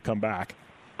year when you come back.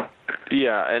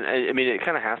 Yeah, and I mean, it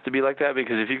kind of has to be like that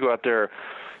because if you go out there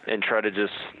and try to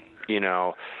just,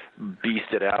 beast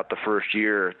it out the first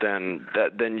year, then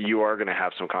you are going to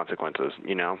have some consequences,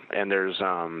 and there's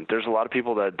a lot of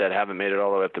people that haven't made it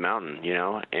all the way up the mountain,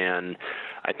 and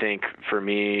I think for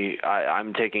me,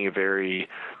 I'm taking a very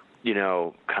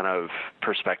kind of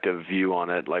perspective view on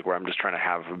it, like where I'm just trying to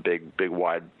have a big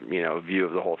wide, view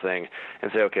of the whole thing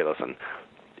and say, okay, listen,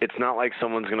 it's not like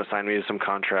someone's going to sign me to some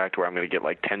contract where I'm going to get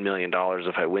like $10 million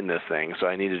if I win this thing. So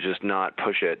I need to just not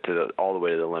push it all the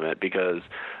way to the limit, because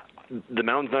the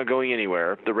mountain's not going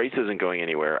anywhere. The race isn't going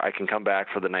anywhere. I can come back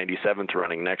for the 97th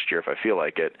running next year if I feel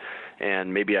like it,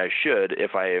 and maybe I should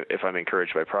if I'm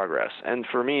encouraged by progress. And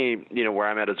for me, where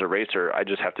I'm at as a racer, I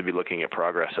just have to be looking at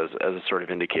progress as a sort of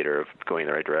indicator of going in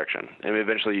the right direction. And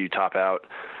eventually you top out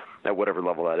at whatever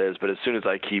level that is. But as soon as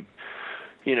I keep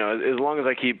as long as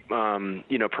I keep,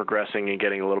 progressing and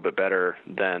getting a little bit better,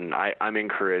 then I'm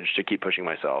encouraged to keep pushing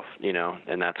myself,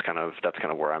 and that's kind of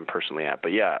where I'm personally at.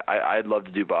 But yeah, I'd love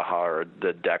to do Baja or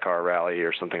the Dakar Rally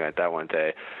or something like that one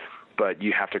day, but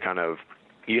you have to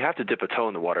dip a toe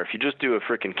in the water. If you just do a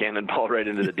freaking cannonball right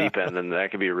into the deep end, then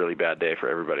that could be a really bad day for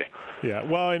everybody. Yeah,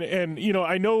 well, and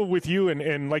I know with you,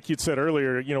 and like you said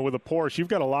earlier, with a Porsche, you've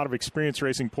got a lot of experience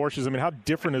racing Porsches. I mean, how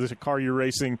different is a car you're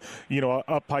racing,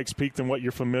 up Pikes Peak than what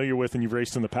you're familiar with and you've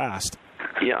raced in the past?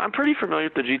 Yeah, I'm pretty familiar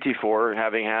with the GT4,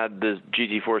 having had the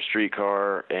GT4 street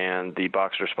car and the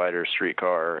Boxer Spider street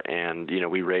car, and,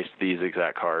 we raced these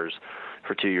exact cars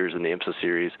for 2 years in the IMSA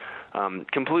series.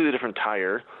 Completely different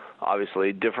tire.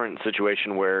 Obviously, different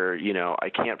situation where, I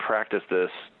can't practice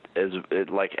this as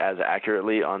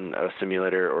accurately on a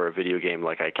simulator or a video game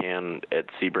like I can at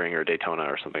Sebring or Daytona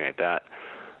or something like that.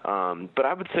 But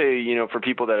I would say, for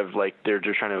people that have they're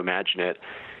just trying to imagine it,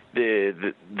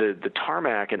 the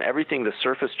tarmac and everything, the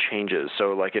surface changes.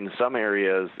 So in some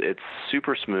areas it's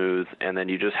super smooth, and then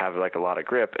you just have a lot of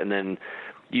grip, and then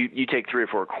you take 3 or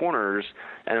 4 corners,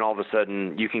 and then all of a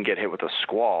sudden you can get hit with a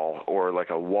squall or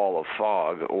a wall of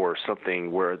fog or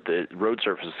something where the road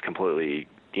surface is completely,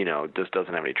 just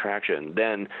doesn't have any traction.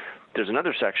 Then there's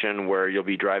another section where you'll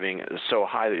be driving so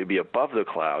high that you'll be above the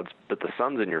clouds, but the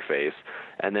sun's in your face.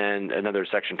 And then another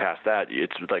section past that,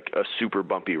 it's a super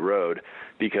bumpy road,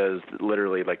 because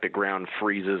literally the ground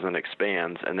freezes and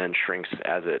expands and then shrinks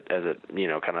as it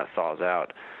kind of thaws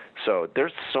out. So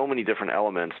there's so many different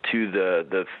elements to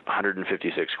the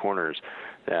 156 corners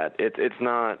that it's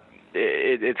not.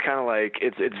 It's kind of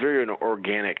it's very an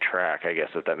organic track, I guess,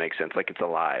 if that makes sense. It's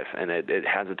alive, and it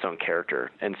has its own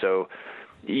character. And so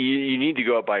you need to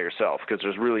go up by yourself, because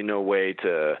there's really no way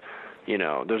to,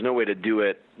 there's no way to do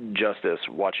it justice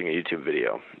watching a YouTube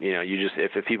video. You just,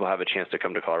 if people have a chance to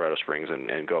come to Colorado Springs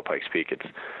and go up Pikes Peak,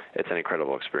 it's an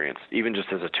incredible experience. Even just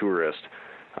as a tourist,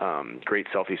 great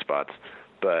selfie spots.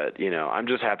 But, I'm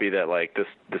just happy that,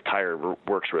 this tire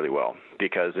works really well,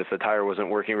 because if the tire wasn't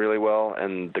working really well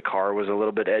and the car was a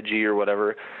little bit edgy or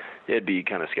whatever, it'd be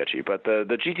kind of sketchy. But the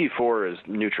GT4 is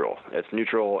neutral. It's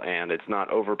neutral, and it's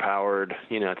not overpowered.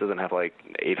 It doesn't have,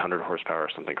 800 horsepower or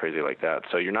something crazy like that.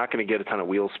 So you're not going to get a ton of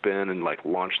wheel spin and,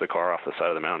 launch the car off the side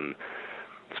of the mountain.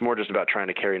 It's more just about trying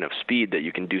to carry enough speed that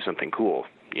you can do something cool,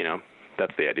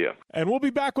 That's the idea. And we'll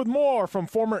be back with more from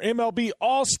former MLB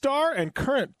All-Star and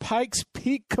current Pikes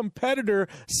Peak competitor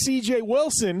CJ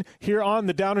Wilson here on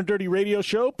the Down and Dirty Radio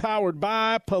Show, powered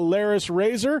by Polaris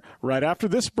RZR, right after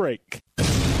this break.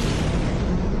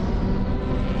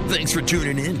 Thanks for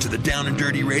tuning in to the Down and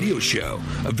Dirty Radio Show,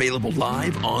 available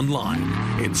live online,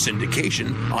 in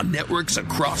syndication on networks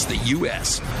across the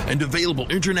U.S., and available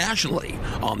internationally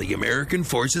on the American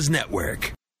Forces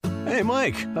Network. Hey,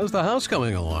 Mike, how's the house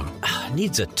coming along?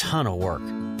 Needs a ton of work.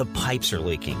 The pipes are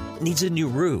leaking. Needs a new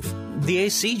roof. The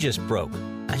AC just broke.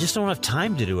 I just don't have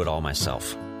time to do it all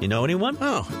myself. You know anyone?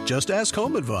 Oh, just ask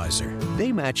Home Advisor.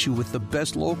 They match you with the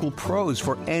best local pros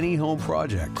for any home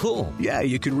project. Cool. Yeah,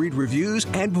 you can read reviews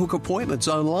and book appointments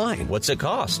online. What's it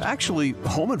cost? Actually,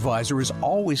 Home Advisor is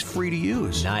always free to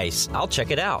use. Nice. I'll check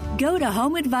it out. Go to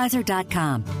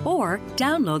HomeAdvisor.com or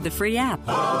download the free app.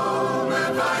 Home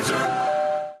Advisor.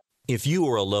 If you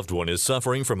or a loved one is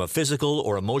suffering from a physical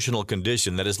or emotional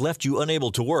condition that has left you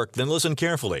unable to work, then listen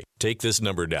carefully. Take this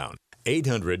number down.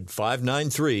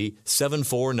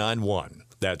 800-593-7491.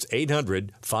 That's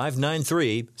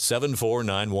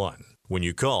 800-593-7491. When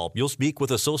you call, you'll speak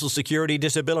with a Social Security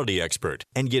disability expert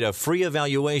and get a free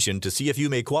evaluation to see if you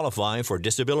may qualify for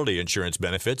disability insurance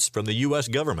benefits from the U.S.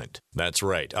 government. That's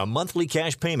right, a monthly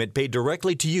cash payment paid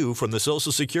directly to you from the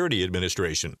Social Security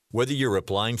Administration. Whether you're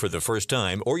applying for the first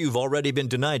time or you've already been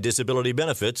denied disability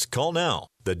benefits, call now.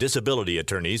 The disability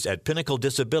attorneys at Pinnacle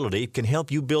Disability can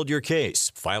help you build your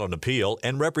case, file an appeal,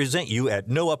 and represent you at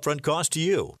no upfront cost to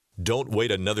you. Don't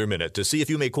wait another minute to see if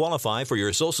you may qualify for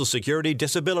your Social Security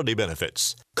disability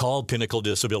benefits. Call Pinnacle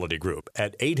Disability Group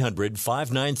at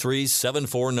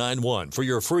 800-593-7491 for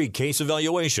your free case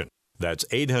evaluation. That's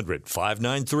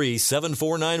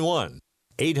 800-593-7491.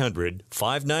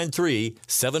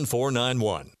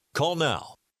 800-593-7491. Call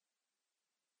now.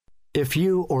 If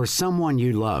you or someone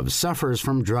you love suffers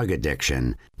from drug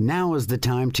addiction, now is the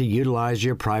time to utilize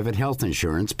your private health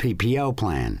insurance PPO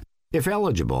plan. If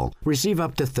eligible, receive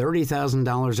up to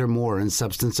 $30,000 or more in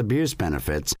substance abuse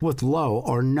benefits with low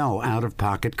or no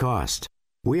out-of-pocket cost.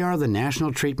 We are the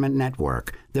National Treatment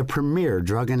Network, the premier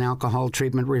drug and alcohol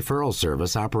treatment referral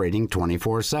service operating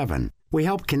 24/7. We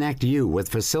help connect you with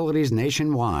facilities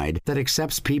nationwide that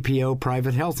accepts PPO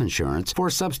private health insurance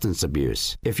for substance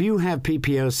abuse. If you have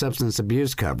PPO substance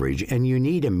abuse coverage and you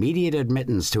need immediate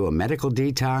admittance to a medical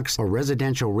detox or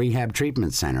residential rehab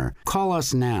treatment center, call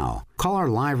us now. Call our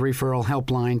live referral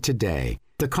helpline today.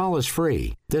 The call is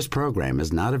free. This program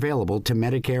is not available to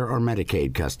Medicare or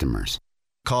Medicaid customers.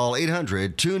 Call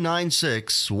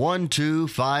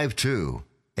 800-296-1252.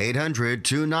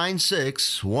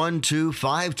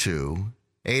 800-296-1252.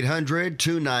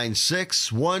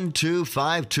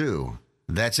 800-296-1252.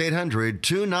 That's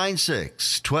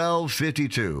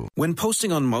 800-296-1252. When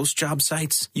posting on most job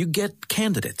sites, you get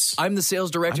candidates. I'm the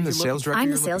sales director. I'm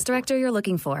the sales director you're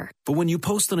looking for. But when you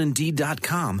post on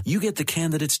Indeed.com, you get the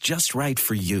candidates just right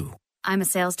for you. I'm a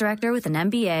sales director with an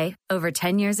MBA, over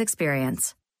 10 years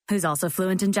experience, who's also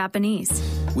fluent in Japanese.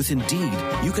 With Indeed,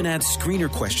 you can add screener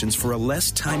questions for a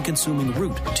less time-consuming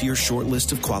route to your short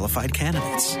list of qualified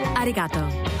candidates.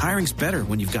 Arigato. Hiring's better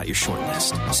when you've got your short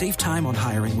list. Save time on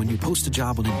hiring when you post a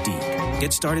job on Indeed.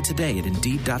 Get started today at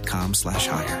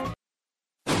Indeed.com/hire.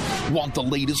 Want the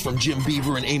latest from Jim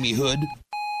Beaver and Amy Hood?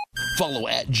 Follow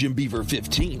at Jim Beaver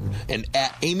 15 and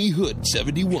at Amy Hood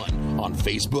 71 on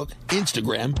Facebook,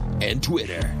 Instagram, and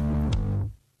Twitter.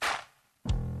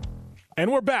 And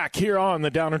we're back here on the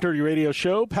Down and Dirty Radio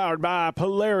Show, powered by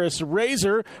Polaris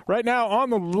Razor. Right now on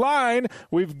the line,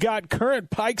 we've got current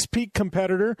Pikes Peak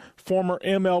competitor, former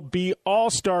MLB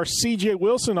All-Star C.J.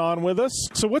 Wilson on with us.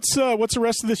 So what's the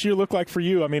rest of this year look like for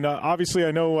you? I mean, obviously,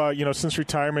 I know since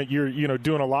retirement, you're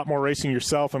doing a lot more racing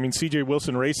yourself. I mean, C.J.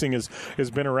 Wilson Racing has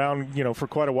been around for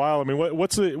quite a while. I mean,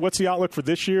 what's the outlook for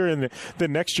this year and the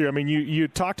next year? I mean, you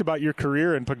talked about your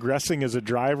career and progressing as a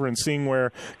driver and seeing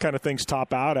where kind of things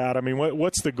top out at. I mean,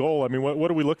 what's the goal? I mean,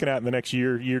 what are we looking at in the next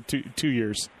year, 2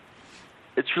 years?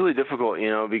 It's really difficult,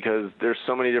 because there's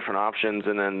so many different options,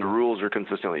 and then the rules are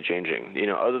consistently changing.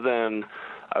 Other than,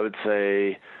 I would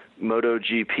say,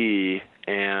 MotoGP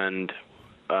and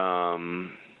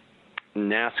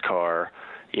NASCAR,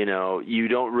 you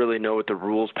don't really know what the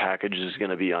rules package is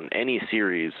going to be on any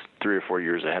series 3 or 4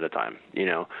 years ahead of time,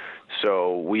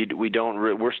 So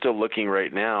we're still looking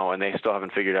right now, and they still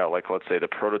haven't figured out, like, let's say the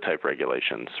prototype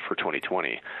regulations for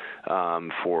 2020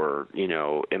 for,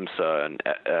 IMSA and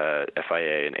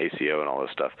FIA and ACO and all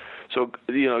this stuff. So,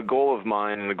 a goal of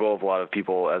mine and the goal of a lot of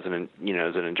people as an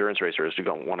endurance racer is to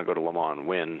want to go to Le Mans and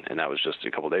win, and that was just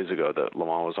a couple of days ago that Le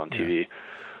Mans was on TV.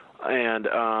 And,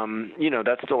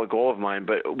 that's still a goal of mine,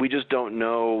 but we just don't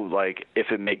know, like,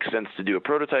 if it makes sense to do a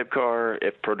prototype car,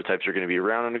 if prototypes are going to be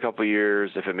around in a couple of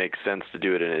years, if it makes sense to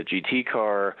do it in a GT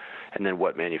car, and then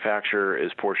what manufacturer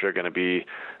is Porsche going to be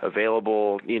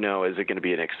available? Is it going to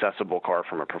be an accessible car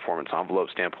from a performance envelope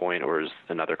standpoint, or is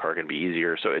another car going to be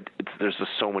easier? So there's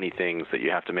just so many things that you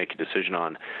have to make a decision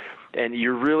on. And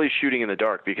you're really shooting in the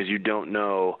dark because you don't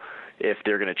know if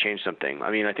they're going to change something. I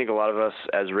mean, I think a lot of us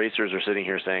as racers are sitting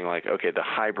here saying, like, okay, the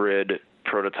hybrid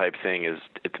prototype thing it's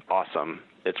awesome.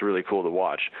 It's really cool to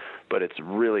watch, but it's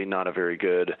really not a very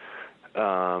good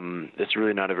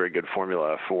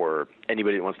formula for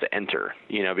anybody that wants to enter,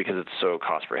 because it's so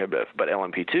cost prohibitive. But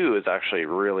LMP2 is actually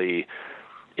really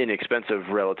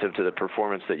inexpensive relative to the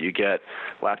performance that you get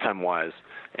lap time wise,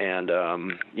 and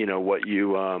what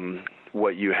you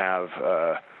have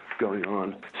going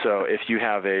on. So if you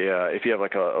have a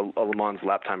Le Mans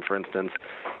lap time, for instance,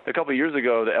 a couple of years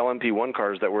ago, the LMP1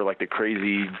 cars that were like the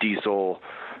crazy diesel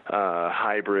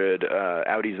hybrid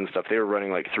Audis and stuff, they were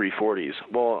running like 340s.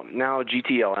 Well, now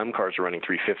GT-LM cars are running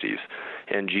 350s,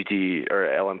 and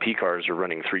LMP cars are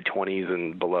running 320s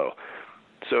and below.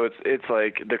 So it's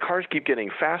like the cars keep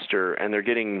getting faster and they're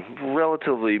getting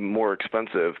relatively more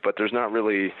expensive, but there's not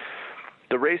really –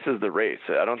 the race is the race.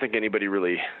 I don't think anybody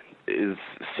really is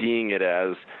seeing it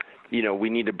as, we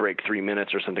need to break 3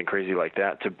 minutes or something crazy like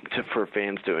that for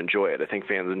fans to enjoy it. I think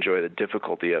fans enjoy the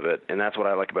difficulty of it, and that's what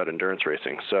I like about endurance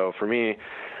racing. So for me,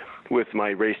 with my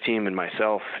race team and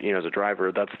myself, as a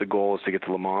driver, that's the goal, is to get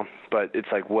to Le Mans. But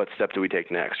it's like, what step do we take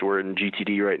next? We're in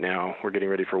GTD right now. We're getting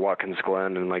ready for Watkins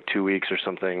Glen in like 2 weeks or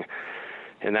something,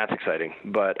 and that's exciting.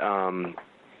 But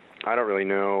I don't really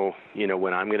know,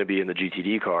 when I'm going to be in the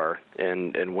GTD car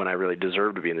and when I really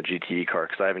deserve to be in the GTD car,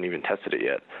 because I haven't even tested it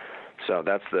yet. So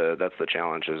that's the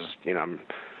challenge is, I'm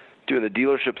doing the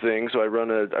dealership thing. So I run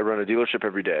a dealership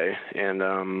every day, and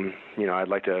I'd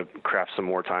like to craft some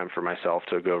more time for myself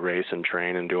to go race and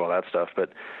train and do all that stuff. But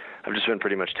I've just been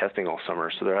pretty much testing all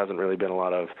summer, so there hasn't really been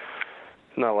not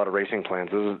a lot of racing plans.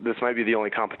 This might be the only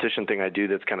competition thing I do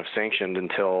that's kind of sanctioned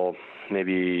until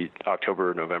maybe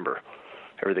October or November.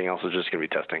 Everything else is just going to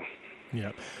be testing.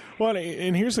 Yeah. Well,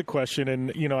 and here's the question,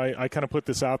 and, I kind of put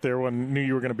this out there when I knew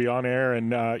you were going to be on air and,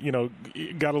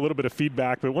 got a little bit of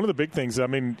feedback. But one of the big things,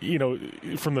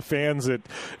 from the fans that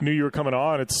knew you were coming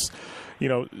on, it's,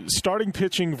 starting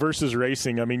pitching versus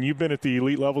racing. I mean, you've been at the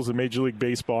elite levels of Major League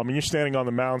Baseball. I mean, you're standing on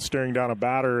the mound staring down a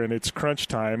batter, and it's crunch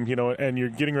time, and you're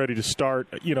getting ready to start,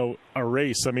 a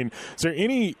race. I mean, is there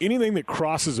anything that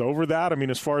crosses over that? I mean,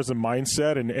 as far as the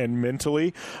mindset and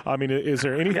mentally, I mean, is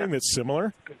there anything that's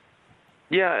similar?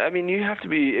 Yeah, I mean, you have to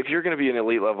be, if you're going to be an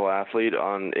elite level athlete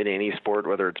in any sport,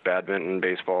 whether it's badminton,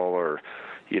 baseball, or,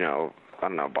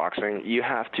 boxing, you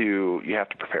have to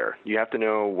prepare. You have to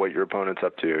know what your opponent's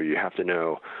up to. You have to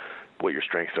know what your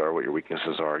strengths are, what your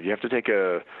weaknesses are. You have to take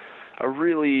a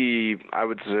really, I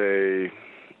would say,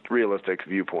 realistic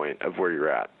viewpoint of where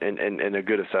you're at and a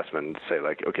good assessment and say,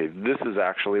 like, okay, this is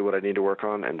actually what I need to work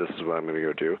on, and this is what I'm going to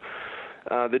go do.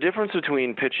 The difference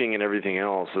between pitching and everything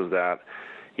else is that,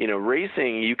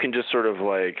 racing, you can just sort of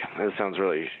like, this sounds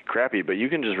really crappy, but you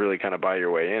can just really kind of buy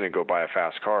your way in and go buy a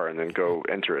fast car and then go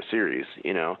enter a series,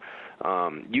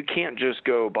 You can't just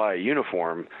go buy a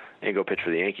uniform and go pitch for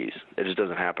the Yankees. It just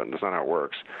doesn't happen. That's not how it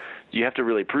works. You have to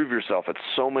really prove yourself at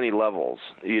so many levels,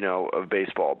 of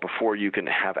baseball before you can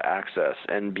have access.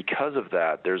 And because of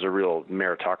that, there's a real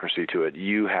meritocracy to it.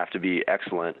 You have to be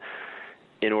excellent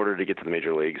in order to get to the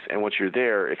major leagues. And once you're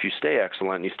there, if you stay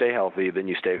excellent and you stay healthy, then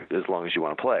you stay as long as you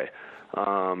want to play.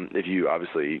 If you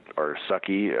obviously are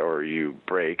sucky or you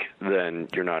break, then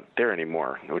you're not there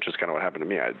anymore, which is kind of what happened to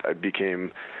me. I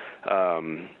became, I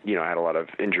had a lot of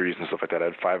injuries and stuff like that. I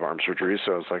had 5 arm surgeries,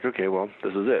 so I was like, okay, well,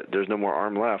 this is it. There's no more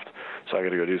arm left, so I got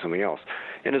to go do something else.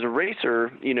 And as a racer,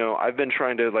 I've been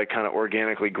trying to like kind of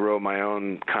organically grow my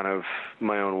own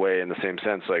way in the same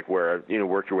sense, like where,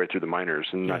 work your way through the minors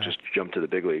and not just jump to the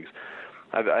big leagues.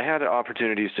 I had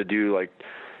opportunities to do like,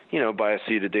 buy a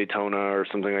seat at Daytona or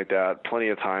something like that plenty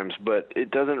of times, but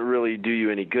it doesn't really do you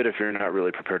any good if you're not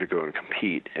really prepared to go and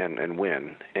compete and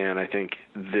win. And I think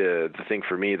the thing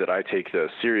for me that I take the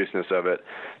seriousness of it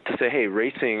to say, hey,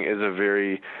 racing is a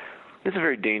very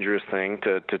dangerous thing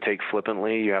to take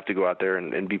flippantly. You have to go out there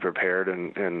and be prepared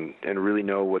and really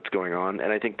know what's going on.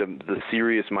 And I think the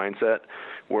serious mindset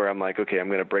where I'm like, okay, I'm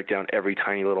going to break down every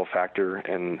tiny little factor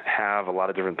and have a lot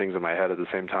of different things in my head at the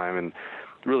same time and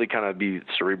really kind of be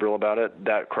cerebral about it,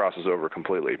 that crosses over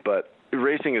completely. But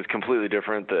racing is completely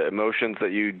different. The emotions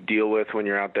that you deal with when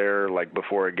you're out there, like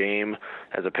before a game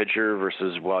as a pitcher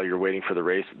versus while you're waiting for the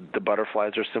race, the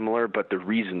butterflies are similar, but the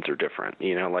reasons are different.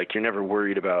 Like you're never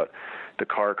worried about the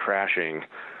car crashing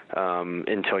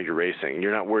until you're racing.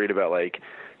 You're not worried about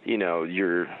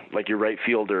your right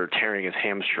fielder tearing his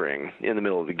hamstring in the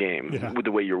middle of the game with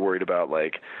the way you're worried about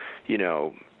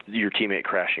your teammate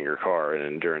crashing your car in an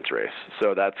endurance race.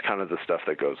 So that's kind of the stuff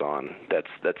that goes on.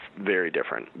 That's very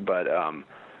different. But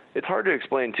it's hard to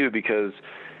explain too, because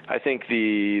I think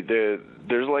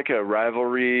there's like a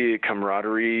rivalry,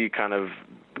 camaraderie kind of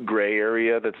gray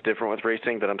area that's different with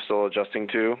racing that I'm still adjusting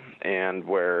to, and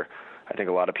where I think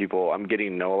a lot of people, I'm getting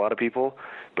to know a lot of people,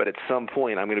 but at some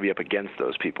point I'm going to be up against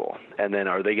those people. And then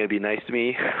are they going to be nice to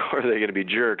me or are they going to be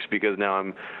jerks because now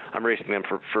I'm racing them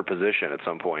for position at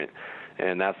some point.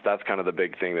 And that's kind of the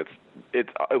big thing. It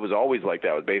was always like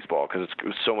that with baseball because it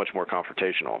was so much more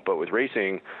confrontational. But with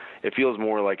racing, it feels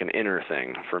more like an inner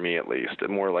thing for me, at least,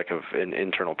 more like an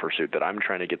internal pursuit that I'm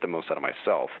trying to get the most out of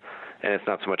myself. And it's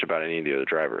not so much about any of the other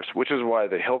drivers, which is why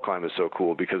the hill climb is so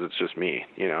cool, because it's just me.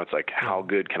 It's like, how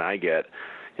good can I get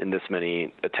in this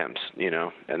many attempts?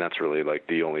 And that's really like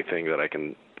the only thing that I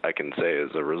can say as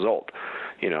a result.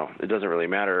 It doesn't really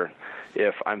matter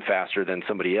if I'm faster than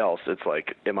somebody else. It's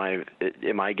like, am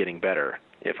I getting better?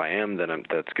 If I am, then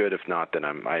that's good. If not, then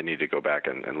I need to go back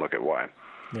and look at why.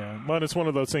 Yeah, well, it's one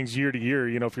of those things year to year.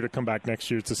 If you're to come back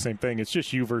next year, it's the same thing. It's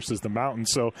just you versus the mountain.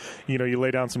 So, you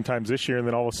lay down some times this year, and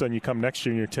then all of a sudden you come next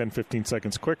year and you're 10, 15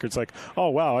 seconds quicker. It's like, oh,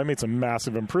 wow, I made some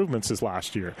massive improvements this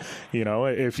last year.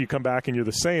 If you come back and you're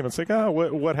the same, it's like, oh,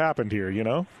 what happened here,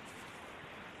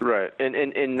 Right,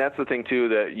 and that's the thing, too,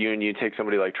 that you take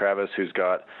somebody like Travis who's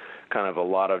got kind of a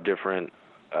lot of different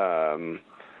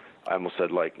I almost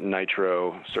said like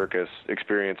nitro circus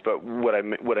experience, but what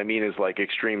I mean is like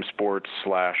extreme sports /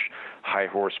 high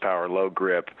horsepower, low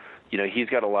grip he's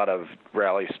got a lot of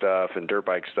rally stuff and dirt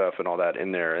bike stuff and all that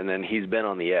in there, and then he's been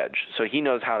on the edge. So he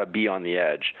knows how to be on the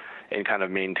edge and kind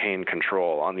of maintain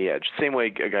control on the edge. Same way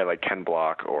a guy like Ken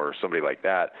Block or somebody like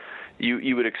that,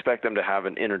 you would expect them to have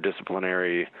an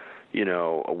interdisciplinary,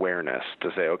 awareness to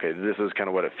say, okay, this is kind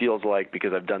of what it feels like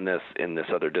because I've done this in this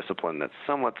other discipline that's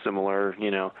somewhat similar,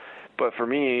 But for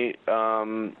me,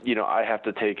 I have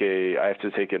to take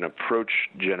an approach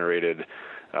generated,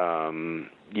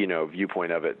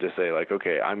 viewpoint of it to say like,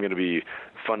 okay, I'm going to be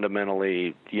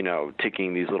fundamentally,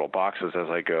 ticking these little boxes as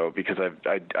I go because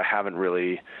I haven't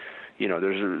really,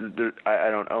 I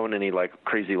don't own any like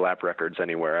crazy lap records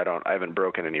anywhere. I haven't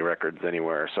broken any records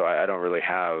anywhere. So I don't really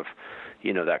have,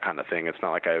 that kind of thing. It's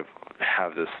not like I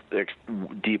have this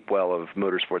deep well of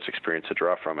motorsports experience to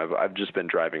draw from. I've just been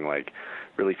driving like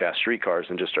really fast street cars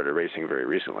and just started racing very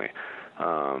recently.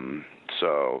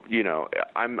 So,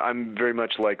 I'm very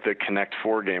much like the Connect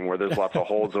 4 game where there's lots of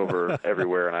holes over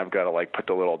everywhere, and I've got to like put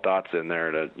the little dots in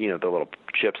there to, the little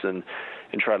chips and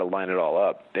try to line it all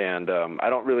up. And I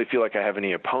don't really feel like I have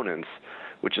any opponents,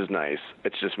 which is nice.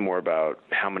 It's just more about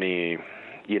how many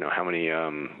what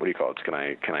do you call it? Can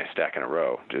I stack in a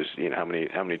row? Just, how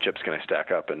many chips can I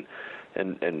stack up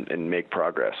and make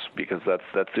progress? Because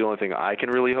that's the only thing I can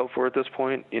really hope for at this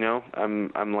point.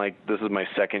 I'm like, this is my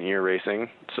second year racing.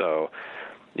 So,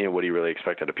 what do you really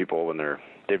expect out of people when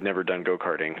they've never done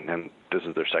go-karting and this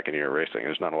is their second year racing?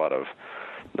 There's not a lot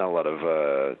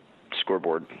of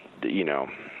scoreboard,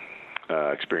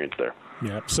 experience there.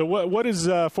 Yeah. So what is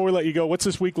before we let you go, what's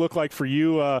this week look like for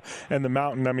you and the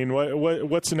mountain? I mean,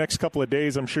 what's the next couple of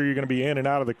days? I'm sure you're going to be in and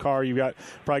out of the car. You've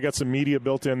probably got some media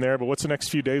built in there, but what's the next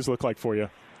few days look like for you?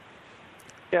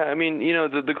 Yeah, I mean,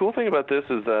 the cool thing about this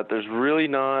is that there's really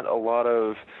not a lot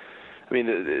of. I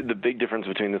mean, the big difference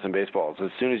between this and baseball is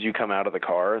as soon as you come out of the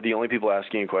car, the only people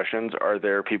asking you questions are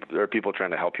people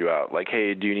trying to help you out. Like,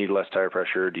 hey, do you need less tire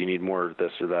pressure? Do you need more of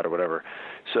this or that or whatever?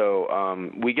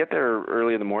 So we get there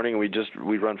early in the morning. We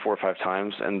run 4 or 5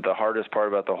 times, and the hardest part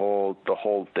about the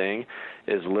whole thing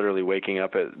is literally waking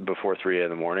up before 3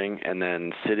 a.m. in the morning and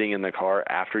then sitting in the car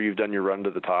after you've done your run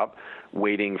to the top,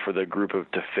 waiting for the group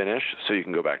to finish so you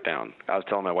can go back down. I was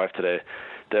telling my wife today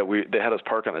that they had us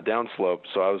park on the downslope,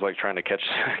 so I was like trying to catch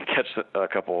a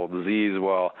couple of Z's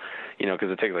while, because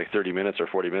it takes like 30 minutes or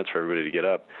 40 minutes for everybody to get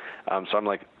up. So I'm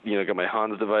like, got my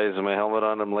Hans device and my helmet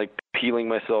on. I'm like peeling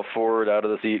myself forward out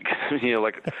of the seat,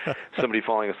 like somebody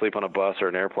falling asleep on a bus or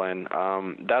an airplane.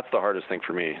 That's the hardest thing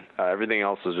for me. Everything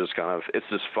else is just it's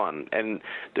just fun. And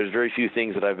there's very few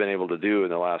things that I've been able to do in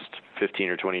the last 15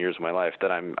 or 20 years of my life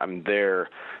that I'm there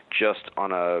just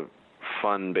on a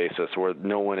fun basis where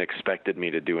no one expected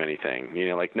me to do anything.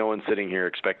 Like no one's sitting here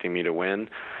expecting me to win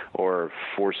or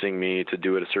forcing me to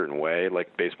do it a certain way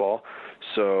like baseball.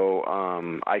 So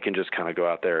I can just kind of go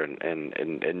out there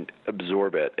and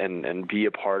absorb it and be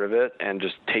a part of it and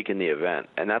just take in the event.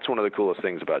 And that's one of the coolest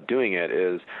things about doing it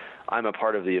is I'm a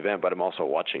part of the event, but I'm also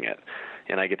watching it.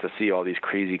 And I get to see all these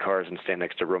crazy cars and stand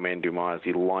next to Romain Dumas as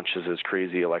he launches his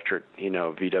crazy electric,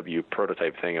 VW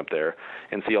prototype thing up there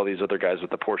and see all these other guys with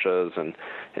the Porsches and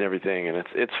everything. And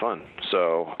it's fun.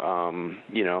 So, I'm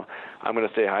going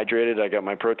to stay hydrated. I got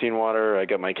my protein water. I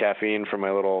got my caffeine from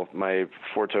my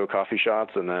Forto coffee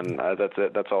shots. And then that's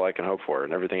it. That's all I can hope for.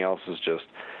 And everything else is just,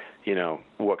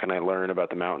 what can I learn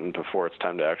about the mountain before it's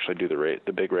time to actually do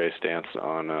the big race dance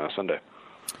on Sunday.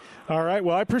 All right.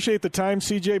 Well, I appreciate the time,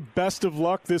 CJ. Best of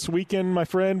luck this weekend, my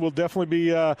friend. We'll definitely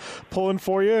be pulling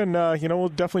for you, and, we'll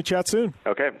definitely chat soon.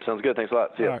 Okay. Sounds good. Thanks a lot.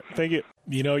 See you. All right. Thank you.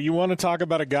 You want to talk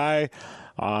about a guy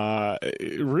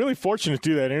really fortunate to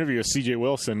do that interview with CJ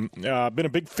Wilson. Been a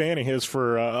big fan of his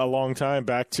for a long time,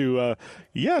 back to,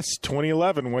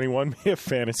 2011 when he won me a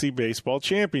fantasy baseball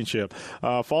championship.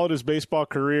 Followed his baseball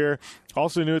career.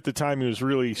 Also knew at the time he was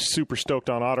really super stoked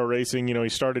on auto racing. He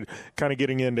started kind of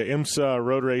getting into IMSA,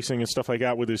 road racing and stuff like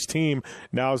that with his team.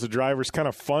 Now as a driver, it's kind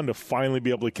of fun to finally be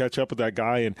able to catch up with that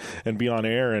guy and be on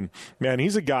air. And, man,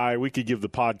 he's a guy we could give the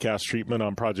podcast treatment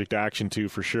on Project Action to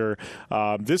for sure.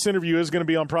 This interview is going to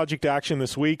be on Project Action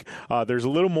this week. There's a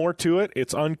little more to it.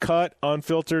 It's uncut,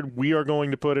 unfiltered. We are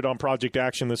going to put it on Project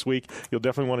Action this week. You'll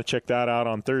definitely want to check that out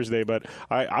on Thursday. But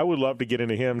I would love to get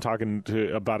into him talking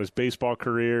about his baseball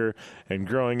career and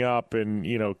growing up. And,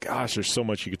 gosh, there's so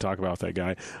much you could talk about with that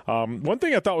guy. One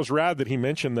thing I thought was rad that he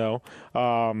mentioned, though,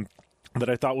 that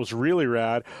I thought was really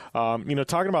rad,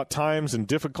 talking about times and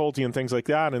difficulty and things like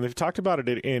that. And they've talked about it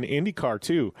in IndyCar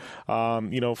too,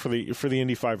 for the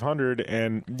Indy 500.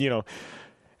 And,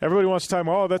 everybody wants to time,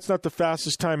 oh, that's not the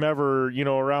fastest time ever,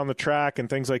 around the track and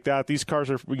things like that. These cars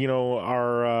are 2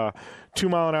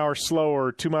 mile an hour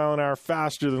slower, 2 mile an hour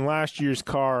faster than last year's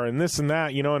car, and this and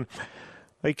that, and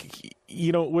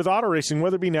with auto racing,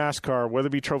 whether it be NASCAR, whether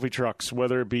it be trophy trucks,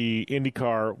 whether it be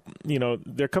IndyCar,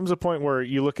 there comes a point where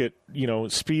you look at,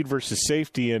 speed versus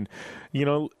safety, and,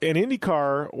 an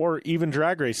IndyCar or even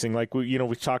drag racing, like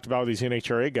we talked about with these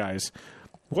NHRA guys.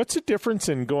 What's the difference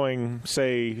in going,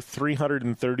 say,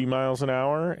 330 miles an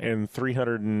hour and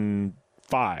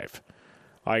 305?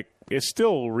 It's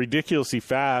still ridiculously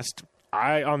fast.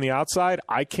 On the outside,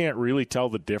 I can't really tell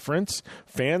the difference.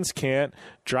 Fans can't.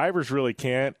 Drivers really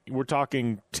can't. We're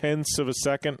talking tenths of a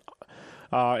second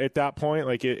at that point.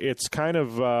 It's kind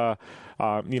of...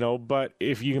 but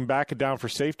if you can back it down for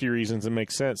safety reasons, it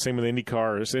makes sense. Same with Indy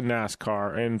cars and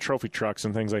NASCAR and trophy trucks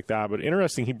and things like that. But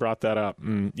interesting, he brought that up.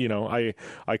 And,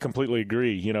 I completely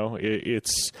agree.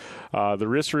 It's the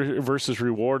risk versus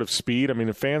reward of speed. I mean,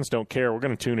 the fans don't care. We're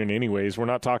going to tune in anyways. We're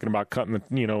not talking about cutting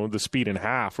the speed in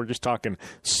half. We're just talking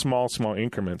small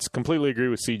increments. Completely agree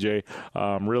with CJ.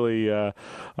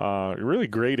 Really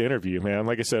great interview, man.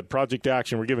 Like I said, Project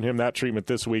Action. We're giving him that treatment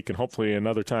this week and hopefully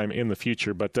another time in the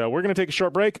future. But we're going to take a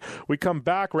short break. We come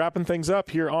back wrapping things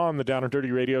up here on the Down and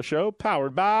Dirty Radio Show,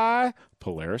 powered by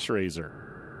Polaris Razor.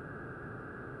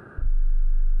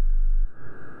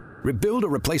 Rebuild or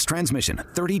replace transmission,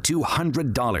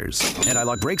 $3,200.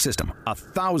 Anti-lock brake system,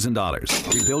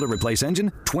 $1,000. Rebuild or replace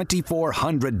engine,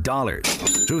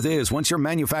 $2,400. Truth is, once your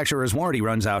manufacturer's warranty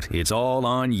runs out, it's all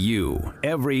on you.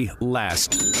 Every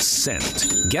last cent.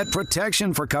 Get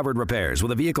protection for covered repairs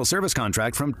with a vehicle service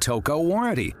contract from Toco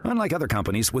Warranty. Unlike other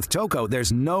companies, with Toco,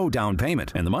 there's no down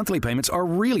payment, and the monthly payments are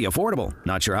really affordable.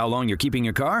 Not sure how long you're keeping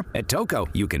your car? At Toco,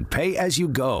 you can pay as you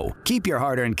go. Keep your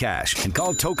hard-earned cash and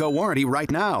call Toco Warranty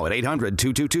right now at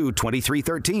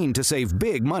 800-222-2313 to save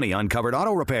big money on covered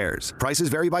auto repairs. Prices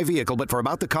vary by vehicle, but for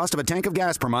about the cost of a tank of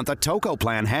gas per month, a Toco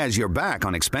plan has your back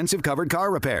on expensive covered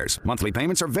car repairs. Monthly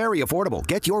payments are very affordable.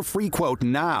 Get your free quote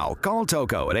now. Call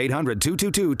Toco at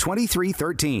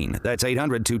 800-222-2313. That's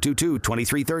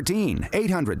 800-222-2313.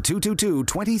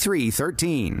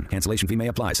 800-222-2313. Cancellation fee may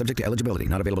apply, subject to eligibility.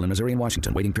 Not available in Missouri and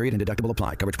Washington. Waiting period and deductible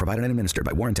apply. Coverage provided and administered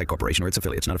by Warrantech Corporation or its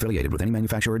affiliates. Not affiliated with any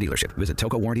manufacturer or dealership. Visit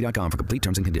TocoWarranty.com for complete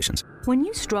terms and conditions. When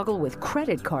you struggle with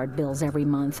credit card bills every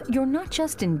month, you're not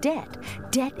just in debt.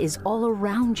 Debt is all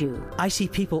around you. I see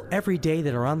people every day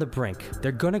that are on the brink.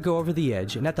 They're going to go over the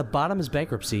edge, and at the bottom is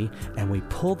bankruptcy, and we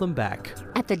pull them back.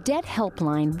 At the Debt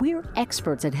Helpline, we're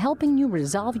experts at helping you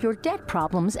resolve your debt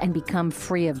problems and become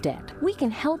free of debt. We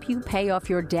can help you pay off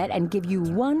your debt and give you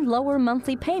one lower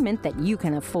monthly payment that you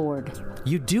can afford.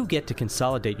 You do get to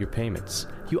consolidate your payments.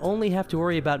 You only have to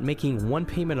worry about making one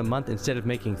payment a month instead of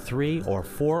making 3 or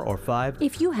 4 or 5.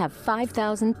 If you have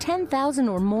 $5,000,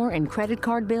 $10,000 or more in credit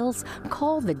card bills,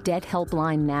 call the Debt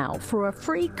Helpline now for a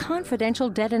free confidential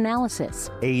debt analysis.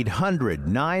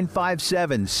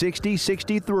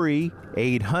 800-957-6063.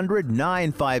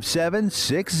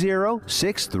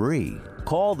 800-957-6063.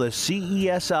 Call the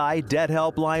CESI Debt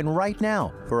Helpline right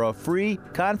now for a free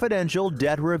confidential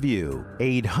debt review.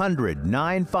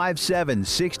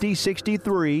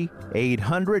 800-957-6063.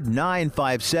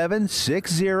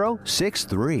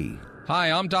 800-957-6063.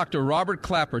 Hi, I'm Dr. Robert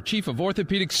Clapper, Chief of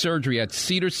Orthopedic Surgery at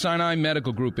Cedars-Sinai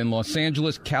Medical Group in Los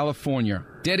Angeles, California.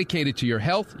 Dedicated to your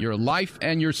health, your life,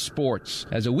 and your sports.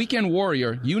 As a weekend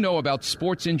warrior, you know about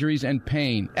sports injuries and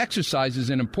pain. Exercise is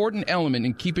an important element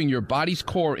in keeping your body's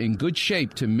core in good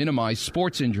shape to minimize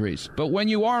sports injuries. But when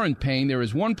you are in pain, there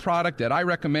is one product that I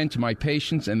recommend to my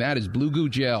patients, and that is Blue Goo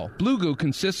Gel. Blue Goo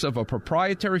consists of a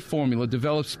proprietary formula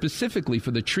developed specifically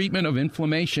for the treatment of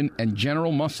inflammation and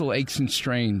general muscle aches and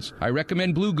strains. I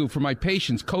recommend Blue Goo for my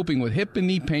patients coping with hip and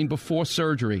knee pain before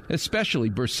surgery,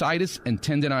 especially bursitis and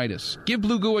tendinitis. Give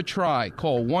Blue Goo a try.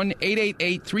 Call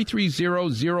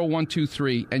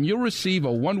 1-888-330-0123 and you'll receive a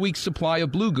 1-week supply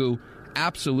of Blue Goo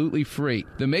absolutely free.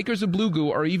 The makers of Blue Goo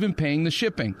are even paying the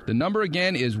shipping. The number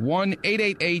again is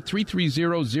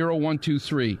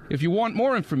 1-888-330-0123. If you want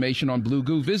more information on Blue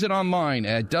Goo, visit online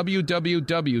at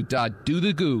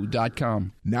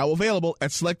www.dothegoo.com. Now available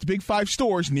at select Big 5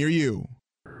 stores near you.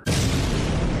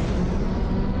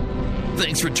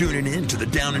 Thanks for tuning in to the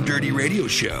Down and Dirty Radio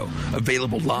Show,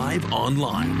 available live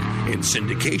online, in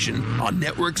syndication on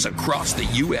networks across the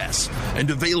U.S., and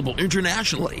available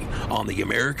internationally on the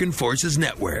American Forces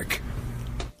Network.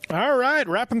 All right,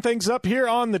 wrapping things up here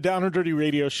on the Down and Dirty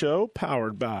Radio Show,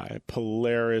 powered by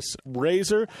Polaris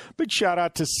Razor. Big shout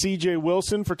out to CJ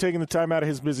Wilson for taking the time out of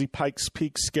his busy Pikes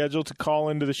Peak schedule to call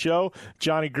into the show.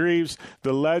 Johnny Greaves,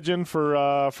 the legend,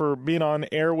 for being on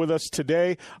air with us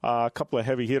today. A couple of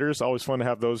heavy hitters, always fun to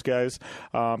have those guys.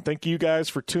 Thank you guys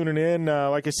for tuning in.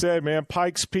 Like I said, man,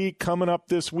 Pikes Peak coming up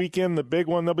this weekend, the big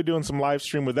one. They'll be doing some live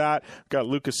stream with that. We've got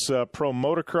Lucas Pro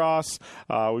Motocross.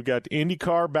 We've got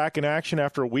IndyCar back in action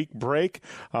after a week break.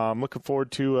 I'm looking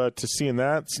forward to seeing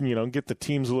that, get the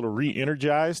teams a little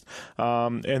re-energized.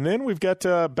 And then we've got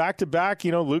back-to-back,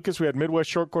 Lucas, we had Midwest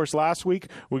Short Course last week.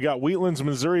 We got Wheatlands,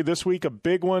 Missouri this week, a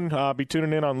big one. Be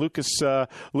tuning in on Lucas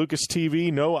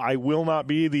TV. No, I will not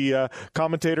be the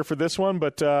commentator for this one,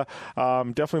 but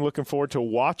I'm definitely looking forward to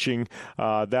watching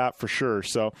that for sure.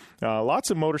 So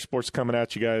lots of motorsports coming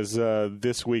at you guys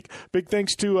this week. Big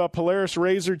thanks to Polaris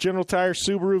Razor, General Tire,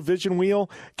 Subaru, Vision Wheel,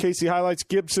 Casey Highlights,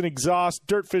 Gibson Exhaust,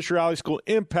 Dirtfish Rally School,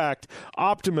 Impact,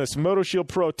 Optimus, MotoShield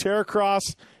Pro, Terracross,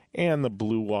 and the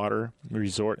Blue Water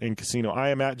Resort and Casino.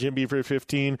 I am at Jim Beaver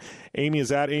 15. Amy is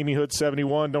at Amy Hood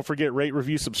 71. Don't forget, rate,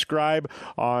 review, subscribe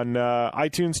on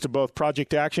iTunes to both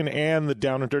Project Action and the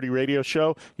Down and Dirty Radio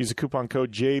Show. Use the coupon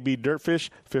code JBDirtfish,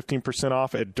 15%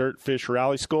 off at Dirtfish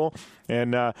Rally School.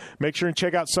 And make sure and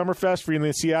check out Summerfest for you in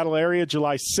the Seattle area,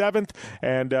 July 7th.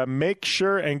 And make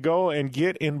sure and go and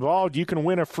get involved. You can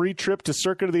win a free trip to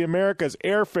Circuit of the Americas,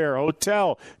 airfare,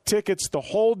 hotel, tickets, the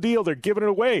whole deal. They're giving it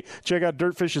away. Check out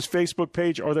Dirtfish's Facebook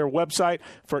page or their website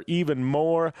for even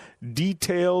more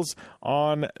details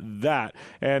on that.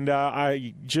 And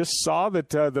I just saw that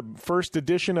the first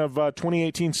edition of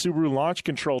 2018 Subaru Launch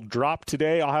Control dropped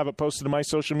today. I'll have it posted to my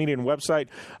social media and website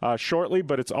shortly,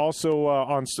 but it's also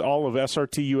on all of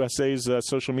SRT USA's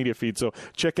social media feed. So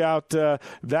check out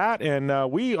that,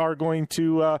 and we are going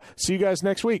to see you guys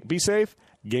next week. Be safe.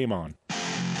 Game on.